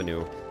up an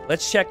avenue.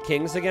 Let's check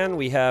kings again.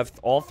 We have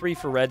all 3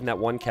 for red in that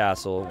one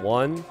castle.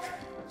 1,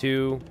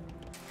 2,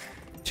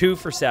 2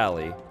 for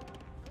Sally.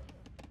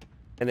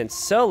 And then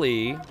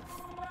Sully,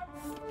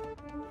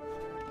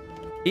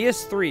 he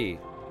has 3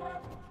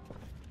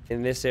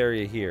 in this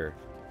area here.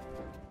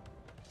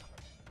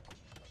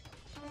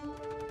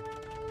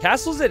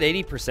 Castle's at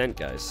 80%,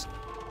 guys.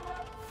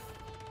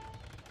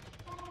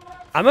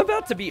 I'm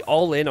about to be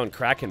all in on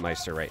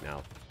Krakenmeister right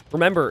now.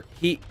 Remember,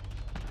 he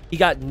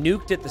got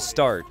nuked at the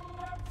start.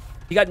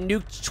 He got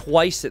nuked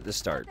twice at the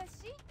start.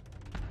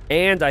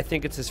 And I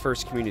think it's his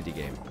first community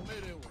game.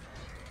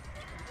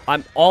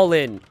 I'm all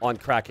in on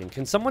Kraken.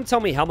 Can someone tell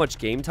me how much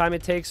game time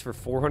it takes for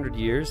 400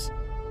 years?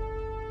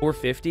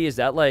 450? Is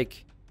that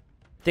like...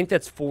 I think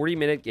that's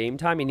 40-minute game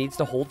time. He needs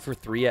to hold for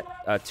to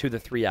the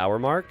 3-hour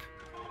mark.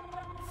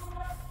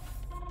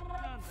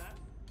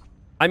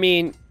 I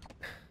mean...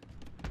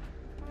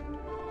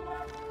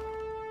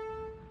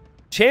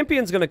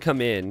 Champion's going to come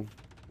in,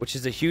 which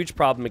is a huge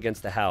problem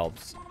against the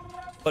Halbs.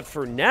 But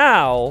for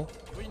now...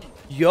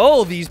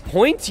 Yo, these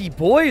pointy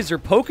boys are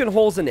poking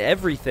holes in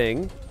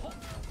everything.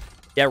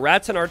 Yeah,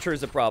 Rats and Archer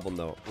is a problem,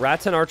 though.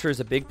 Rats and Archer is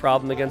a big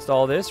problem against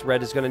all this.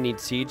 Red is going to need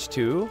Siege,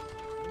 too.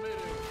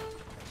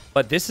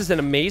 But this is an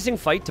amazing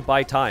fight to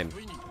buy time.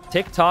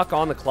 Tick-tock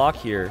on the clock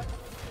here.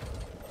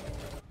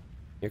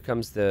 Here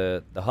comes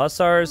the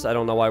Hussars. I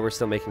don't know why we're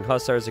still making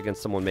Hussars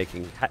against someone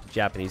making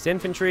Japanese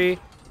infantry.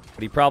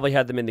 But he probably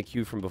had them in the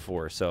queue from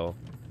before, so...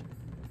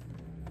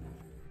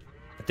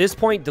 At this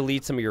point,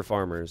 delete some of your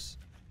farmers.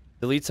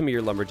 Delete some of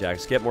your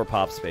lumberjacks. Get more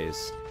pop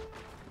space.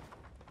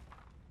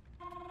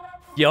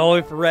 Yo,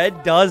 if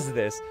Red does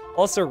this...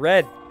 Also,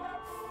 Red,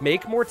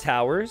 make more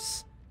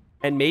towers,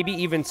 and maybe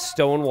even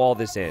stonewall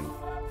this in.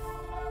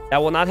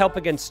 That will not help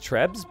against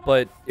Trebs,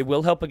 but it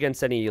will help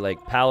against any,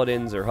 like,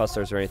 Paladins or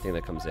Hussars or anything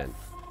that comes in.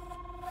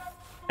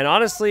 And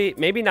honestly,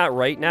 maybe not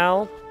right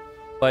now,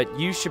 but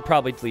you should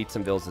probably delete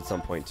some villas at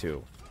some point,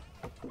 too.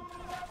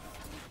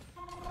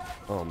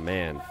 Oh,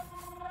 man.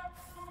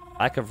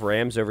 Lack of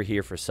Rams over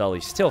here for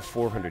Sully. Still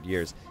 400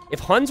 years. If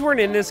Huns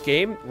weren't in this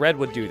game, Red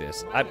would do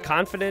this. I'm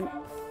confident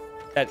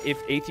that if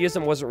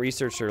atheism wasn't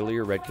researched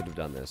earlier, Red could have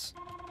done this.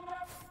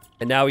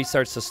 And now he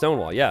starts to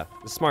stonewall. Yeah,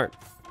 it's smart.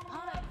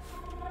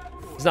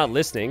 He's not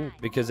listening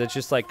because it's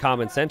just like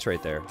common sense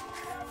right there.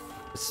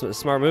 It's a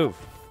smart move.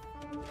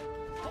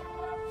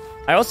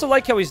 I also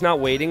like how he's not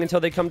waiting until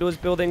they come to his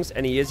buildings,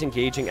 and he is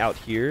engaging out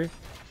here,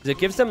 because it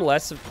gives them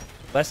less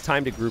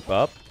time to group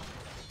up.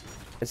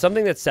 And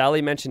something that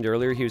Sally mentioned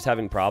earlier he was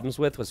having problems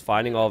with was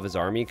finding all of his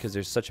army, because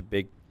there's such a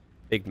big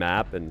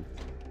map.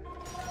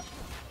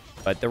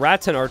 But the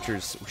Rats and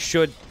Archers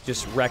should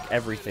just wreck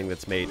everything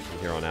that's made from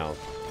here on out.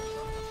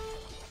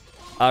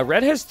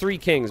 Red has 3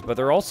 kings, but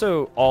they're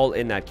also all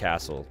in that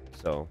castle.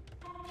 So,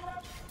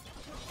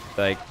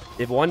 like,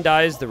 if one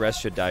dies, the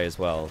rest should die as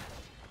well.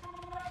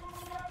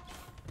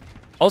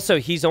 Also,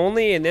 he's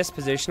only in this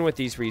position with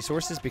these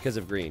resources because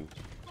of green.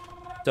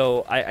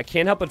 So, I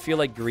can't help but feel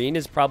like green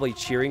is probably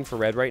cheering for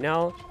red right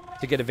now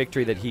to get a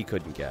victory that he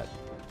couldn't get.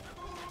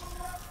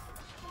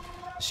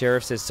 The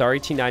sheriff says,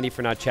 sorry, T90,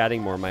 for not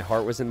chatting more. My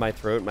heart was in my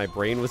throat. My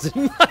brain was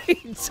in my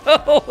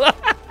toe.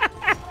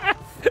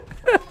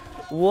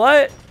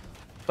 What?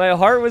 My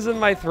heart was in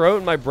my throat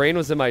and my brain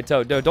was in my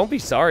toe. No, don't be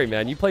sorry,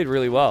 man. You played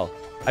really well.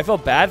 I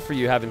felt bad for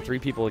you having 3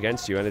 people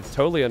against you, and it's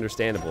totally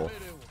understandable.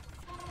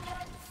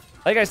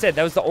 Like I said,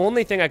 that was the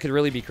only thing I could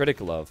really be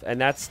critical of, and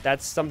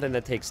that's something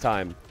that takes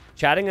time.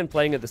 Chatting and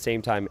playing at the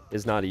same time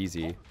is not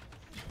easy,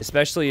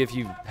 especially if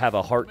you have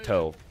a heart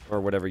toe,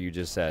 or whatever you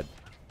just said.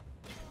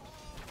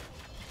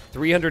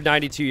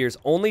 392 years.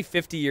 Only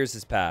 50 years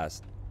has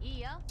passed.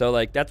 So,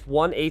 like, that's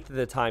 1/8 of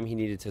the time he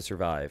needed to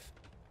survive.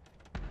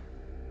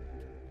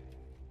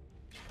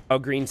 Oh,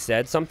 Green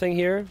said something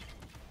here.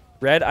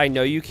 Red, I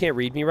know you can't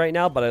read me right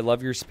now, but I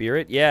love your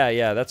spirit.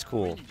 Yeah, that's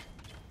cool.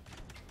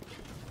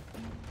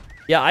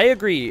 Yeah, I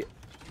agree.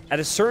 At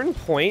a certain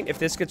point, if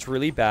this gets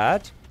really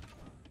bad,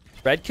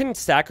 Red can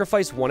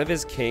sacrifice one of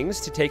his kings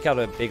to take out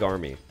a big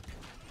army.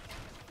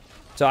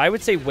 So I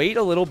would say wait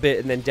a little bit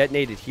and then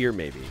detonate it here,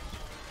 maybe.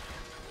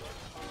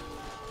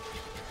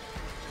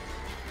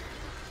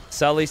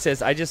 Sully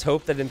says, I just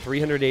hope that in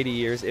 380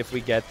 years, if we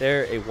get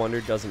there, a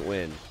wonder doesn't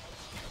win.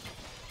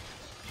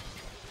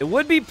 It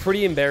would be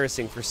pretty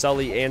embarrassing for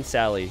Sully and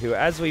Sally, who,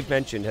 as we've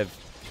mentioned, have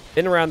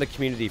been around the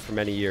community for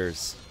many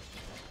years.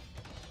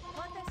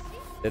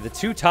 They're the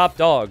 2 top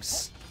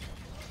dogs.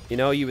 You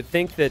know, you would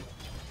think that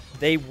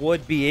they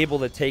would be able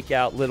to take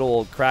out little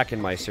old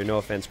Krakenmeister. No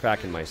offense,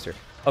 Krakenmeister.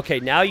 Okay,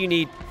 now you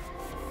need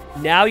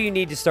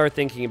to start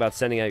thinking about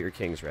sending out your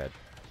kings, Red.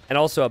 And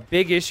also, a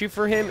big issue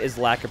for him is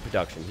lack of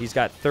production. He's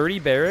got 30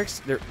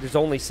 barracks. There's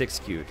only 6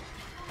 queued.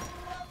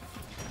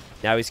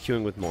 Now he's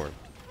queuing with more.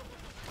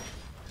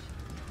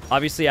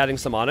 Obviously adding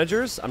some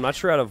onagers. I'm not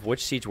sure out of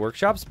which siege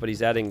workshops, but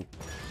he's adding...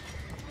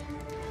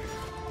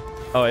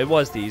 Oh, it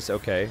was these.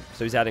 Okay.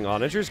 So he's adding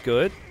onagers.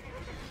 Good.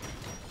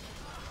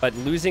 But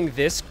losing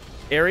this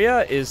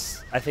area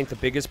is, I think, the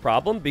biggest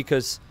problem,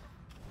 because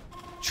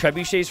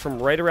trebuchets from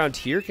right around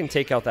here can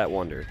take out that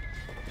wonder.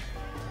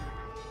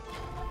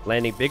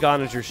 Landing big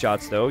onager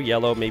shots, though.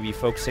 Yellow maybe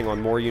focusing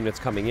on more units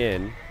coming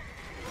in.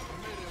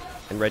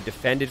 And red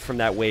defended from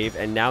that wave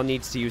and now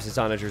needs to use his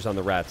onagers on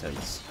the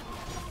Ratans.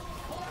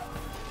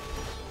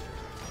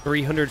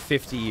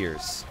 350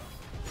 years.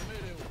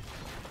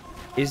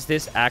 Is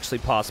this actually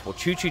possible?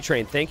 Choo Choo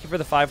Train, thank you for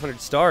the 500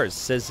 stars.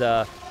 Says,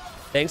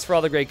 thanks for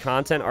all the great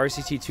content.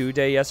 RCT2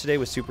 day yesterday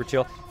was super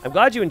chill. I'm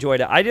glad you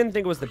enjoyed it. I didn't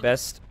think it was the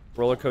best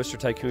roller coaster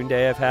tycoon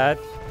day I've had.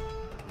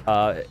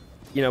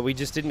 You know, we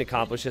just didn't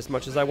accomplish as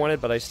much as I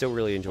wanted, but I still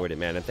really enjoyed it,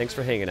 man. And thanks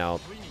for hanging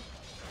out.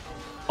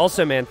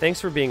 Also, man,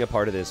 thanks for being a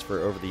part of this for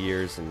over the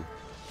years and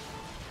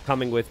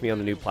coming with me on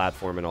the new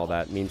platform and all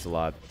that. It means a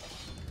lot.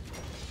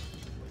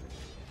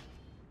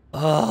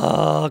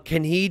 Oh,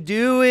 can he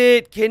do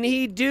it? Can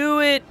he do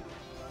it?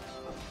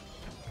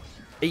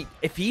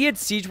 If he had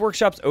siege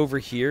workshops over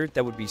here,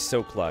 that would be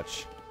so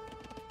clutch.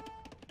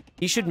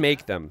 He should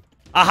make them.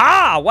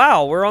 Aha!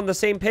 Wow, we're on the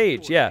same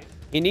page. Yeah,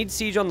 he needs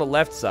siege on the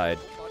left side.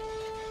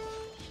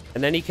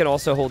 And then he can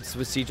also hold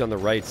with siege on the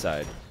right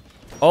side.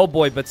 Oh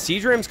boy, but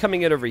siege ram's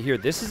coming in over here.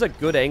 This is a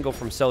good angle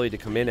from Sully to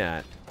come in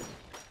at.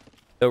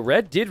 So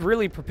red did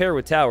really prepare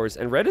with towers,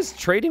 and red is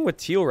trading with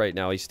teal right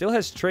now. He still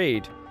has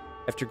trade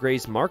after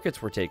gray's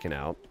markets were taken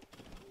out.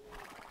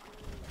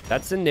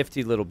 That's a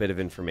nifty little bit of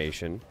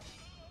information.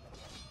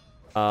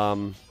 I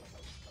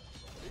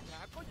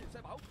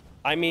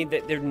mean,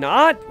 they're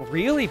not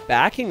really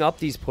backing up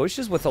these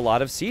pushes with a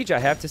lot of siege, I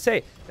have to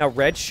say. Now,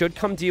 red should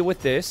come deal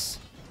with this.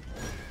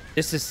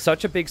 This is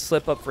such a big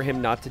slip up for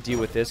him not to deal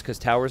with this because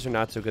towers are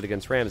not so good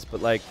against rams.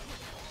 But, like,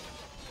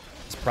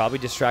 he's probably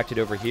distracted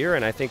over here.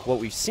 And I think what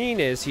we've seen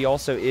is he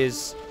also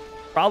is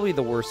probably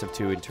the worst of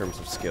two in terms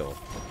of skill.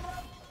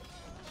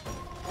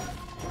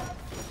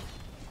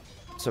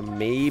 So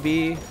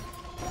maybe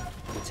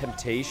the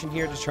temptation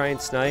here to try and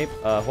snipe.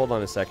 Hold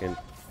on a second.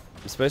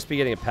 I'm supposed to be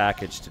getting a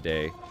package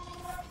today.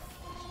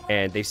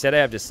 And they said I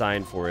have to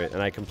sign for it.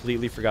 And I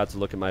completely forgot to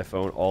look at my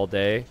phone all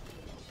day.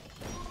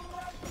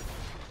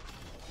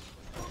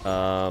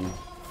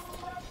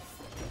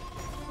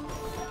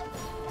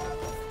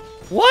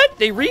 What?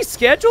 They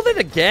rescheduled it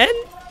again?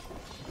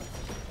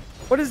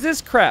 What is this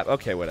crap?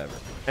 Okay, whatever.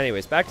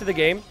 Anyways, back to the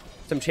game.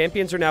 Some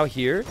champions are now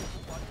here.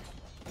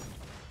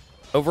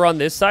 Over on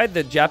this side,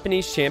 the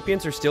Japanese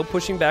champions are still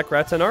pushing back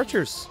rats and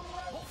archers.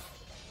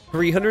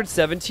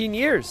 317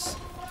 years.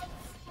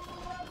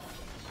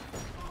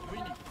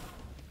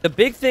 The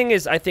big thing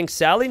is, I think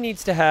Sally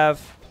needs to have...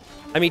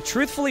 I mean,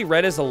 truthfully,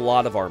 red is a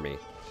lot of army.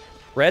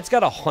 Red's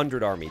got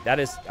 100 army. That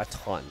is a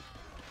ton.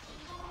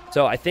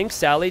 So I think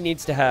Sally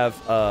needs to have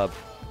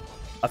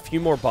a few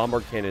more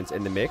bombard cannons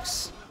in the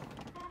mix.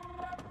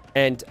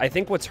 And I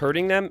think what's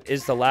hurting them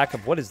is the lack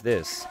of... What is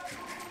this?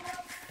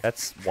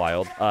 That's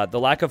wild. The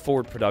lack of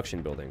forward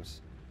production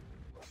buildings.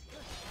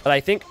 But I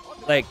think,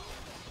 like...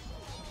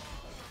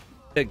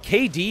 The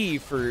KD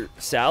for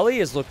Sally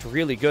has looked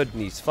really good in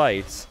these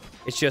fights.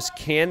 It's just,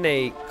 can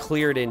they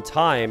clear it in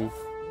time?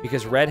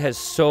 Because red has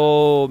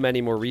so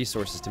many more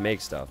resources to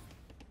make stuff.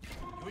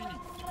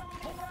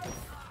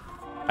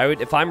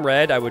 If I'm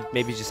red, I would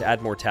maybe just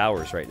add more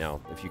towers right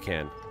now, if you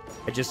can.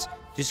 I just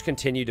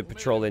continue to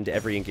patrol into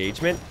every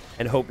engagement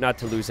and hope not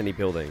to lose any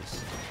buildings.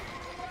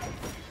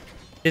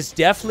 This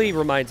definitely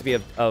reminds me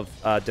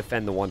of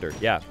Defend the Wonder.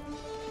 Yeah.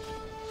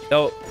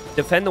 So,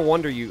 Defend the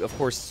Wonder, you, of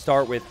course,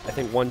 start with, I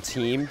think, one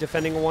team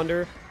defending a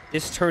wonder.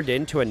 This turned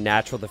into a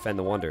natural Defend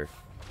the Wonder.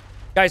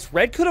 Guys,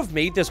 red could have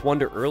made this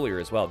wonder earlier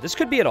as well. This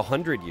could be at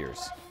 100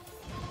 years.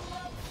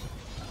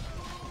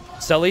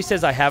 Sully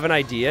says, I have an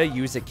idea.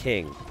 Use a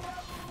king.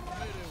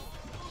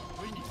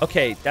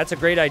 Okay, that's a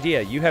great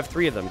idea. You have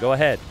 3 of them. Go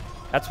ahead.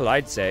 That's what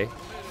I'd say.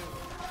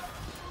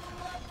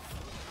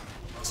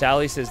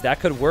 Sally says, that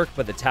could work,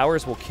 but the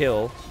towers will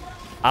kill.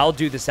 I'll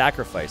do the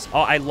sacrifice.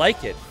 Oh, I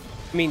like it.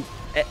 I mean,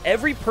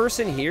 every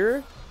person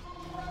here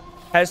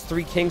has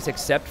 3 kings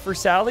except for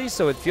Sally,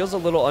 so it feels a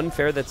little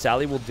unfair that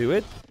Sally will do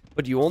it.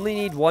 But you only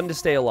need 1 to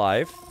stay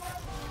alive.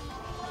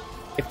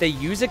 If they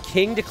use a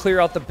king to clear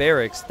out the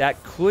barracks,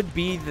 that could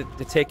be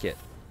the ticket.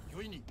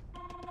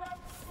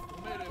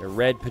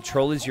 Red,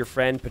 patrol is your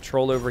friend.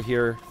 Patrol over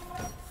here.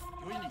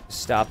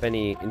 Stop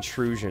any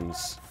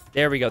intrusions.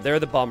 There we go. There are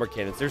the bomber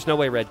cannons. There's no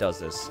way red does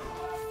this.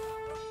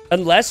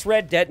 Unless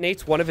red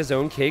detonates one of his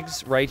own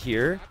kings right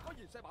here.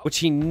 Which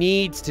he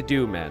needs to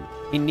do, man.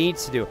 He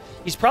needs to do.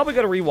 He's probably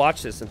going to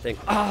rewatch this and think,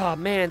 ah,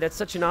 man, that's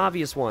such an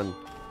obvious one.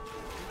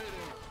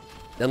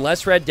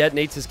 Unless red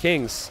detonates his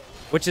kings.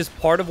 Which is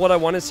part of what I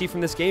want to see from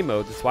this game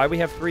mode. That's why we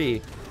have 3.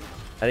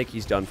 I think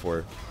he's done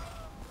for.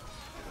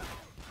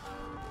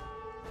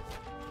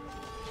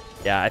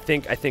 Yeah, I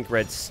think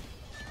red's...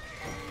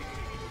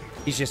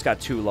 He's just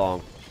got too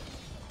long.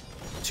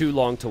 Too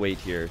long to wait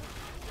here.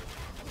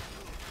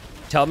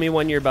 Tell me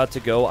when you're about to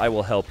go. I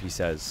will help, he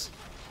says.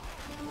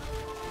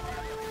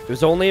 It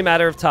was only a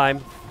matter of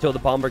time until the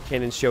bomber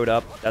cannons showed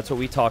up. That's what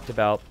we talked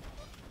about.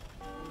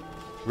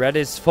 Red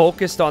is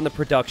focused on the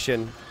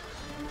production.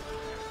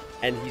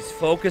 And he's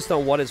focused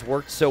on what has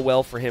worked so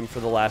well for him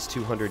for the last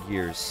 200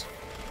 years.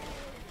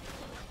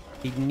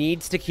 He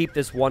needs to keep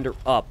this wonder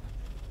up.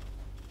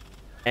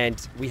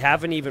 And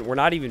we're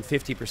not even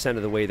 50%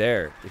 of the way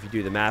there, if you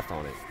do the math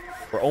on it.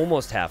 We're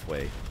almost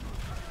halfway.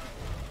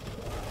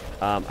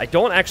 I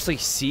don't actually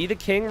see the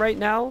king right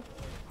now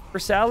for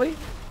Sally.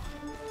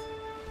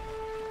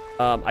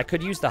 I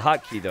could use the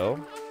hotkey,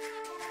 though.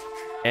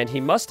 And he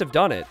must have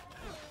done it.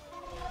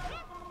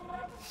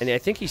 And I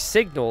think he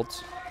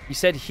signaled. He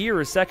said here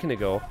a second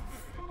ago.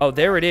 Oh,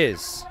 there it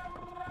is.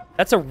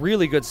 That's a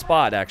really good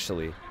spot,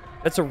 actually.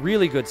 That's a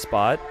really good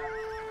spot.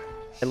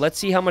 And let's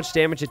see how much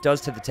damage it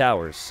does to the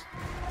towers.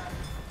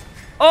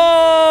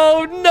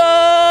 Oh,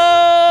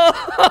 no!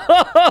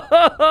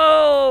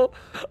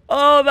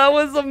 Oh, that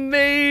was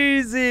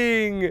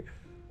amazing.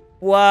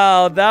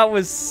 Wow, that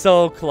was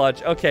so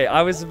clutch. Okay,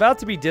 I was about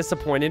to be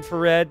disappointed for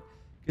Red,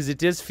 because it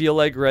does feel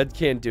like Red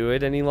can't do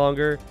it any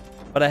longer.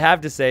 But I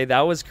have to say,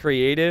 that was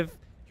creative,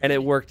 and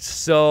it worked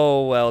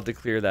so well to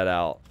clear that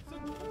out.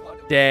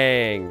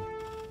 Dang.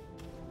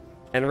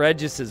 And Red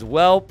just says,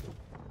 welp.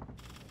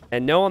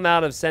 And no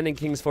amount of sending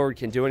kings forward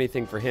can do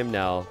anything for him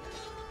now.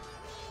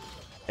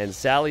 And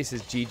Sally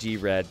says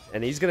GG Red.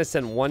 And he's going to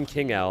send one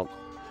king out.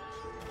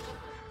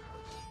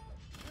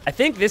 I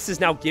think this has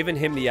now given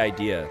him the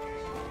idea.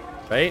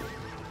 Right?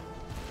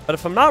 But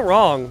if I'm not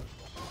wrong,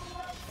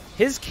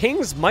 his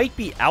kings might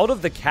be out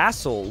of the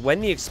castle when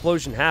the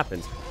explosion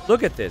happens.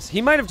 Look at this.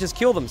 He might have just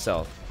killed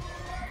himself.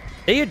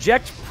 They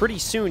eject pretty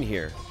soon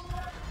here.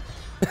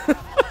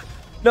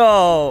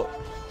 No.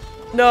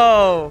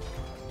 No.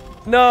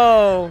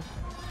 No.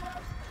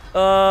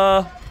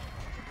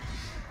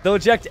 They'll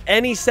eject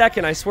any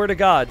second, I swear to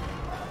God.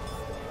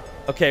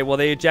 Okay, well,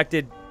 they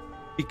ejected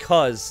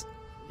because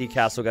the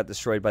castle got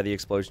destroyed by the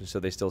explosion, so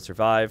they still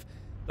survive.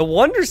 The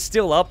wonder's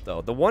still up,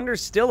 though. The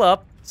wonder's still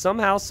up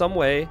somehow, some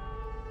way.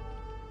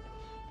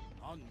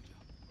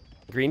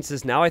 Green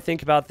says, now I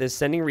think about this,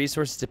 sending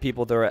resources to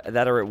people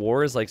that are at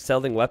war is like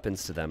selling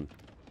weapons to them.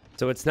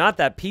 So it's not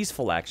that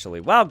peaceful, actually.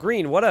 Wow,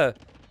 Green, what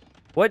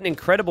an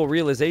incredible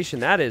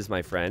realization that is,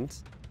 my friend.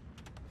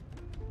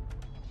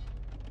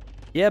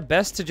 Yeah,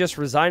 best to just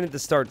resign at the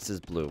start, says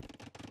Blue.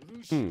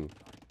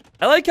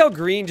 I like how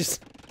Green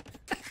just...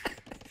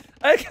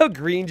 I like how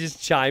Green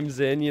just chimes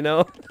in, you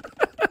know?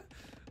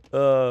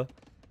 Well,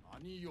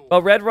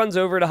 Red runs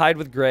over to hide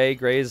with Gray.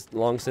 Gray has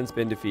long since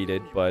been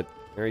defeated, but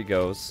there he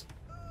goes.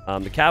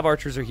 The Cav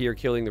Archers are here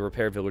killing the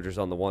repair villagers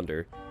on the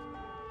Wonder.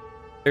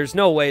 There's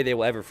no way they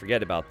will ever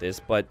forget about this,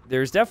 but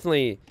there's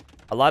definitely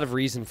a lot of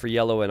reason for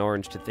Yellow and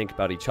Orange to think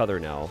about each other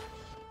now.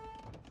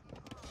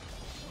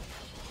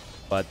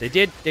 But they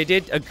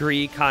did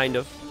agree, kind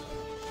of,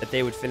 that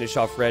they would finish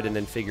off Red and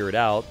then figure it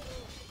out.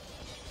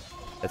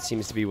 That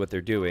seems to be what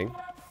they're doing.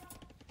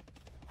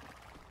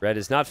 Red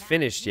is not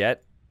finished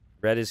yet.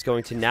 Red is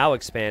going to now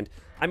expand.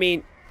 I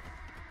mean,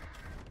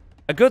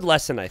 a good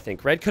lesson, I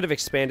think. Red could have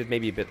expanded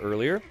maybe a bit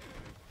earlier.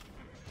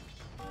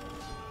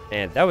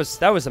 And that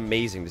was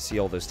amazing to see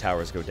all those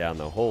towers go down,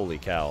 though. Holy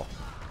cow.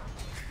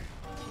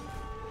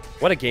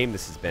 What a game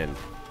this has been.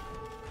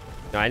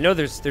 Now, I know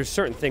there's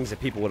certain things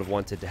that people would have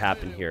wanted to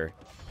happen here.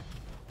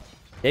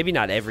 Maybe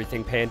not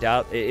everything panned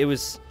out. It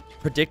was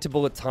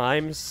predictable at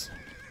times,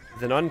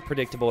 then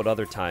unpredictable at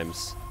other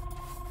times.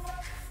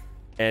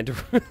 And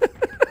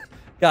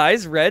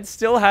guys, Red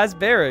still has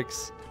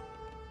barracks.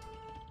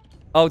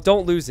 Oh,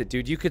 don't lose it,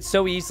 dude. You could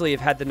so easily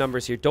have had the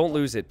numbers here. Don't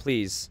lose it,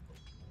 please.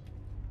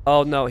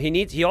 Oh, no.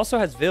 He also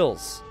has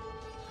Vills.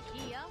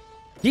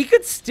 He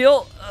could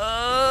still...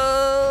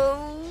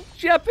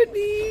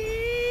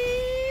 Japanese!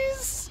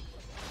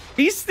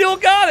 He's still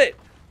got it!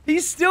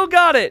 He's still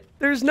got it!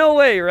 There's no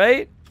way,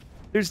 right?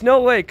 There's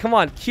no way. Come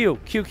on, Q.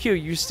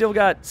 You still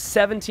got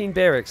 17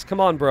 barracks. Come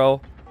on,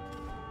 bro.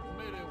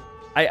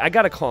 I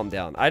gotta calm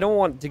down. I don't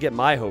want to get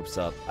my hopes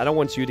up. I don't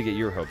want you to get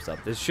your hopes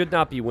up. This should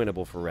not be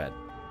winnable for Red.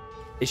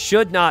 It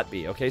should not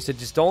be, okay? So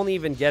just don't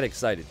even get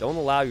excited. Don't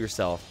allow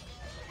yourself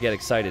to get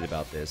excited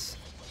about this.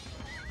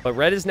 But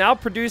Red is now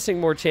producing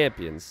more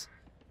champions.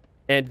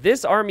 And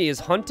this army is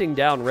hunting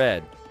down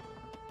Red,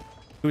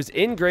 who's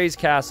in Gray's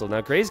castle.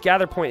 Now, Gray's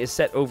gather point is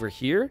set over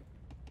here.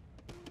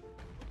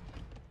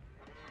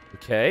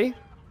 Okay.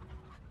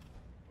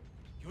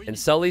 And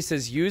Sully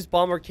says, use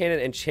bomber cannon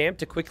and champ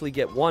to quickly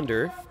get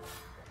wonder.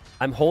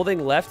 I'm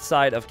holding left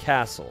side of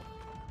castle.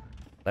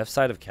 Left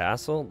side of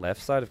castle?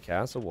 Left side of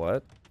castle?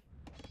 What?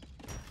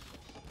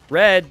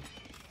 Red,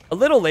 a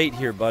little late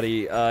here,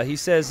 buddy. He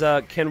says,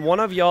 can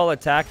one of y'all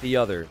attack the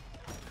other?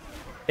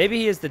 Maybe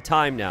he has the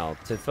time now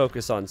to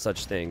focus on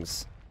such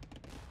things.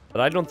 But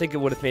I don't think it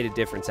would have made a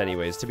difference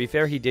anyways. To be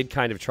fair, he did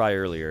kind of try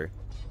earlier.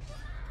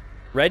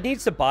 Red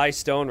needs to buy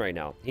stone right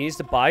now. He needs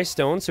to buy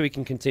stone so he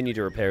can continue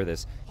to repair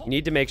this. You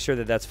need to make sure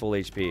that that's full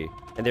HP.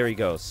 And there he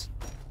goes.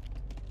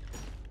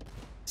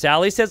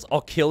 Sally says,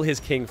 I'll kill his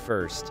king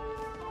first.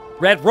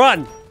 Red,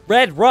 run!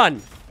 Red,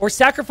 run! Or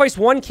sacrifice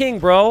one king,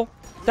 bro.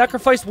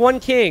 Sacrifice one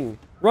king.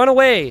 Run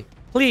away.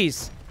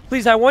 Please.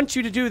 Please, I want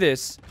you to do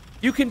this.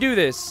 You can do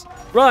this.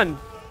 Run.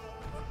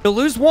 You'll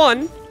lose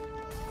one.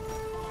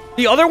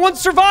 The other one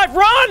survived.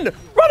 Run!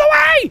 Run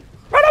away!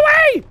 Run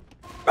away!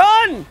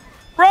 Run!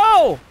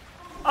 Bro!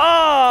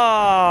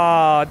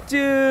 Oh,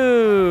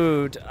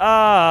 dude.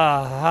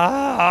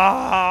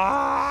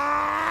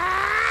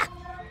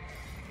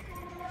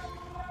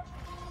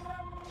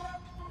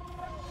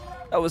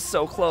 That was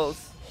so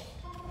close.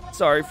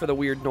 Sorry for the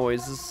weird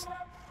noises.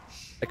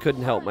 I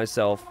couldn't help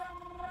myself.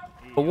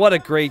 But what a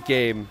great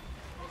game.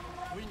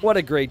 What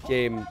a great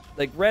game.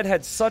 Like, Red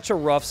had such a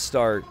rough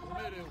start.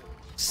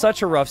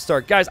 Such a rough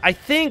start. Guys, I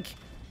think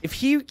if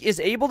he is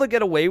able to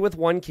get away with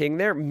one king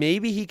there,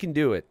 maybe he can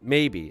do it.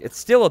 Maybe. It's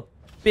still a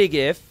big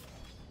if.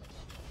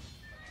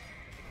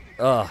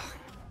 Ugh.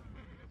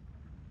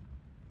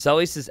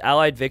 Sully says,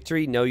 allied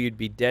victory? No, you'd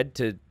be dead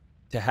to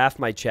half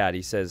my chat.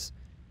 He says,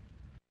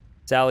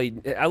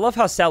 Sally, I love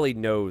how Sally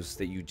knows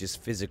that you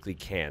just physically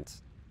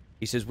can't.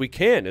 He says, we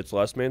can. It's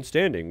last man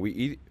standing.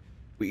 We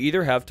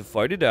either have to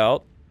fight it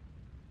out,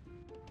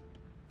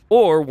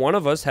 or one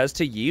of us has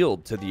to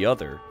yield to the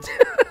other.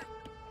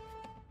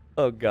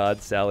 Oh,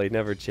 God, Sally,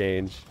 never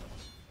change.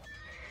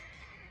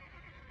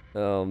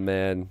 Oh,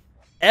 man.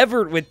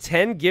 Everett with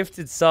 10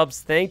 gifted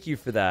subs. Thank you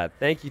for that.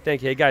 Thank you,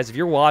 thank you. Hey, guys, if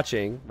you're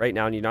watching right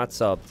now and you're not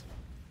subbed,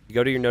 you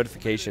go to your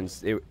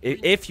notifications.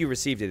 If you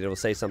received it, it'll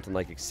say something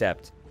like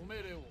accept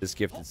this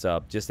gifted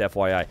sub. Just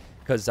FYI.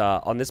 Because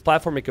on this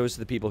platform, it goes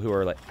to the people who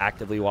are like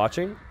actively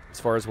watching,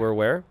 as far as we're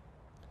aware,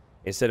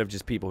 instead of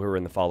just people who are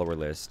in the follower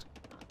list.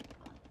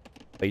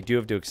 But you do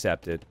have to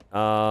accept it.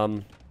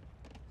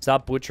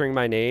 Stop butchering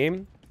my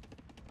name.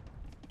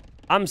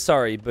 I'm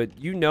sorry, but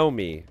you know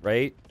me,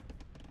 right?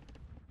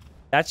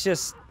 That's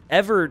just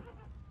Everett.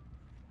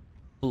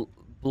 I'm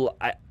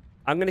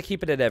going to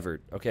keep it at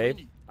Everett,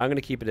 okay? I'm going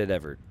to keep it at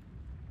Everett.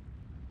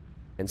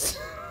 And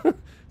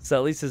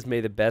Sully says,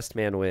 may the best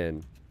man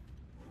win.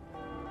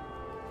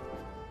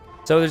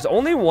 So there's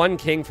only one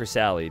king for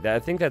Sally. I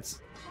think that's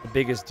the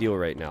biggest deal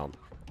right now.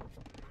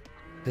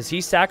 Because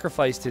he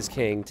sacrificed his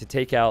king to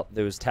take out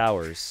those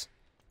towers.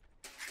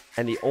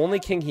 And the only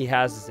king he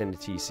has is in the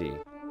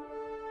TC.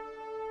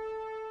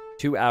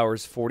 2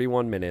 hours,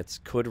 41 minutes.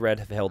 Could Red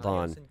have held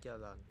on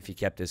if he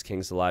kept his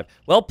kings alive?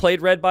 Well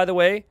played, Red, by the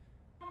way.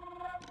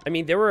 I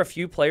mean, there were a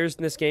few players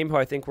in this game who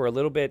I think were a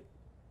little bit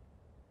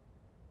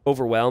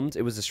overwhelmed.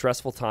 It was a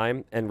stressful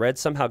time, and Red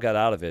somehow got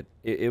out of it.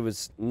 It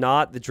was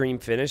not the dream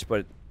finish,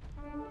 but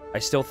I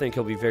still think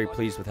he'll be very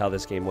pleased with how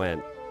this game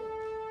went.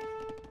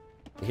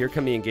 Here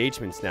come the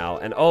engagements now.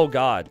 And oh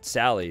god,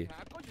 Sally.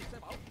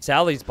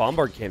 Sally's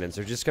bombard cannons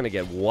are just going to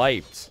get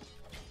wiped.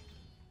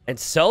 And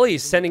Sully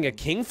is sending a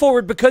king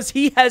forward because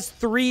he has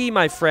 3,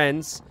 my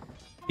friends.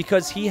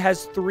 Because he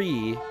has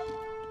 3.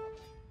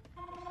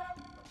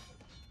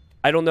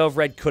 I don't know if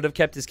Red could have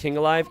kept his king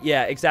alive.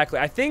 Yeah, exactly.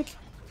 I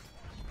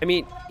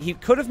mean, he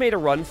could have made a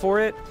run for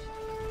it.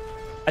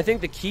 I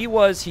think the key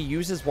was he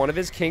uses one of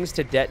his kings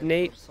to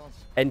detonate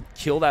and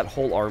kill that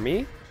whole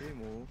army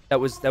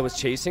that was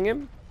chasing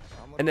him.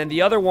 And then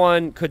the other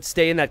one could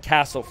stay in that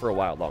castle for a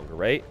while longer,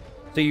 right?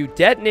 So you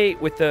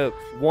detonate with the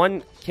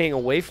one king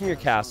away from your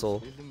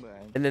castle,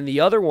 and then the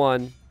other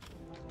one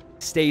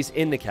stays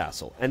in the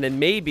castle. And then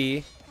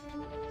maybe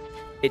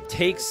it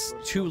takes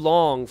too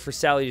long for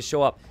Sally to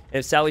show up. And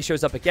if Sally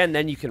shows up again,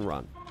 then you can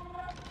run.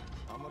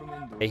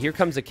 Hey, here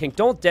comes a king.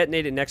 Don't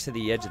detonate it next to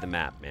the edge of the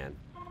map, man.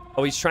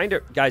 Oh, he's trying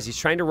to... Guys, he's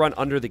trying to run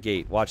under the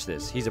gate. Watch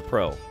this. He's a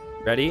pro.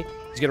 Ready?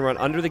 He's going to run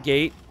under the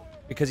gate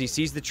because he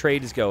sees the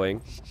trade is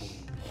going.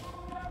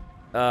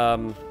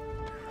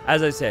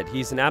 As I said,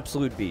 he's an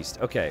absolute beast.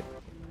 Okay.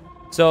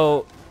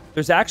 So,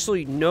 there's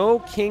actually no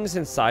kings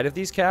inside of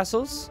these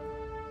castles.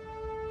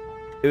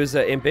 It was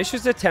an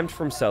ambitious attempt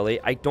from Sully.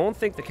 I don't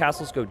think the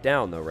castles go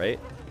down, though, right?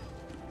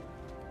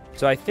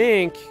 So, I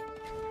think...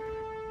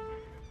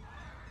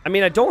 I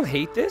mean, I don't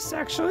hate this,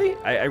 actually.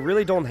 I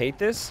really don't hate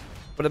this.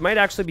 But it might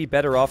actually be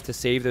better off to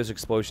save those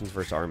explosions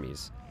versus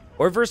armies.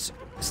 Or versus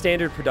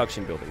standard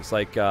production buildings,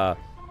 like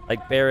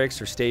barracks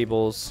or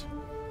stables,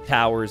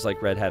 towers like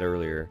Red had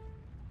earlier.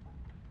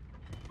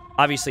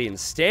 Obviously, in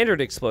standard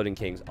exploding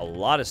kings, a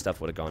lot of stuff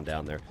would have gone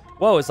down there.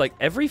 Whoa, it's like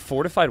every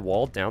fortified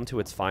wall down to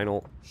its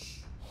final...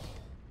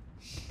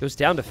 goes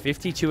down to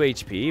 52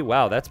 HP?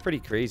 Wow, that's pretty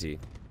crazy.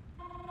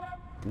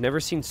 I've never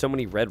seen so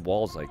many red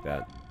walls like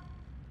that.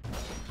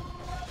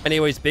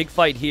 Anyways, big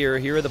fight here.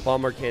 Here are the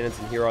bombard cannons,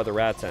 and here are the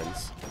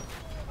Ratens.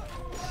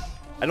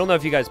 I don't know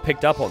if you guys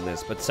picked up on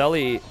this, but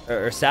Sally,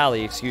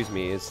 excuse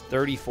me, is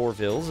 34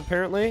 vills,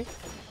 apparently.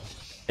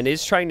 And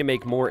is trying to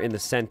make more in the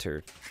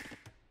center.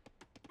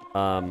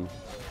 But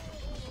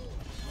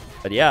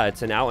yeah,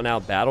 it's an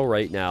out-and-out battle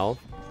right now.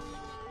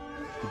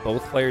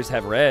 Both players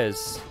have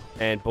res,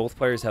 and both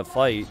players have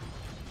fight.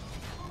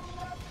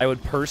 I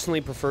would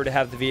personally prefer to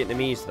have the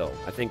Vietnamese, though.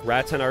 I think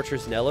Raten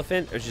Archers and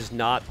Elephant are just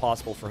not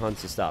possible for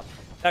Huns to stop.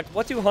 In fact,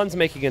 what do Huns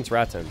make against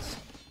Ratens?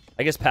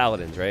 I guess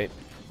Paladins, right?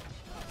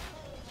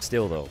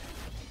 Still, though.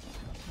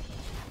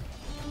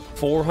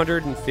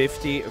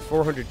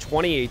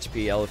 420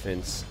 HP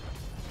Elephants.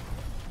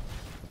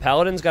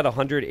 Paladin's got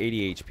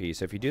 180 HP,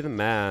 so if you do the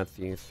math,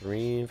 you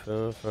 3,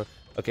 4, 4.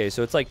 Okay,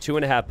 so it's like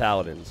 2.5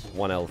 Paladins,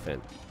 1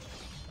 Elephant.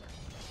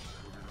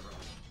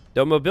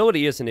 Though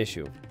mobility is an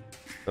issue.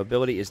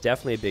 Mobility is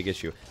definitely a big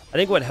issue. I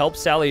think what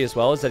helps Sally as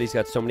well is that he's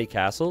got so many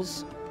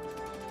castles.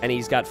 And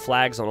he's got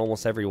flags on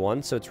almost every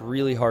one, so it's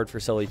really hard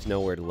for Sully to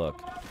know where to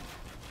look.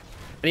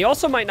 And he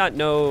also might not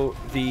know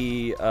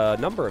the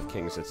number of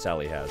kings that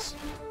Sally has.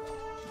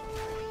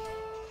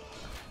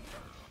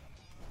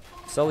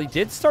 Sully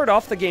did start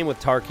off the game with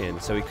Tarkin,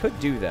 so he could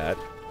do that.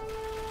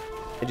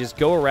 And just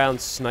go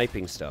around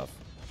sniping stuff.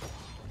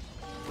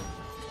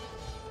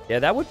 Yeah,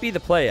 that would be the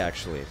play,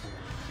 actually.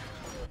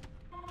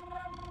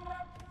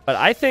 But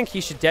I think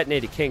he should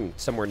detonate a king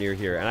somewhere near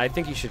here, and I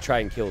think he should try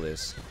and kill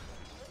this.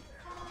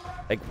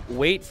 Like,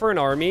 wait for an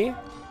army,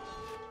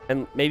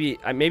 and maybe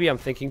I'm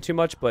thinking too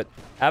much, but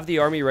have the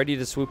army ready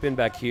to swoop in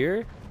back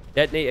here,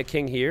 detonate a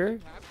king here,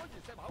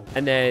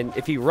 and then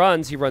if he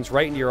runs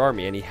right into your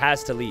army, and he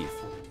has to leave.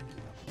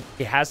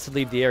 He has to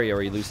leave the area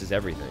or he loses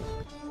everything.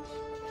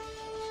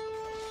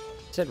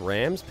 He said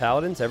Rams,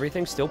 Paladins,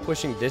 everything, still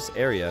pushing this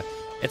area.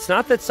 It's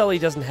not that Sully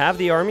doesn't have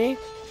the army,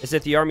 it's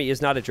that the army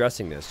is not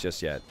addressing this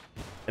just yet.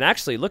 And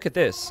actually, look at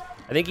this.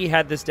 I think he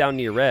had this down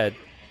near red.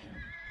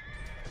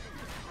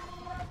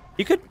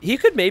 He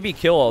could maybe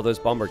kill all those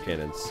bomber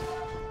cannons.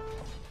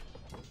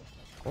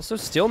 Also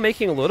still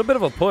making a little bit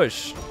of a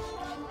push.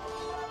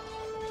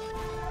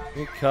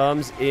 He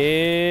comes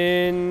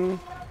in.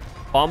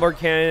 Bomber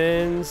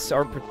cannons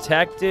are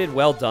protected.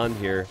 Well done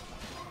here.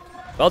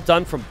 Well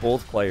done from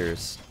both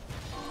players.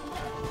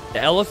 The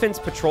elephants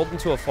patrolled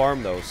into a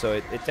farm though, so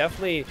it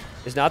definitely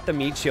is not the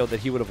meat shield that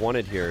he would have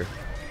wanted here.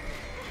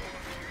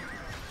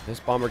 Those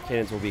bomber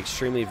cannons will be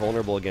extremely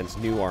vulnerable against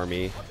new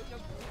army.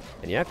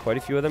 And yeah, quite a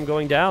few of them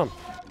going down.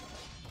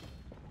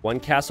 One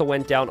castle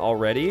went down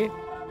already.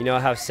 You know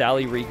how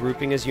Sally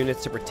regrouping his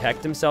units to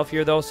protect himself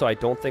here, though, so I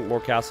don't think more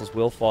castles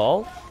will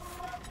fall.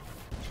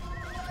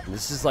 And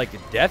this is like a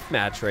death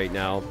match right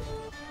now.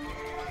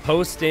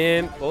 Post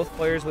in, both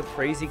players with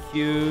crazy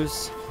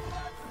Qs.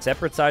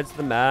 Separate sides of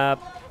the map.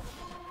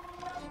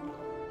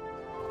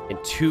 And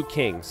 2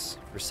 kings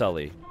for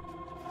Sully.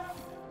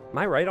 Am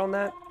I right on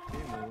that?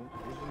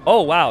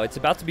 Oh, wow, it's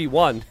about to be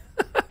 1.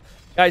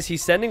 Guys,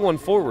 he's sending one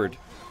forward.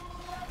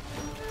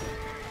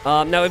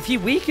 Now, if he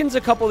weakens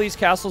a couple of these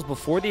castles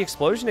before the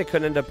explosion, it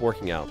could end up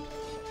working out.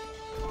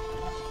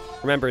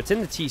 Remember, it's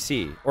in the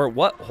TC. Or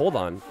what? Hold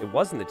on. It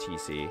wasn't the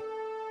TC.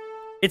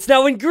 It's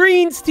now in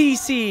Green's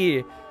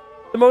TC!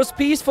 The most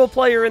peaceful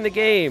player in the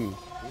game.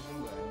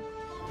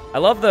 I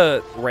love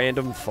the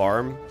random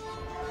farm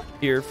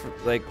here. For,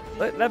 like,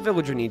 that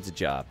villager needs a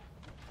job.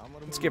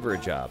 Let's give her a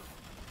job.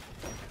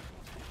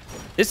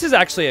 This is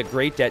actually a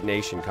great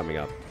detonation coming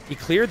up. He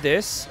cleared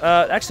this.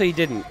 Actually, he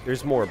didn't.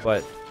 There's more,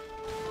 but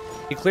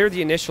he cleared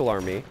the initial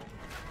army.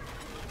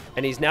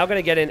 And he's now going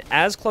to get in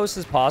as close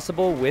as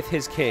possible with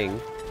his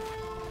king.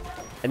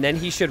 And then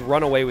he should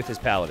run away with his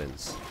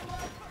paladins.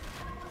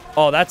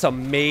 Oh, that's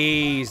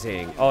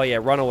amazing. Oh, yeah,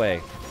 run away.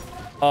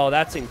 Oh,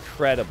 that's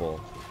incredible.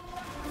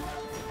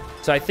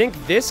 So I think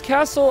this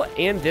castle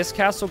and this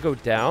castle go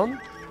down.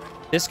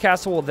 This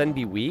castle will then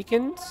be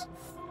weakened.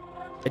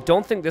 I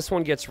don't think this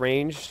one gets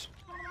ranged.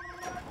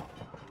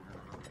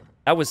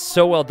 That was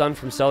so well done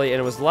from Sully,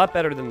 and it was a lot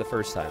better than the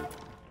first time.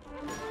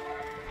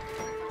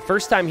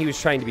 First time he was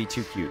trying to be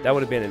too cute. That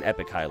would have been an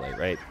epic highlight,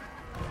 right?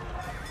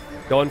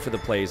 Going for the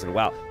plays, and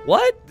wow.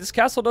 What? This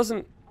castle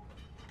doesn't...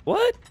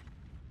 What?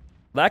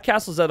 That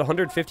castle's at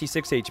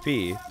 156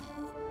 HP.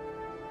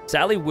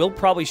 Sally will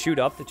probably shoot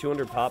up the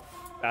 200 pop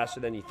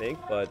faster than you think,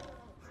 but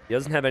he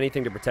doesn't have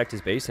anything to protect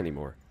his base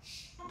anymore.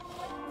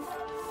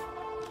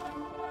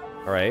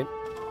 Alright.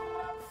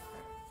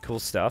 Cool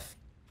stuff.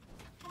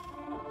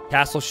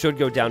 Castle should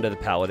go down to the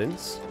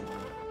paladins.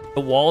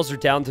 The walls are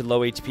down to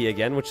low HP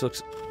again, which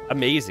looks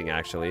amazing,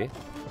 actually.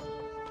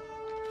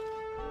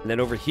 And then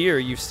over here,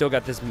 you've still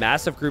got this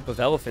massive group of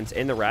elephants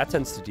and the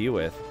Ratans to deal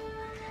with.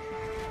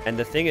 And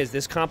the thing is,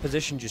 this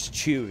composition just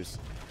chews.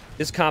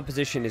 This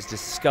composition is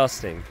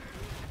disgusting.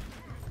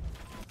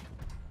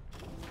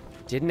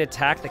 Didn't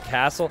attack the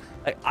castle.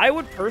 Like, I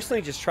would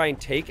personally just try and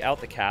take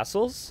out the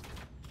castles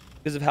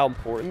because of how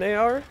important they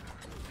are.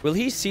 Will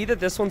he see that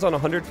this one's on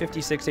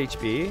 156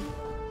 HP?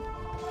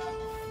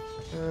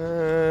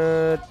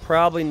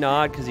 Probably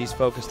not, because he's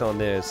focused on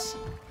this.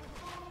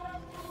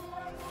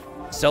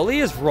 Sully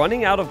is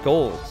running out of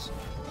gold.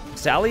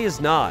 Sally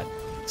is not.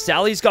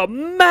 Sally's got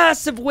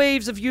massive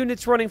waves of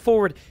units running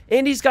forward,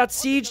 and he's got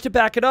siege to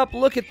back it up.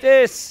 Look at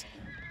this.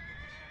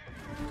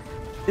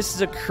 This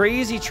is a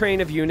crazy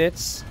train of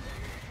units.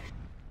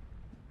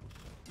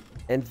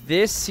 And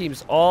this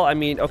seems all... I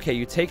mean, okay,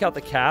 you take out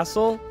the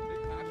castle,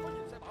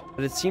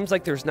 but it seems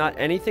like there's not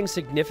anything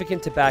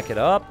significant to back it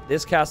up.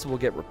 This castle will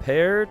get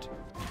repaired.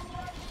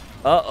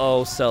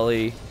 Uh-oh,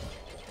 Sully.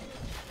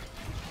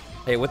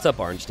 Hey, what's up,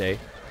 Orange Day?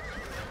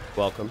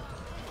 Welcome.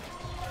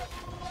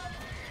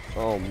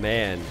 Oh,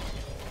 man.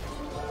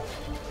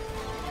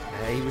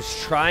 He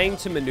was trying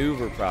to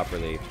maneuver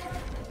properly.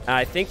 And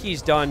I think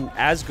he's done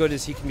as good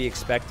as he can be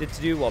expected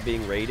to do while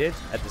being raided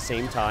at the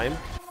same time.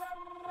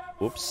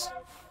 Whoops.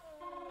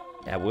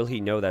 Yeah, will he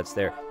know that's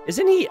there?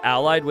 Isn't he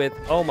allied with...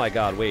 Oh, my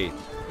God, wait.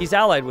 He's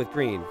allied with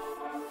green.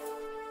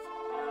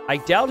 I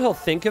doubt he'll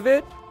think of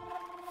it.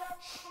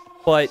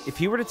 But if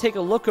he were to take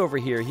a look over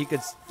here,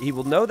 he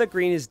will know that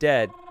green is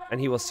dead, and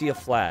he will see a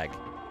flag.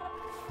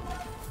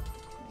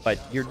 But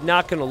you're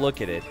not going to look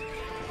at it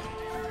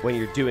when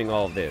you're doing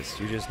all of this.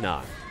 You're just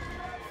not.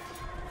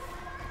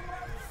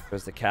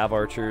 There's the Cav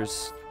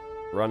Archers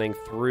running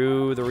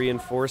through the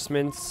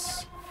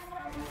reinforcements.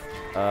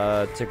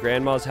 To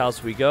Grandma's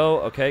house we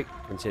go. Okay,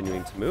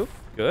 continuing to move.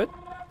 Good.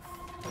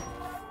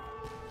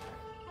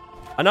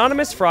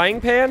 Anonymous Frying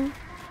Pan.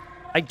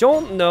 I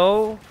don't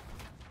know.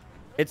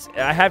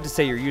 I have to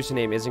say your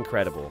username is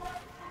incredible.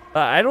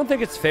 I don't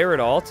think it's fair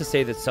at all to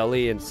say that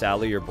Sully and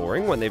Sally are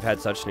boring when they've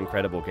had such an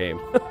incredible game.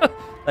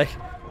 Like,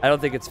 I don't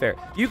think it's fair.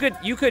 You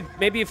could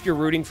maybe if you're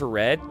rooting for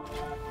red,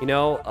 you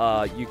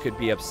know, you could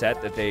be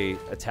upset that they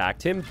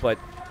attacked him, but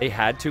they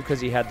had to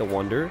because he had the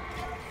wonder.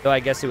 So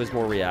I guess it was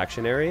more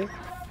reactionary.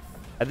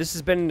 This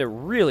has been a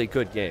really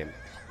good game.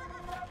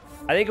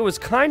 I think it was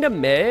kind of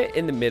meh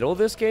in the middle of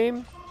this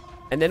game.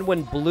 And then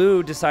when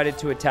blue decided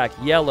to attack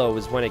yellow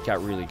is when it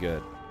got really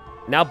good.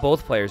 Now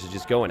both players are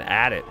just going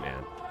at it,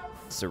 man.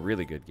 It's a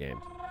really good game.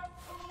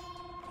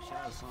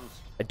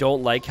 I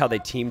don't like how they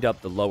teamed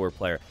up the lower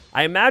player.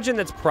 I imagine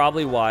that's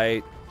probably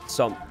why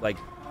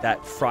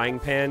that Frying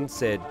Pan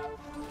said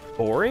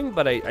boring,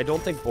 but I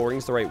don't think boring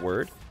is the right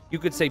word. You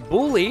could say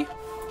bully.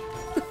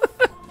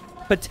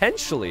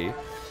 Potentially.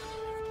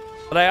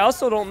 But I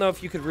also don't know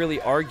if you could really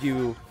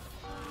argue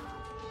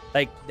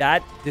like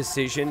that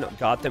decision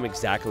got them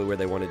exactly where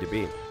they wanted to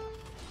be.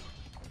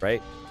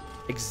 Right?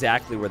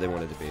 Exactly where they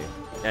wanted to be.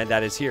 And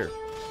that is here.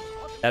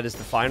 That is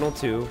the final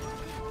two.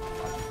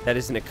 That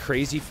is in a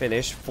crazy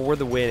finish for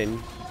the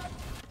win.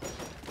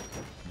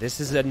 This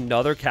is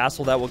another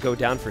castle that will go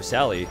down for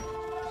Sally.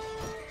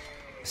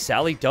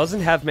 Sally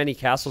doesn't have many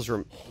castles.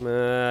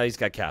 He's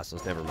got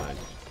castles. Never mind.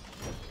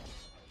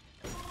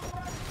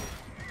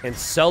 And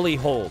Sully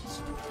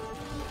holds.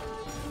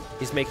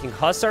 He's making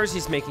Hussars.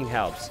 He's making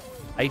Halbs.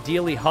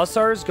 Ideally,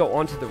 Hussars go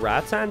onto the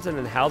Rattans and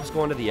then Halbs go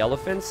onto the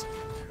Elephants.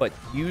 But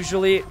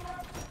usually,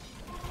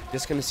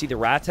 just going to see the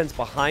Rattans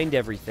behind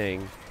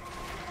everything,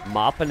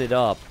 mopping it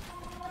up.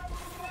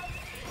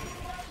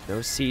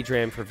 No siege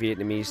ram for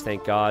Vietnamese,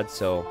 thank God.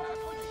 So,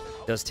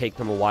 it does take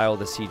them a while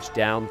to siege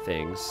down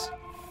things.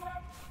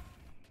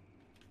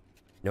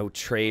 No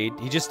trade.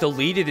 He just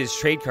deleted his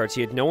trade cards.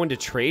 He had no one to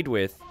trade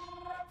with.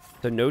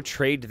 So, no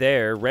trade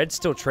there. Red's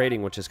still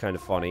trading, which is kind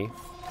of funny,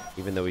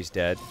 even though he's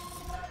dead.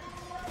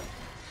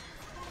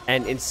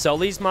 And in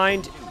Sully's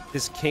mind,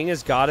 this king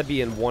has got to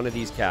be in one of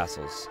these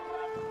castles.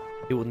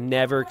 He will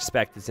never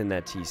expect it's in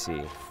that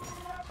TC.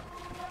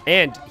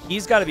 And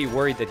he's got to be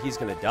worried that he's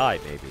going to die,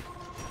 maybe.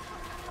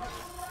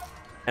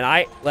 And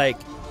I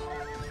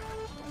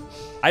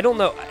don't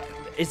know.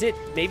 Is it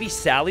maybe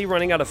Sally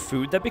running out of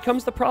food that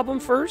becomes the problem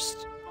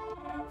first?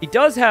 He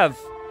does have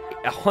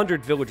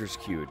 100 villagers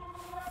queued,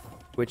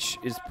 which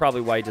is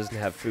probably why he doesn't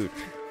have food.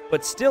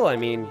 But still, I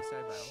mean,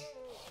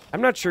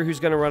 I'm not sure who's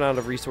going to run out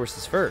of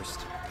resources first.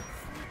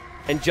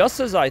 And just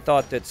as I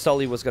thought that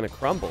Sully was going to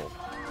crumble,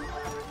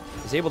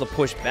 he's able to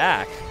push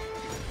back.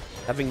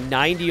 Having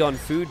 90 on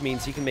food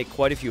means he can make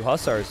quite a few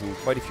Hussars and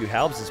quite a few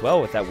Halbs as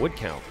well with that wood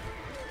count.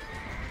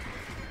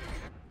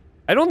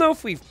 I don't know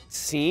if we've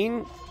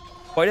seen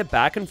quite a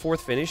back and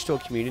forth finish to a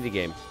community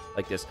game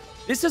like this.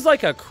 This is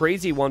like a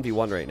crazy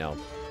 1v1 right now.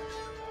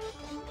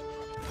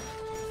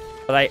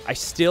 But I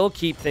still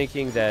keep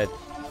thinking that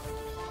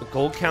the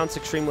gold count's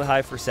extremely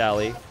high for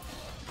Sally.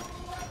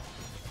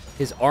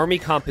 His army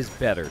comp is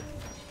better.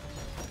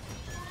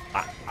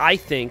 I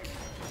think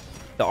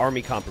the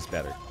army comp is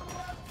better.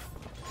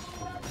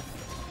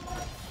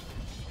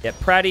 Yeah,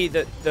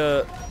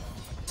 Pratty,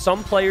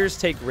 some players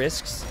take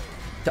risks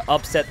to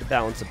upset the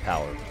balance of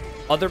power.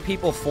 Other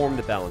people form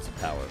the balance of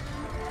power.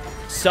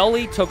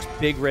 Sully took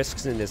big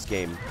risks in this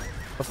game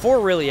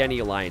before really any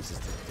alliances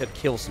to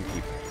kill some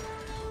people.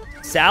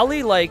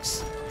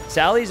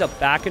 Sally's a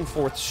back and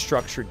forth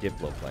structured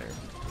Diplo player.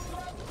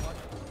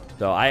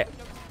 So I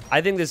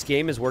think this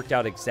game has worked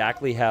out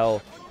exactly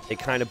how they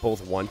kind of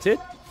both wanted.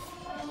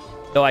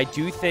 Though I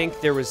do think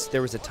there was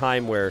a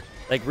time where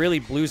like really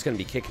Blue's gonna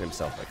be kicking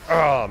himself. Like,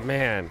 oh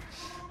man.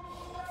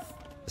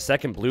 The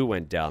second Blue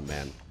went down,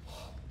 man.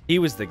 He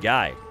was the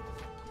guy.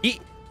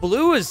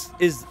 Blue is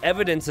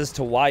evidence as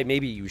to why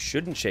maybe you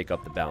shouldn't shake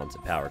up the balance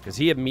of power, because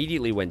he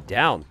immediately went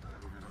down.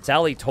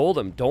 Sally told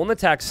him, don't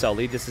attack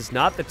Sully. This is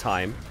not the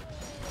time.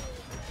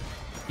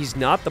 He's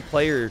not the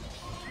player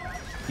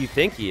you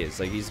think he is.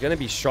 Like, he's going to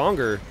be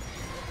stronger.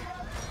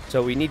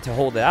 So we need to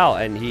hold it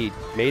out. And he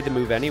made the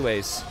move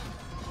anyways.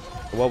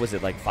 What was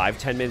it, like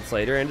 5-10 minutes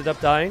later ended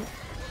up dying?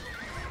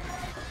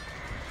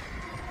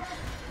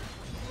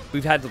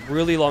 We've had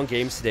really long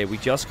games today. We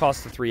just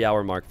crossed the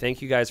 3-hour mark.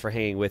 Thank you guys for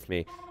hanging with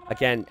me.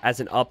 Again, as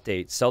an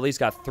update, Sully's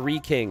got 3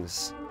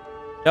 kings.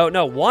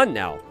 No, 1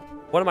 now.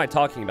 What am I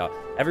talking about?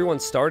 Everyone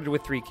started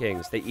with 3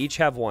 kings. They each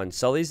have 1.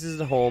 Sully's is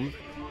at home,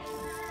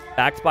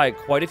 backed by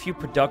quite a few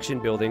production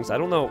buildings. I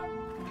don't know.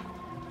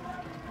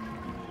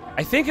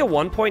 I think at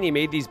one point he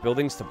made these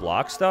buildings to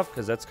block stuff,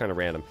 because that's kind of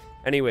random.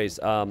 Anyways,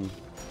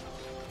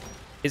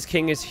 His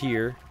king is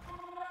here.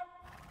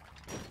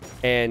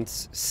 And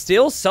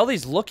still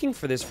Sully's looking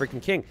for this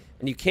freaking king.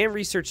 And you can't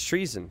research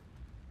treason.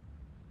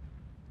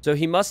 So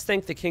he must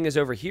think the king is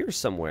over here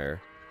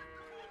somewhere.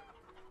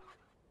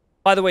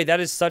 By the way, that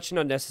is such an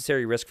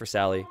unnecessary risk for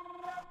Sally.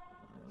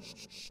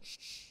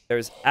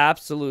 There's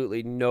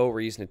absolutely no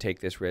reason to take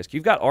this risk.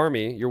 You've got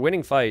army. You're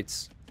winning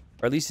fights.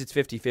 Or at least it's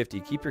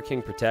 50-50. Keep your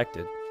king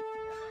protected.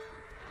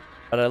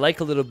 But I like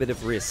a little bit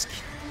of risk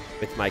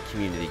with my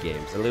community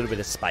games. A little bit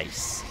of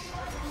spice.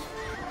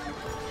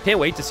 Can't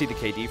wait to see the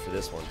KD for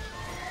this one.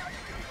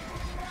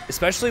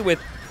 Especially with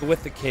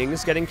the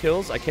kings getting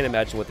kills. I can't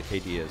imagine what the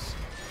KD is.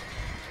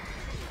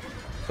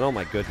 Oh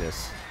my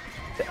goodness.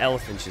 The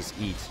elephants just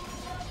eat.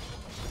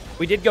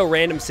 We did go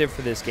random civ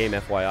for this game,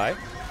 FYI.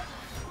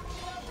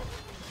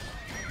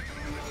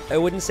 I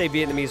wouldn't say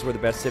Vietnamese were the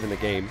best civ in the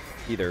game,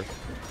 either.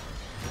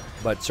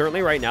 But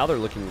certainly right now, they're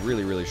looking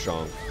really, really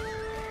strong.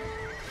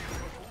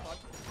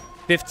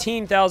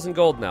 15,000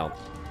 gold now.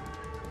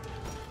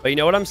 But you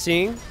know what I'm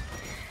seeing?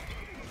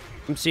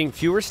 I'm seeing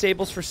fewer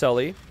stables for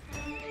Sully.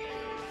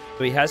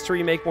 So he has to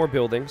remake more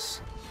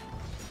buildings.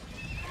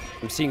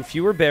 I'm seeing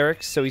fewer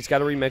barracks, so he's got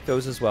to remake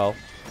those as well.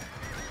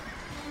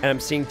 And I'm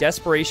seeing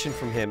desperation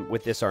from him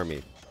with this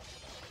army.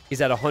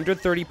 He's at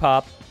 130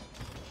 pop.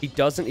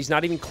 He's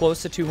not even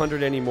close to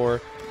 200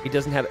 anymore. He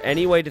doesn't have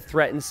any way to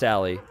threaten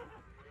Sally.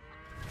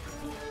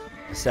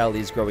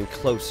 Sally's growing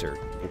closer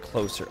and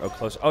closer. Oh,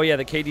 closer. Oh, yeah,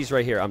 the KD's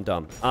right here. I'm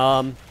dumb.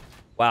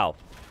 Wow.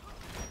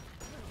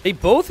 They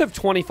both have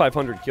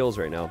 2,500 kills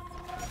right now.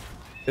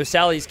 So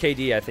Sally's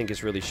KD, I think,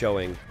 is really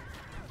showing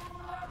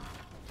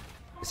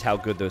is how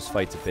good those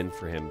fights have been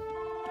for him.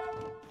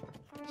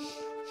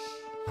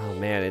 Oh,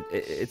 man.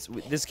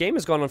 This game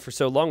has gone on for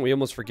so long, we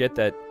almost forget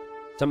that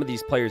some of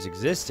these players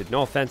existed.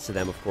 No offense to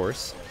them, of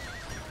course.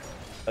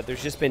 But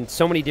there's just been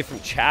so many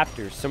different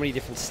chapters, so many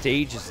different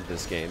stages of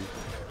this game.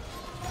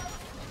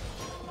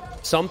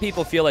 Some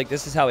people feel like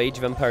this is how Age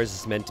of Empires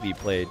is meant to be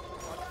played.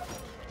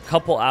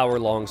 Couple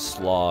hour-long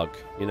slog,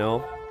 you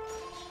know?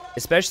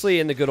 Especially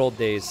in the good old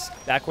days,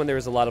 back when there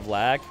was a lot of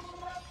lag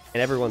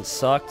and everyone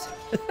sucked.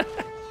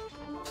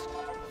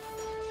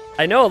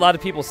 I know a lot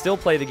of people still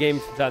play the game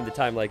from time to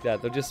time like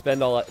that. They'll just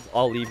spend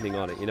all evening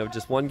on it, you know?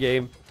 Just one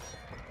game.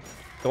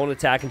 Don't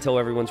attack until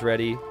everyone's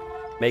ready.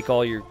 Make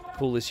all your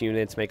coolest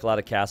units. Make a lot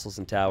of castles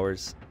and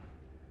towers.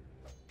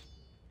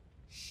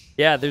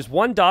 Yeah, there's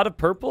one dot of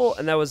purple,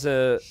 and that was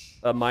a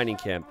mining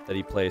camp that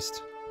he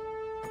placed.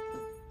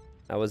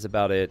 That was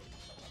about it.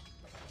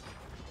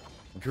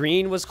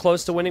 Green was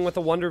close to winning with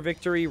a wonder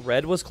victory.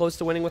 Red was close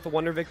to winning with a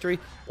wonder victory.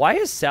 Why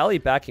is Sally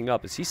backing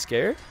up? Is he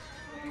scared?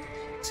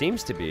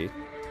 Seems to be.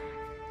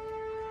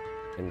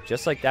 And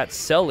just like that,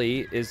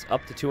 Sully is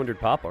up to 200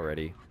 pop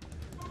already.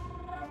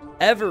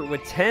 Ever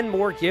with 10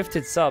 more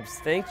gifted subs.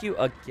 Thank you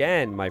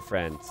again, my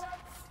friends.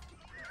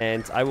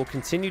 And I will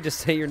continue to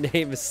say your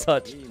name as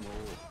such.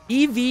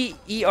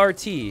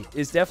 E-V-E-R-T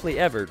is definitely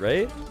Everett,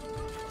 right?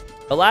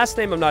 The last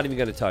name I'm not even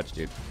going to touch,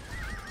 dude.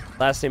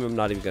 Last name I'm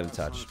not even going to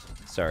touch.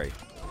 Sorry.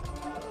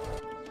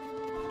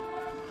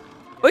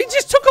 Oh, he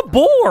just took a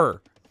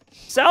boar!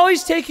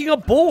 Sally's taking a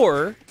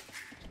boar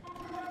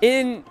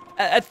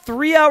at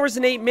 3 hours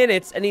and 8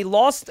 minutes, and he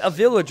lost a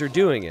villager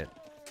doing it.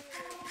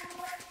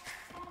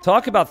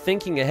 Talk about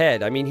thinking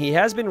ahead. I mean, he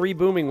has been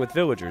rebooming with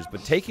villagers,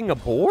 but taking a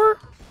boar?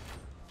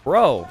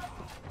 Bro.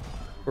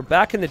 We're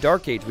back in the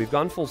Dark Age. We've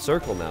gone full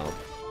circle now.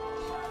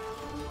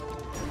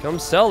 Here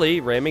comes Sully,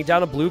 ramming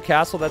down a blue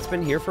castle that's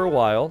been here for a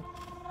while.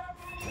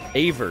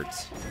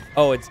 Avert.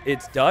 Oh,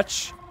 it's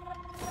Dutch?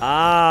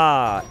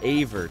 Ah,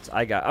 Avert.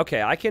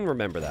 Okay, I can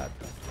remember that.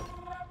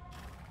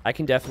 I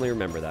can definitely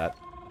remember that.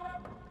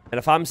 And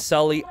if I'm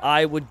Sully,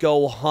 I would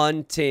go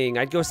hunting.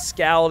 I'd go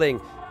scouting.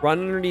 Run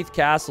underneath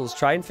castles.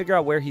 Try and figure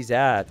out where he's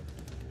at.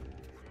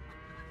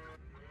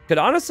 Could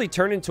honestly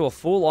turn into a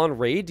full-on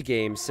raid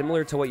game,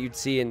 similar to what you'd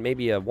see in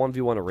maybe a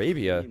 1v1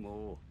 Arabia.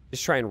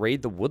 Just try and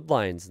raid the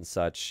woodlines and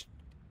such.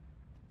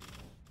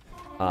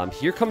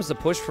 Here comes the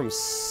push from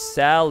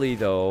Sally,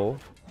 though.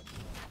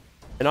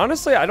 And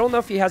honestly, I don't know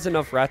if he has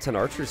enough rats and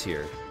archers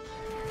here.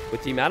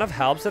 With the amount of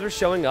halbs that are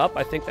showing up,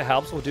 I think the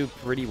halbs will do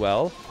pretty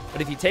well.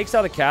 But if he takes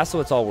out a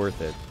castle, it's all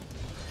worth it.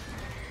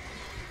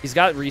 He's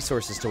got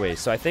resources to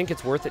waste, so I think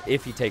it's worth it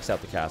if he takes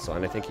out the castle,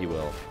 and I think he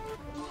will.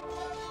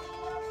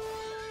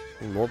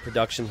 And more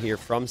production here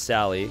from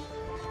Sally.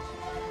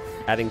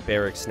 Adding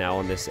barracks now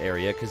in this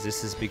area, because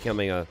this is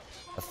becoming a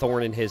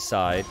thorn in his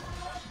side.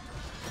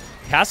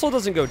 Castle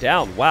doesn't go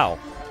down. Wow.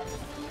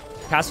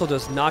 Castle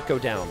does not go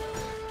down.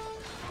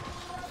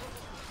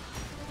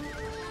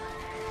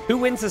 Who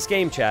wins this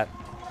game, chat?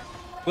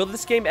 Will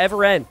this game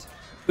ever end?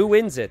 Who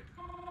wins it?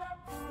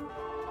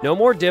 No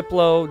more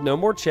Diplo. No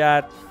more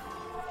chat.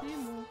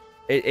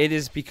 It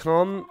has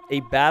become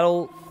a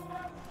battle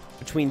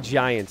between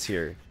giants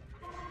here.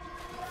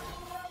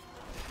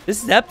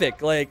 This is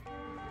epic. Like,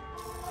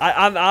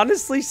 I'm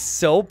honestly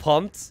so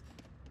pumped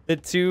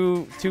that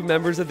two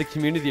members of the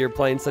community are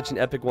playing such an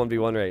epic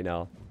 1v1 right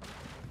now.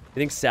 You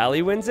think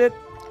Sally wins it?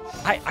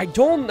 I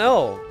don't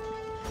know.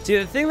 See,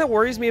 the thing that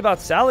worries me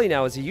about Sally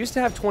now is he used to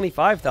have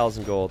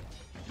 25,000 gold.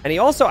 And he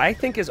also, I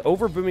think, is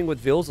over booming with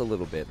Vils a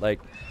little bit.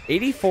 Like,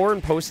 84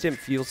 in post-imp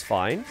feels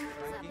fine.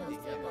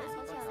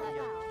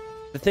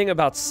 The thing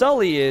about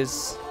Sully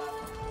is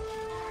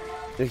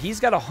that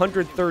he's got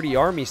 130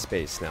 army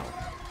space now.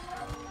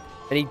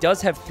 And he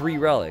does have 3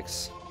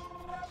 relics.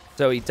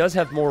 So he does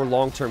have more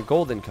long-term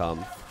gold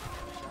income.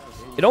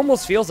 It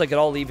almost feels like it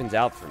all evens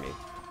out for me.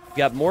 You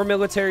got more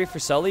military for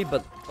Sully,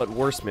 but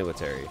worse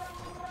military.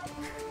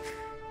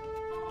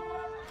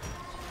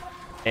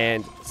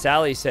 And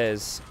Sally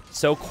says,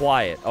 so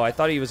quiet. Oh, I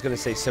thought he was going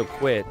to say so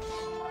quit.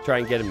 Try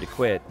and get him to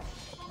quit.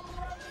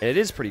 And it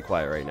is pretty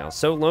quiet right now.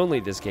 So lonely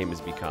this game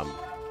has become.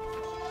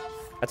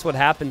 That's what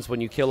happens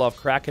when you kill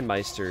off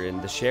Krakenmeister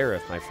and the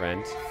Sheriff, my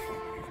friend.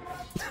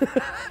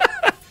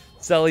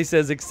 Sully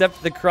says,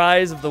 accept the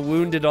cries of the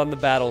wounded on the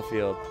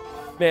battlefield.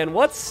 Man,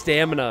 what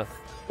stamina,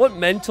 what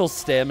mental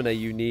stamina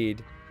you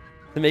need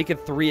to make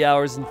it 3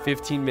 hours and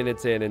 15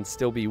 minutes in and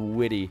still be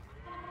witty.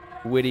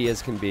 Witty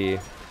as can be.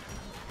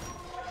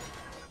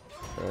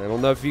 I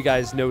don't know if you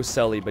guys know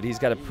Sully, but he's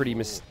got a pretty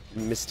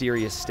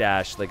mysterious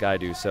stash like I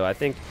do. So I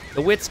think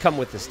the wits come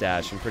with the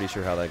stash. I'm pretty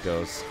sure how that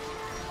goes.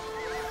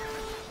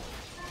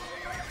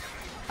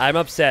 I'm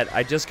upset.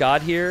 I just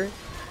got here,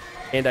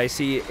 and I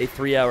see a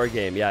 3-hour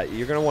game. Yeah,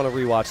 you're going to want to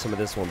rewatch some of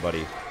this one,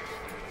 buddy.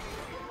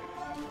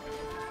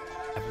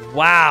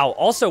 Wow.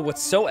 Also,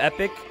 what's so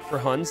epic for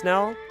Huns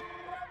now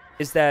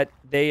is that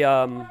they,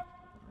 so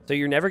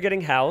you're never getting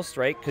housed,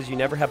 right? Because you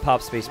never have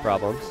pop space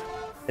problems.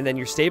 And then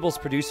your stables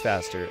produce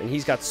faster. And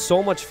he's got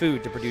so much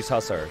food to produce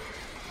Hussar.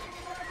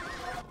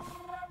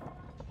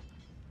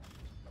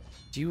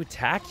 Do you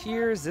attack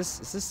here? Is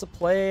this a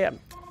play? I'm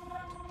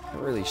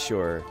not really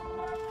sure.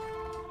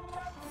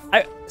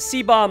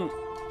 C-Bomb,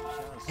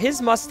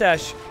 his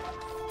mustache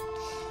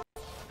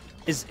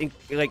is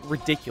like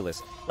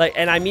ridiculous. Like,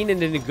 and I mean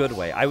it in a good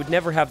way. I would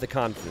never have the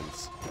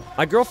confidence.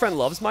 My girlfriend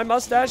loves my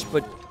mustache,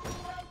 but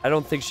I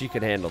don't think she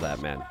could handle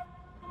that, man.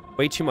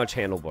 Way too much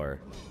handlebar.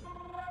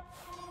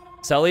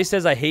 Sully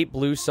says, I hate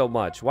blue so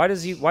much. Why do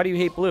you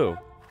hate blue?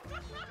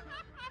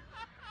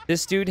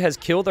 This dude has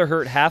killed or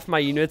hurt half my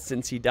units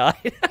since he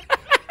died.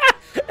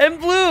 And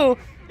blue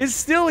is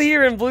still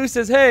here, and blue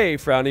says, hey,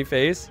 frowny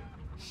face.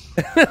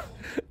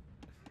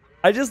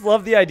 I just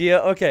love the idea.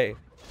 Okay,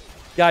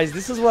 guys,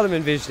 this is what I'm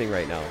envisioning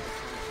right now.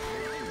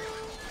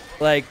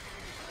 Like,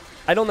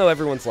 I don't know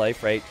everyone's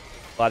life, right?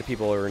 A lot of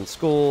people are in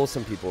school.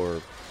 Some people are,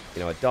 you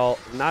know, adult.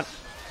 Not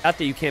that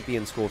you can't be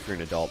in school if you're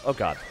an adult. Oh,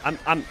 God.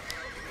 I'm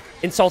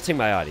insulting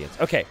my audience.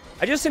 Okay,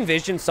 I just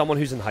envisioned someone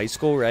who's in high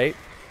school, right?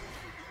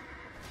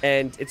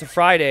 And it's a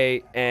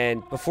Friday,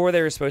 and before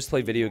they were supposed to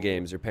play video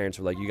games, their parents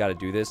were like, you got to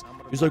do this.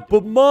 He's like,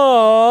 but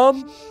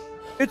Mom,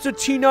 it's a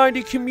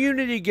T90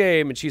 community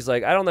game. And she's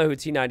like, I don't know who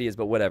T90 is,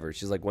 but whatever.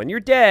 She's like, when you're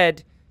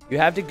dead, you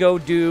have to go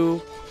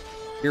do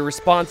your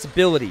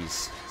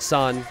responsibilities,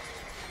 son.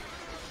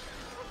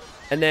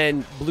 And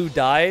then Blue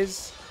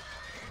dies,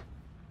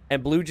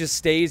 and Blue just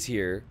stays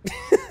here.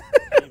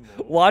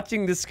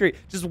 Watching the screen.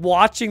 Just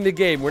watching the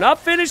game. We're not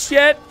finished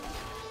yet.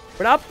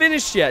 We're not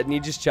finished yet. And he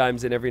just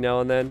chimes in every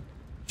now and then.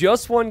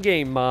 Just one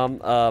game,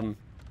 Mom.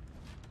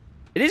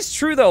 It is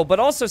true, though. But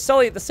also,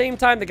 Sully, at the same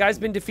time, the guy's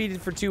been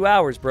defeated for 2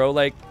 hours, bro.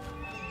 Like,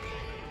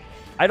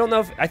 I don't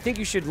know if... I think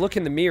you should look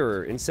in the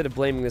mirror instead of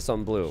blaming this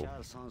on Blue.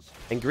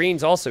 And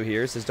Green's also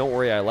here. Says, don't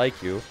worry, I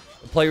like you.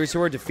 The players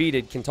who are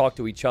defeated can talk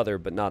to each other,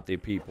 but not the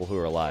people who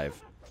are alive.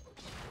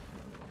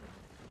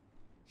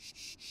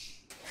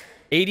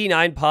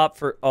 89 pop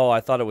for... Oh,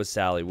 I thought it was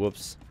Sally.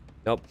 Whoops.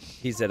 Nope.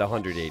 He's at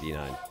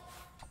 189.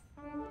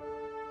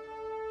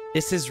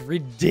 This is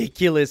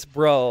ridiculous,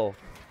 bro.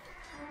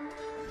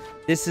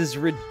 This is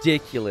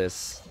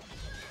ridiculous.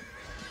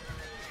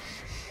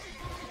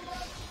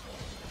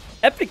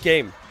 Epic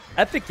game.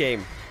 Epic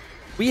game.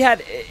 We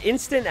had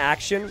instant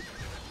action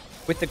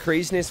with the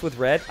craziness with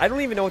Red. I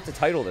don't even know what to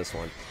title this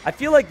one. I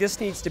feel like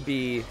this needs to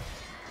be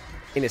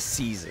in a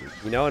season,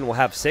 you know? And we'll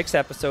have 6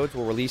 episodes.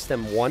 We'll release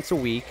them once a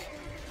week.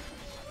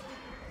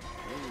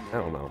 I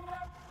don't know.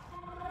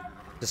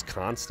 Just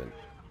constant.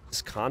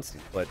 Just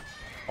constant, but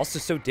also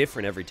so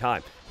different every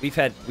time. We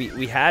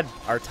had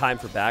our time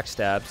for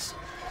backstabs.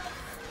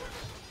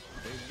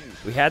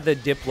 We had the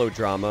Diplo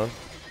drama.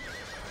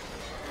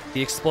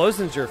 The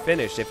explosions are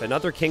finished. If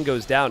another king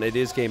goes down, it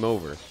is game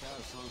over.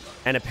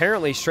 And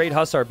apparently straight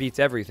Hussar beats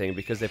everything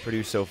because they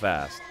produce so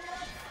fast.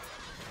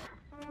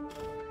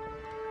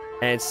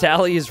 And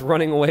Sally is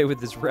running away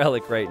with this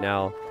relic right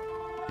now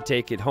to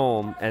take it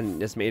home,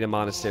 and has made a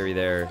monastery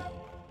there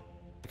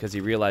because he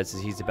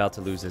realizes he's about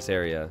to lose this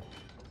area.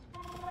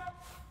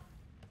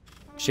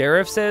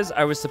 Sheriff says,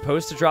 I was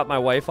supposed to drop my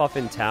wife off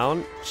in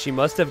town. She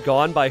must have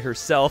gone by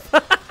herself.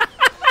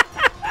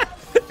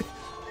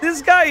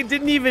 This guy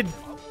didn't even...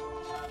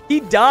 He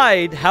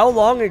died how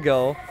long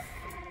ago?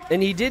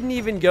 And he didn't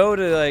even go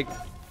to, like,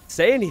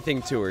 say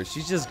anything to her.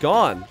 She's just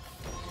gone.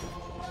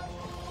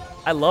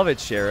 I love it,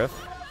 Sheriff.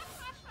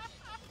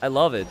 I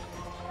love it.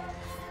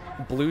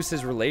 Blues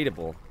is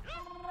relatable.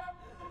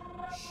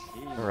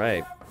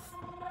 Alright.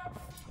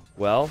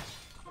 Well,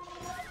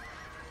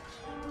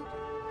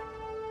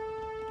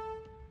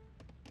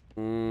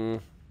 You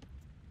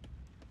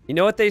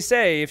know what they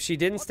say, if she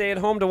didn't stay at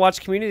home to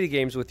watch community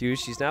games with you,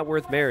 she's not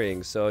worth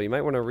marrying, so you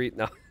might want to read...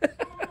 No.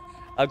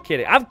 I'm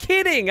kidding. I'm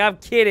kidding! I'm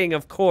kidding,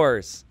 of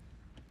course.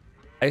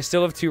 I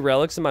still have 2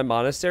 relics in my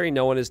monastery.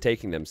 No one is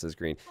taking them, says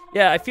Green.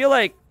 Yeah, I feel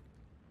like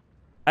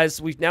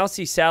as we now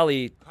see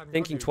Sally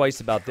thinking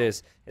twice about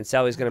this, and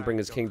Sally's going to bring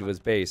his king to his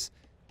base.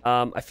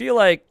 I feel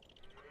like...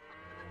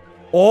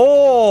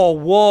 Oh,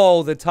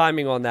 whoa, the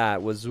timing on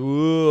that was...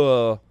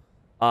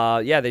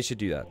 yeah, they should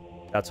do that.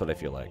 That's what I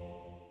feel like.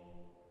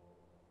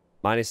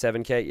 Minus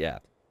 7k? Yeah,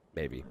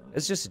 maybe.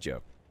 It's just a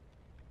joke.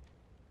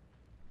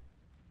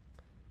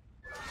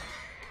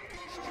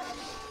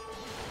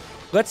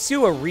 Let's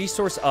do a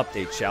resource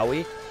update, shall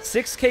we?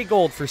 6k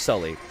gold for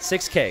Sully.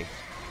 6k.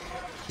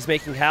 He's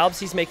making Halbs,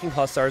 he's making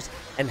Hussars,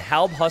 and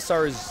Halb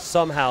Hussar is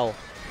somehow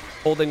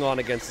holding on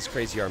against this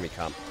crazy army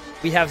comp.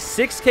 We have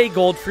 6k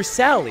gold for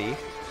Sally,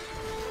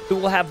 who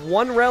will have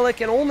 1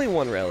 relic and only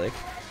 1 relic.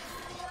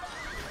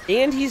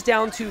 And he's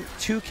down to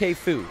 2k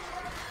food.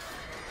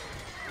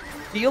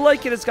 Feel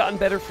like it has gotten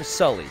better for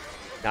Sully.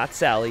 Not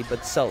Sally,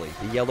 but Sully,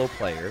 the yellow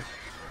player,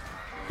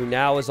 who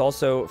now has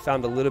also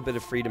found a little bit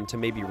of freedom to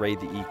maybe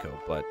raid the eco,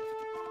 but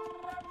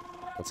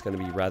that's going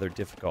to be rather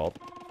difficult.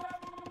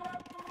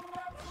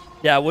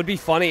 Yeah, it would be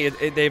funny.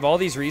 They have all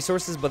these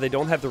resources, but they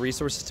don't have the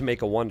resources to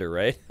make a wonder,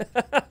 right?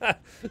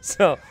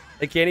 So,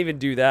 they can't even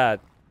do that.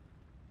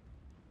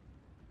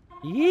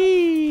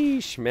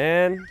 Yeesh,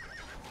 man.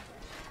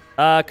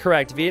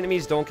 Correct.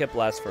 Vietnamese don't get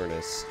Blast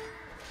Furnace.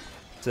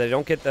 So they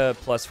don't get the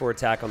 +4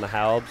 attack on the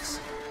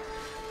Halbs.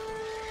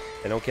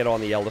 They don't get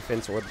on the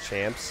Elephants or the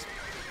Champs.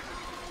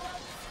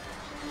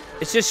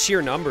 It's just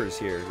sheer numbers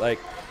here. Like,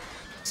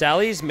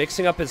 Sally's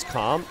mixing up his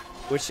comp,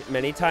 which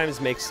many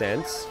times makes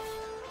sense.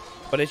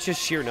 But it's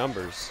just sheer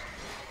numbers.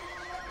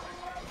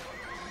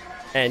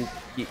 And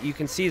you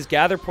can see his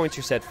gather points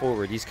are set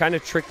forward. He's kind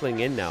of trickling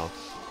in now.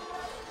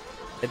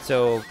 And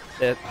so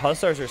the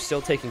Hussars are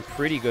still taking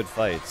pretty good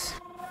fights.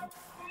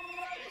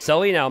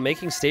 Sully now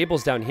making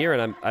stables down here,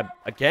 and I'm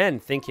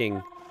again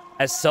thinking,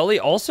 as Sully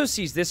also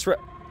sees this...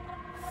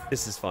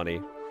 This is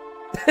funny.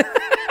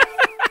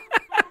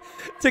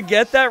 To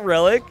get that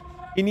relic,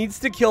 he needs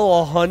to kill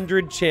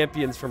 100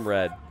 champions from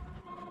red.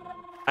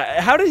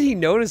 How did he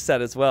notice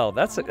that as well?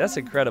 That's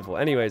incredible.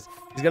 Anyways,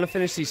 he's going to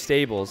finish these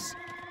stables.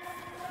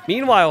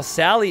 Meanwhile,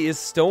 Sally is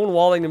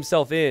stonewalling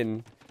himself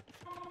in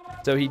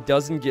so he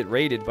doesn't get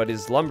raided, but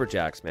his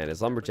lumberjacks, man,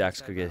 his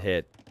lumberjacks could get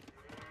hit.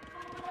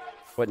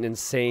 What an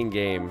insane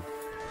game.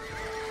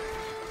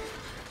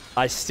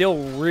 I still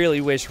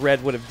really wish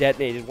Red would have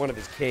detonated one of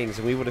his kings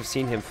and we would have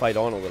seen him fight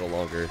on a little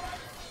longer.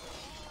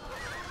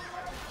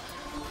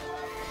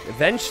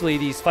 Eventually,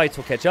 these fights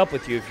will catch up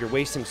with you if you're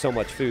wasting so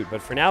much food.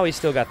 But for now, he's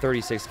still got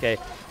 36k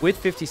with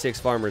 56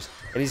 farmers.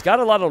 And he's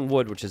got a lot on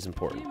wood, which is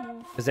important.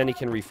 Because then he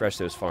can refresh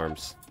those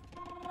farms.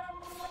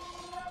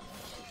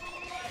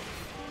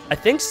 I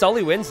think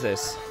Sully wins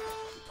this.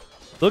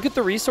 Look at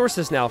the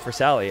resources now for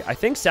Sally. I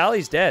think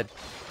Sally's dead.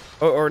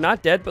 Or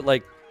not dead, but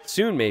like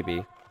soon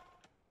maybe.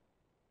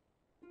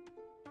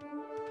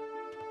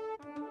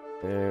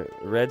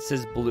 Red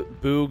says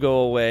boo, go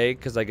away,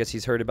 because I guess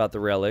he's heard about the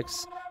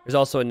relics. There's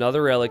also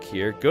another relic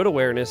here. Good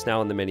awareness now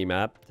on the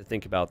mini-map to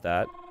think about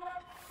that.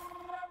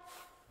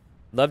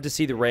 Love to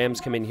see the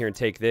Rams come in here and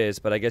take this,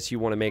 but I guess you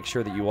want to make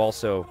sure that you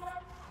also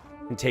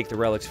can take the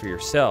relics for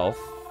yourself.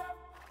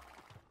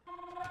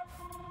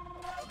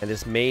 And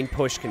this main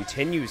push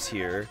continues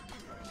here.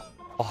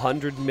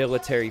 100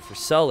 military for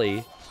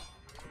Sully.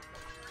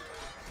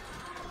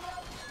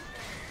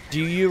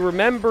 Do you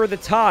remember the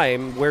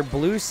time where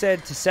Blue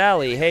said to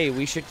Sally, hey,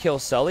 we should kill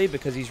Sully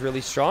because he's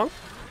really strong?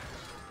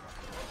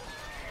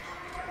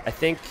 I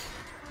think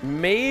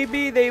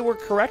maybe they were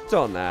correct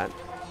on that.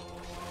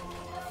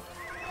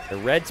 The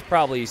Red's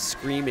probably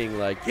screaming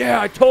like,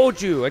 yeah, I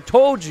told you, I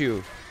told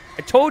you.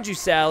 I told you,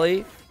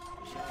 Sally.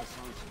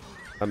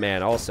 Oh,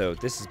 man, also,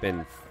 this has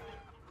been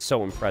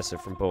so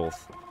impressive from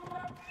both.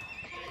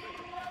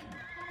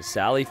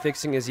 Sally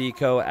fixing his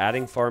eco,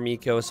 adding farm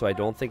eco, so I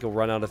don't think he'll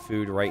run out of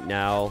food right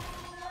now.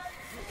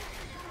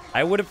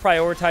 I would have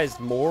prioritized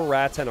more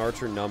Rattan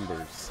Archer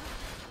numbers.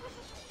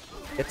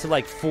 Get to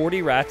like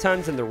 40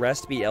 Rattans and the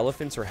rest be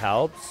Elephants or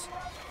Halbs.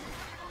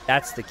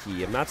 That's the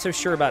key. I'm not so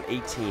sure about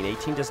 18.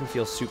 18 doesn't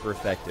feel super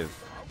effective.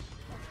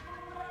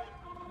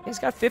 He's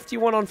got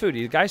 51 on food.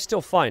 The guy's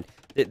still fine.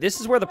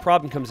 This is where the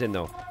problem comes in,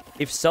 though.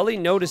 If Sully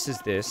notices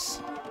this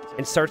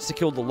and starts to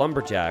kill the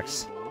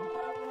Lumberjacks,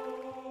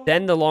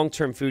 then the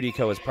long-term food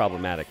eco is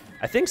problematic.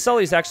 I think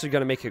Sully's actually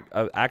going to make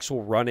an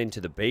actual run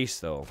into the base,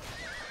 though.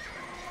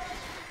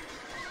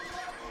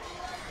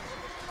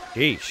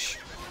 Sheesh.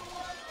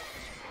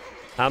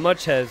 How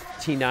much has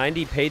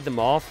T90 paid them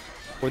off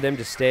for them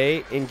to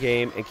stay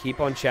in-game and keep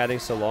on chatting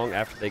so long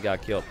after they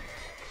got killed?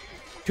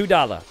 $2.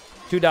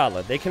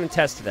 $2. They can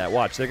attest to that.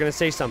 Watch. They're going to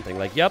say something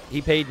like, yep,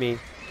 he paid me.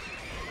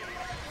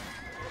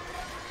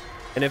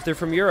 And if they're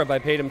from Europe, I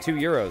paid him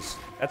 €2.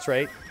 That's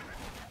right.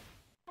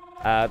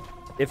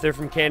 If they're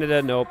from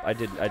Canada, nope, I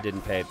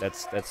didn't pay.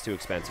 That's too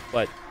expensive.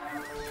 But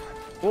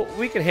Well,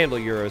 we can handle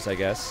euros, I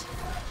guess.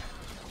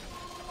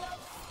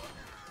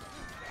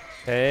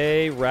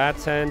 Okay,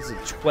 Rattan's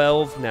at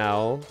 12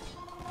 now.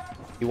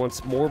 He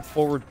wants more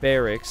forward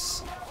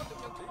barracks,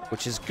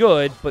 which is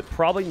good, but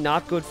probably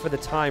not good for the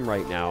time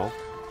right now.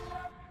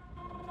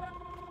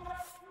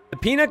 The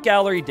peanut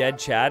gallery dead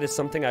chat is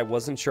something I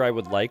wasn't sure I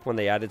would like when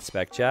they added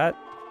spec chat.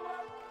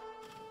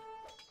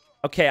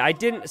 Okay, I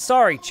didn't...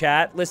 Sorry,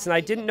 chat. Listen,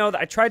 I didn't know that...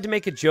 I tried to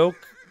make a joke.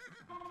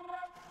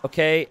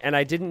 Okay, and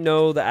I didn't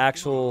know the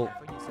actual...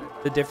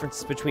 the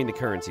difference between the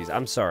currencies.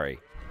 I'm sorry.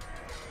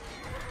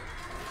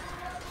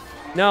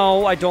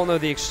 No, I don't know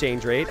the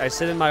exchange rate. I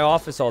sit in my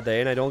office all day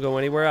and I don't go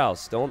anywhere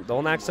else.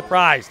 Don't act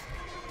surprised.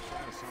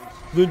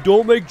 Then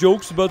don't make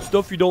jokes about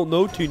stuff you don't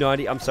know,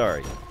 T90. I'm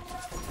sorry.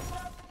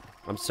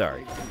 I'm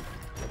sorry.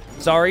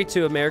 Sorry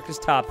to America's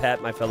top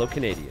hat, my fellow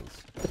Canadians.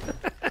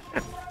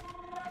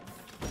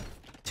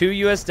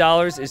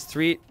 $2 is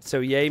 3, so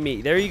yay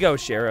me. There you go,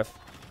 Sheriff.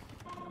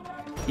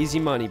 Easy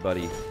money,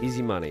 buddy.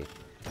 Easy money.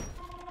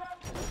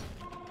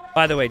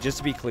 By the way, just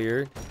to be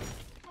clear,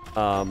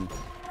 I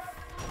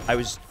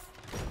was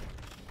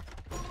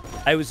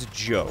a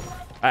joke.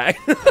 I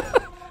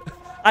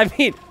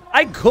mean,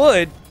 I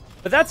could,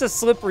 but that's a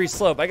slippery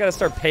slope. I gotta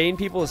start paying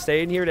people to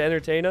stay in here to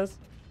entertain us?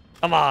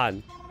 Come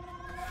on.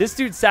 This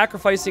dude's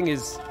sacrificing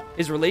his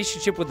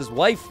relationship with his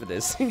wife for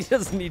this. He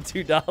doesn't need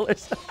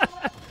 $2.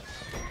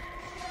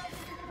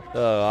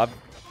 Oh,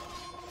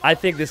 I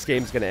think this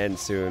game's gonna end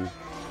soon.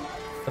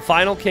 The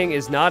Final King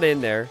is not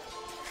in there.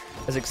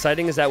 As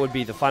exciting as that would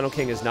be, the Final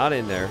King is not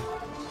in there.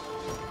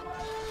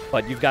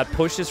 But you've got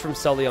pushes from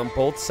Sully on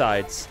both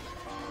sides.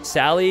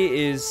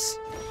 Sally is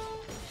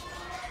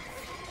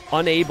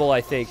unable,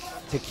 I think,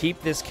 to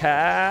keep this He's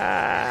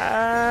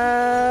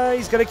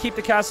going to keep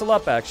the castle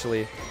up,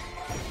 actually.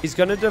 He's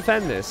going to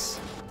defend this.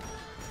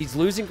 He's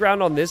losing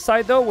ground on this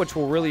side, though, which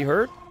will really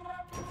hurt.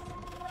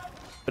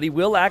 But he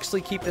will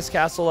actually keep this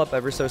castle up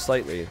ever so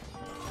slightly.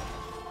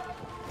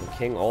 The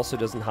king also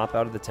doesn't hop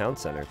out of the town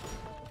center.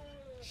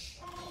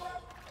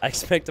 I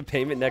expect a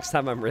payment next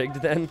time I'm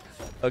rigged, then?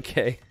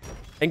 Okay.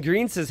 And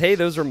Green says, hey,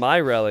 those are my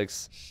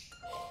relics.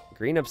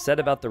 Green upset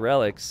about the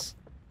relics.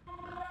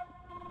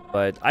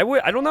 But I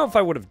don't know if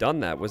I would have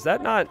done that. Was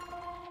that not...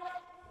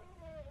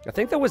 I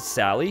think that was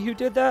Sally who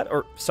did that?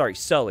 Or, sorry,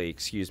 Sully,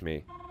 excuse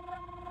me.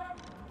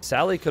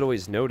 Sally could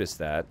always notice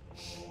that.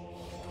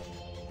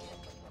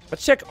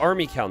 Let's check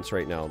army counts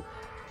right now.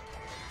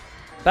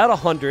 About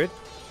 100.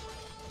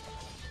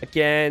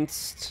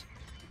 Against...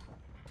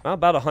 Well,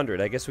 about 100.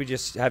 I guess we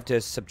just have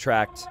to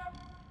subtract...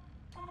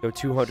 Go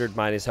 200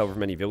 minus however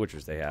many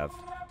villagers they have.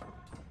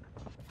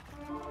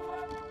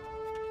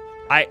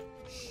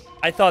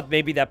 I thought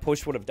maybe that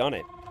push would have done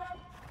it.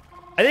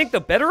 I think the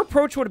better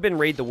approach would have been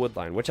raid the wood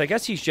line, which I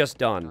guess he's just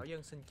done.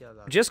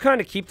 Just kind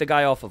of keep the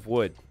guy off of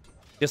wood.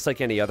 Just like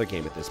any other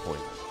game at this point.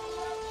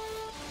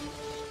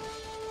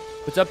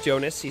 What's up,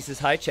 Jonas? He says,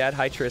 hi, Chad.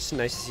 Hi, Tristan.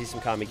 Nice to see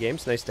some Kami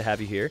games. Nice to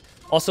have you here.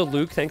 Also,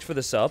 Luke, thanks for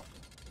the sub.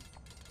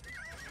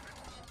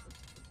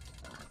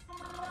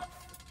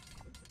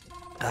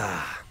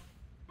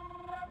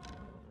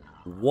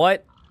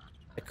 What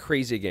a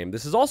crazy game.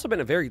 This has also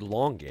been a very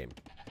long game.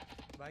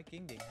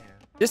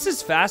 This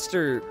is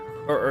faster,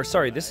 or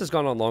sorry, this has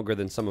gone on longer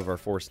than some of our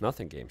Force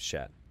Nothing games,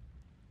 chat.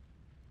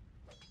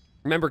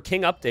 Remember,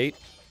 King update.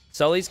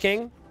 Sully's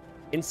king,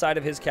 inside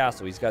of his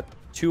castle. He's got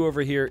 2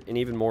 over here and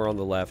even more on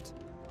the left.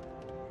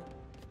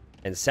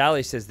 And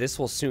Sally says this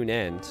will soon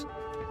end,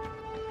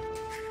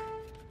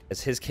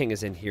 as his king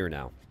is in here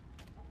now.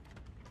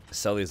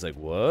 Sully's like,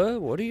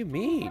 what? What do you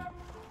mean?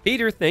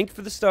 Peter, thank you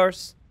for the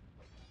stars.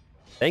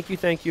 Thank you,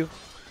 thank you.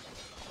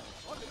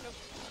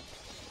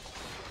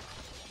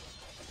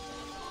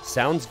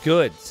 Sounds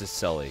good, says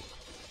Sully.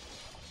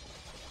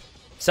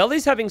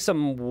 Sully's having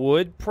some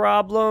wood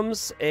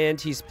problems, and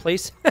he's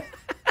placing...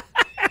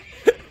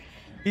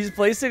 he's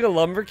placing a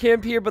lumber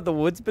camp here, but the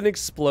wood's been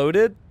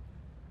exploded.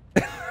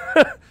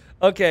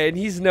 Okay, and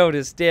he's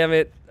noticed, damn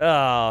it.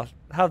 Oh,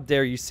 how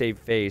dare you save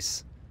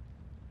face.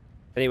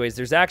 Anyways,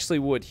 there's actually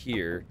wood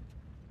here.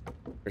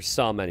 There's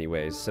some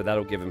anyways, so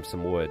that'll give him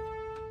some wood.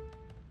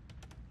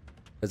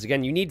 Because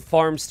again, you need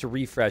farms to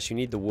refresh. You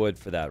need the wood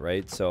for that,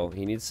 right? So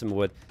he needs some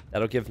wood.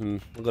 That'll give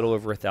him a little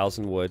over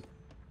 1,000 wood.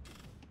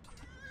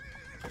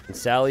 And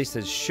Sally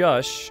says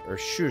shush, or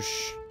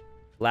shush.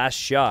 Last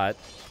shot.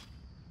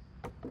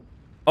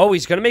 Oh,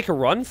 he's going to make a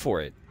run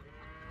for it.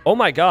 Oh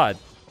my god.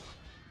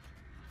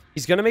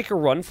 He's going to make a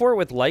run for it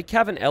with light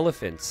cav and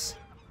elephants.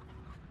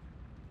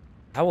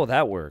 How will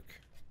that work?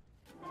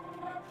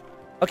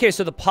 Okay,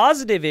 so the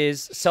positive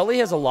is Sully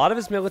has a lot of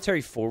his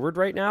military forward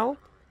right now.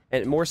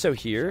 And more so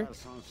here.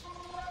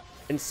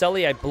 And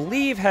Sully, I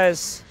believe,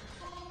 has...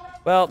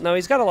 Well, no,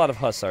 he's got a lot of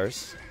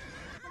hussars.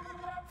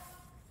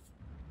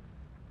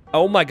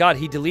 Oh my god,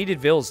 he deleted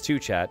vills too,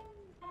 chat.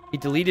 He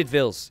deleted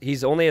vills. He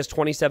only has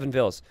 27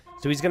 vills.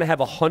 So he's going to have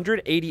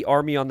 180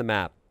 army on the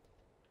map.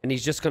 And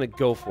he's just going to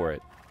go for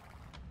it.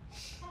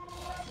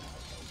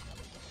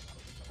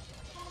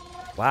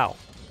 Wow.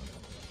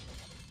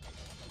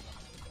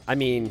 I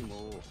mean...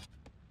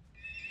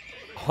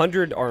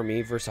 100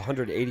 army versus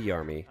 180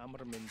 army.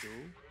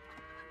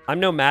 I'm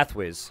no math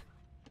whiz,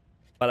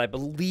 but I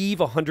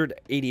believe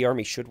 180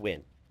 army should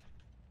win.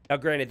 Now,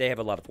 granted, they have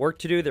a lot of work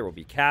to do. There will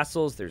be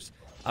castles. There's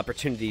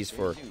opportunities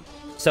for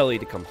Sully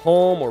to come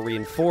home or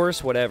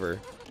reinforce, whatever.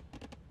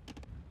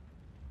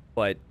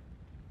 But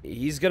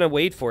he's going to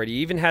wait for it. He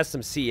even has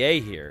some CA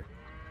here.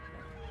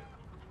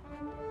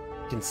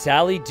 Can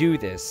Sally do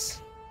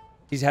this?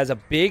 He has a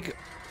big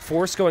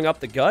force going up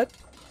the gut.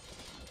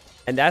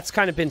 And that's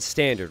kind of been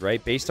standard,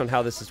 right? Based on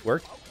how this has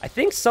worked. I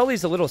think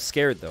Sully's a little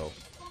scared, though.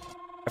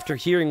 After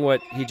hearing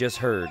what he just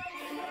heard.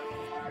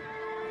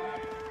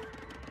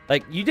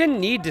 Like, you didn't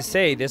need to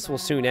say this will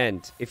soon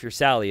end if you're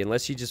Sally,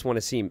 unless you just want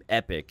to seem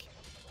epic.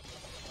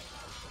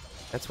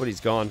 That's what he's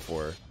gone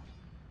for.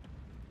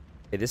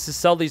 Okay, this is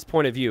Sully's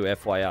point of view,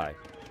 FYI.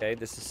 Okay,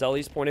 this is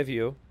Sully's point of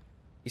view.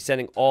 He's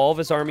sending all of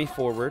his army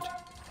forward,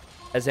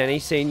 as any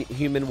sane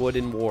human would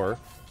in war.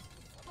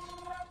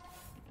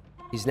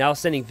 He's now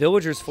sending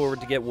villagers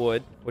forward to get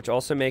wood, which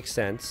also makes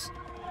sense.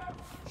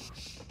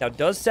 Now,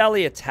 does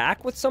Sally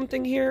attack with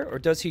something here, or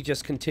does he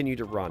just continue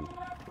to run?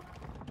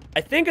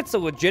 I think it's a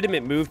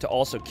legitimate move to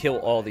also kill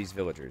all these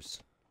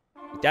villagers.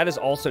 That is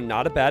also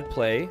not a bad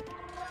play.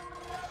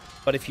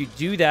 But if you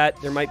do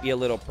that, there might be a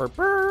little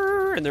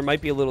purr, and there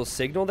might be a little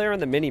signal there on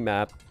the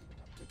mini-map.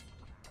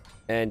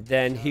 And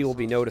then he will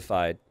be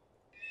notified.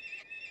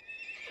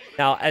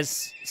 Now,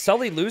 as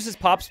Sully loses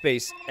pop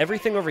space,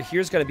 everything over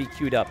here is going to be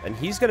queued up, and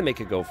he's going to make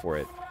a go for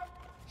it.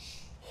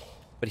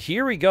 But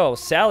here we go.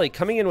 Sally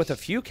coming in with a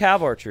few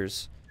cav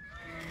archers.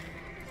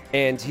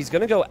 And he's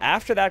going to go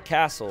after that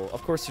castle.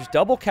 Of course, there's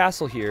double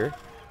castle here.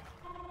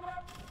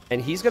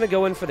 And he's going to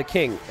go in for the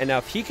king. And now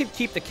if he could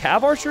keep the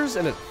cav archers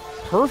in a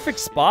perfect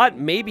spot,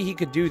 maybe he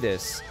could do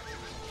this.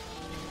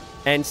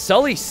 And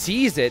Sully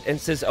sees it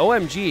and says,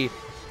 OMG.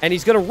 And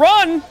he's going to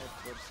run.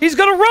 He's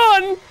going to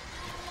run.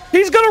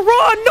 He's going to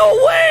run.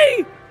 No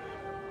way.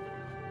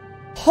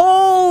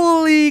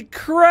 Holy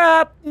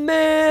crap,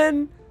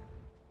 man.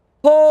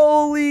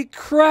 Holy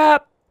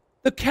crap.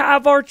 The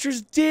cav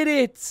archers did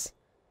it.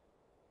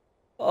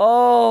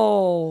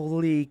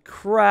 Holy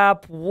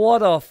crap.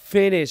 What a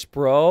finish,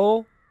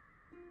 bro.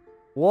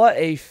 What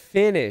a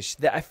finish.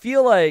 I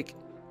feel like...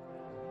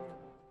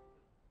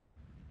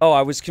 Oh,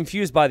 I was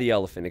confused by the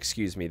elephant.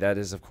 Excuse me. That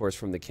is, of course,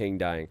 from the king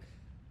dying.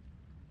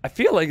 I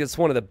feel like it's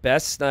one of the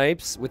best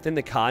snipes within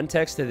the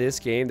context of this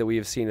game that we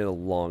have seen in a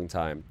long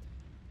time.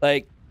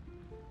 Like,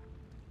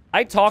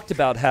 I talked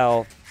about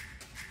how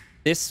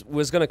this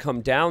was going to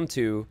come down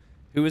to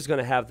who was going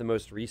to have the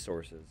most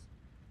resources.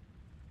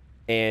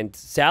 And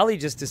Sally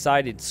just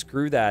decided,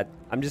 screw that.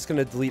 I'm just going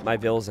to delete my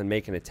vills and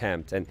make an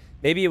attempt. And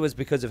maybe it was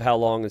because of how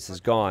long this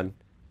has gone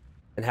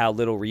and how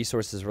little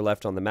resources were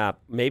left on the map.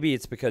 Maybe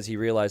it's because he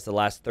realized the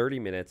last 30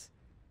 minutes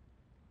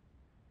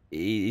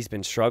he's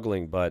been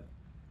struggling. But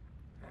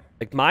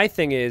like, my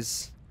thing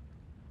is,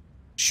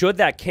 should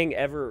that king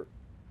ever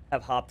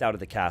have hopped out of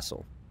the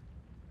castle?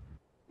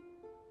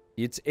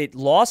 It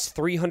lost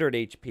 300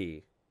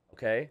 HP,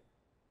 okay?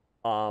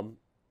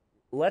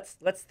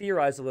 Let's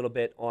theorize a little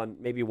bit on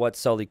maybe what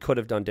Sully could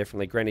have done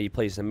differently. Granted, he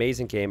plays an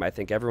amazing game. I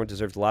think everyone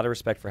deserves a lot of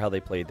respect for how they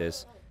played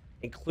this,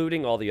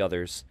 including all the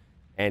others.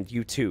 And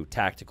you too,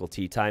 Tactical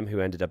Tea Time,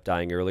 who ended up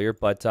dying earlier.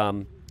 But,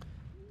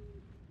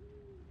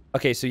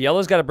 okay, so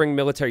Yellow's got to bring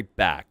military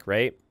back,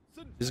 right?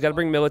 He's got to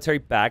bring military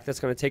back. That's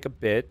going to take a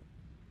bit.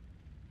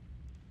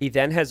 He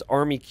then has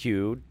army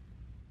queued,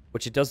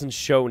 which it doesn't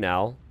show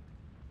now.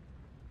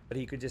 But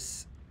he could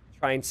just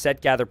try and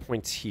set gather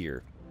points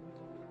here.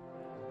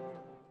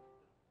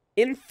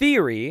 In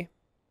theory,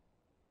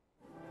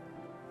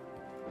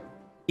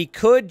 he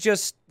could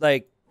just,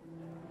 like,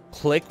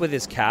 click with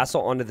his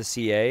castle onto the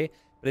CA,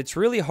 but it's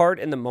really hard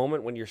in the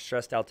moment when you're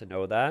stressed out to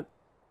know that.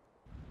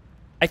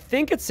 I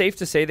think it's safe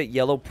to say that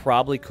Yellow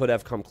probably could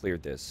have come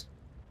cleared this.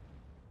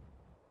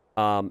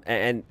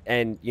 And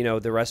you know,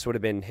 the rest would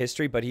have been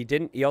history, but he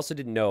didn't. He also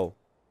didn't know.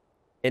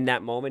 In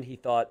that moment, he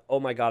thought, oh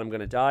my god, I'm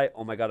going to die.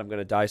 Oh my god, I'm going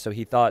to die. So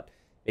he thought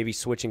maybe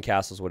switching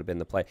castles would have been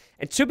the play.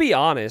 And to be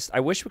honest, I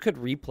wish we could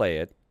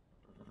replay it.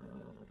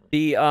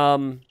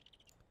 The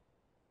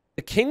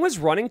king was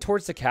running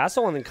towards the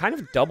castle and then kind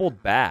of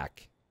doubled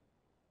back.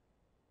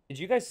 Did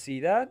you guys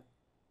see that?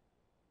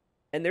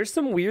 And there's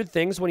some weird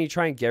things when you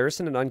try and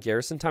garrison and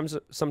ungarrison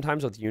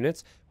sometimes with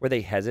units where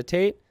they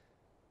hesitate.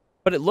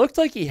 But it looked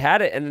like he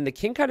had it, and then the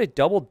king kind of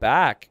doubled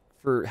back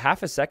for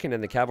half a second,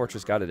 and the cav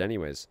archers got it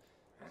anyways.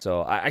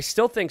 So I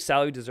still think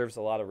Sally deserves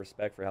a lot of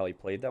respect for how he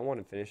played that one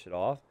and finished it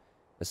off.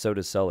 And so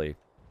does Sully.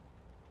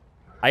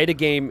 I had a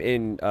game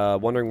in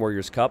Wandering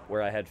Warriors Cup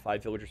where I had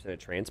 5 villagers in a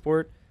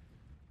transport.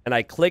 And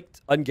I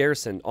clicked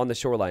ungarrison on the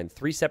shoreline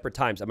 3 separate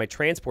times. And my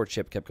transport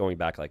ship kept going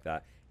back like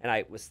that. And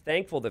I was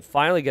thankful to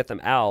finally get them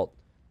out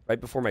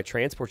right before my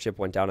transport ship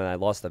went down and I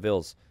lost the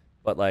vills.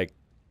 But, like,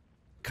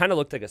 kind of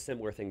looked like a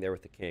similar thing there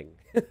with the king.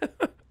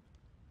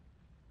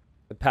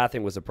 The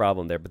pathing was a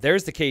problem there. But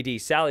there's the KD.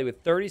 Sally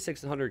with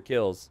 3,600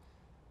 kills.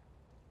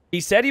 He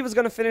said he was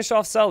going to finish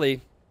off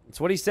Sully. That's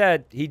what he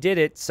said. He did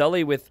it.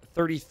 Sully with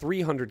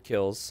 3,300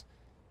 kills.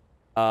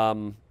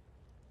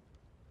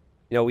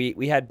 You know,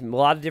 we had a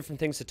lot of different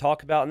things to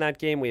talk about in that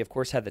game. We, of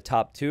course, had the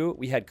top two.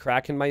 We had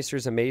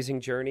Krakenmeister's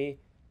amazing journey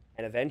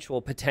and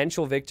eventual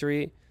potential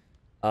victory.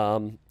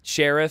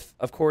 Sheriff,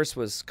 of course,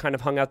 was kind of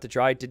hung out to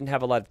dry, didn't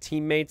have a lot of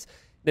teammates.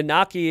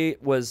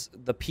 Nanaki was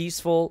the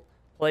peaceful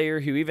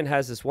player who even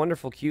has this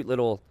wonderful, cute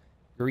little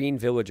green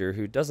villager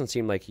who doesn't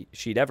seem like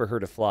she'd ever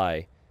heard a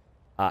fly.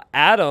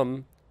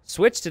 Adam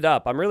switched it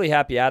up. I'm really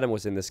happy Adam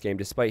was in this game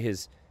despite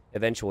his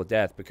eventual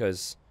death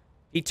because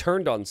he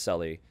turned on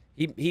Sully.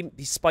 He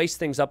spiced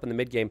things up in the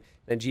mid-game.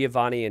 Then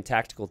Giovanni and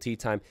Tactical Tea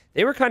Time,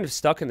 they were kind of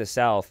stuck in the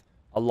south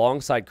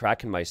alongside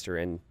Krakenmeister,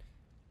 and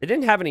they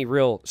didn't have any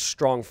real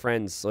strong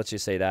friends, let's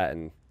just say that,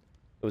 and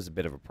it was a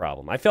bit of a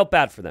problem. I felt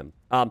bad for them.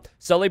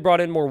 Sully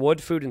brought in more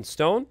wood, food, and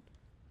stone.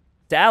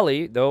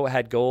 Sally, though,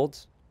 had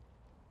gold.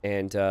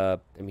 And, I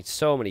mean,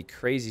 so many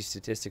crazy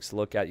statistics to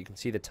look at. You can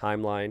see the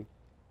timeline.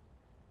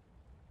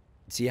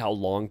 See how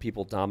long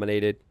people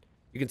dominated.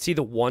 You can see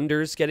the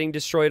wonders getting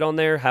destroyed on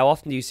there. How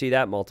often do you see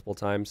that multiple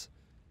times?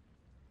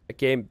 The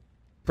game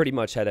pretty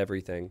much had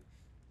everything.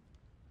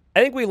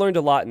 I think we learned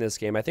a lot in this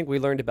game. I think we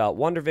learned about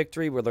Wonder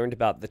Victory. We learned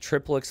about the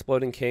triple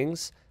exploding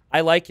kings. I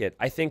like it.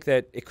 I think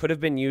that it could have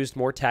been used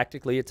more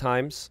tactically at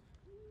times.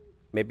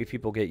 Maybe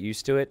people get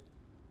used to it.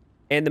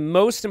 And the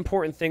most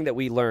important thing that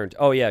we learned...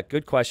 Oh, yeah,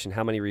 good question.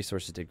 How many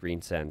resources did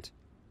Green send?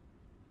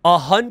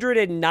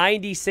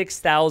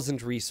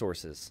 196,000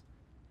 resources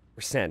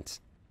were sent.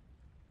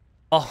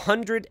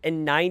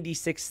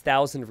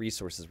 196,000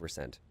 resources were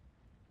sent.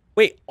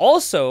 Wait,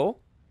 also,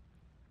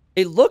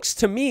 it looks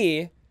to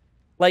me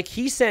like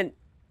he sent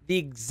the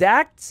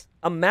exact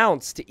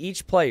amounts to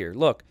each player.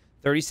 Look,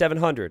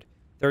 3,700,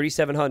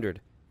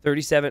 3,700,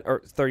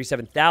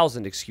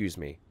 37,000, excuse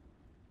me.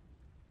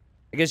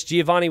 I guess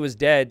Giovanni was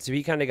dead, so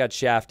he kind of got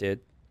shafted.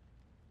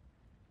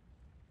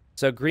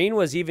 So Green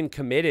was even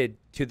committed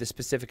to the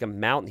specific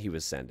amount he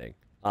was sending.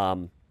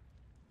 But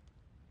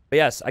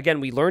yes, again,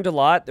 we learned a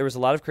lot. There was a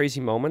lot of crazy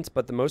moments,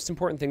 but the most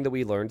important thing that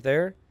we learned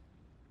there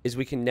is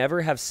we can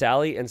never have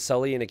Sally and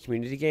Sully in a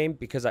community game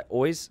because I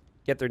always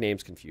get their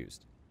names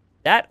confused.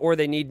 That or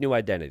they need new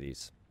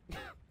identities.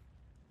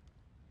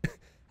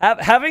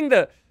 Having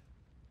the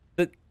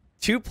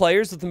two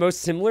players with the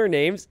most similar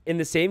names in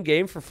the same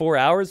game for 4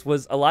 hours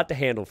was a lot to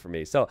handle for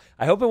me. So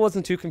I hope it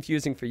wasn't too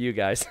confusing for you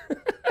guys.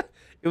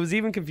 It was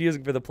even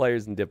confusing for the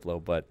players in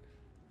Diplo, but...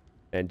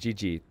 And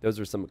GG. Those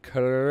were some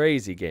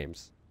crazy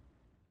games.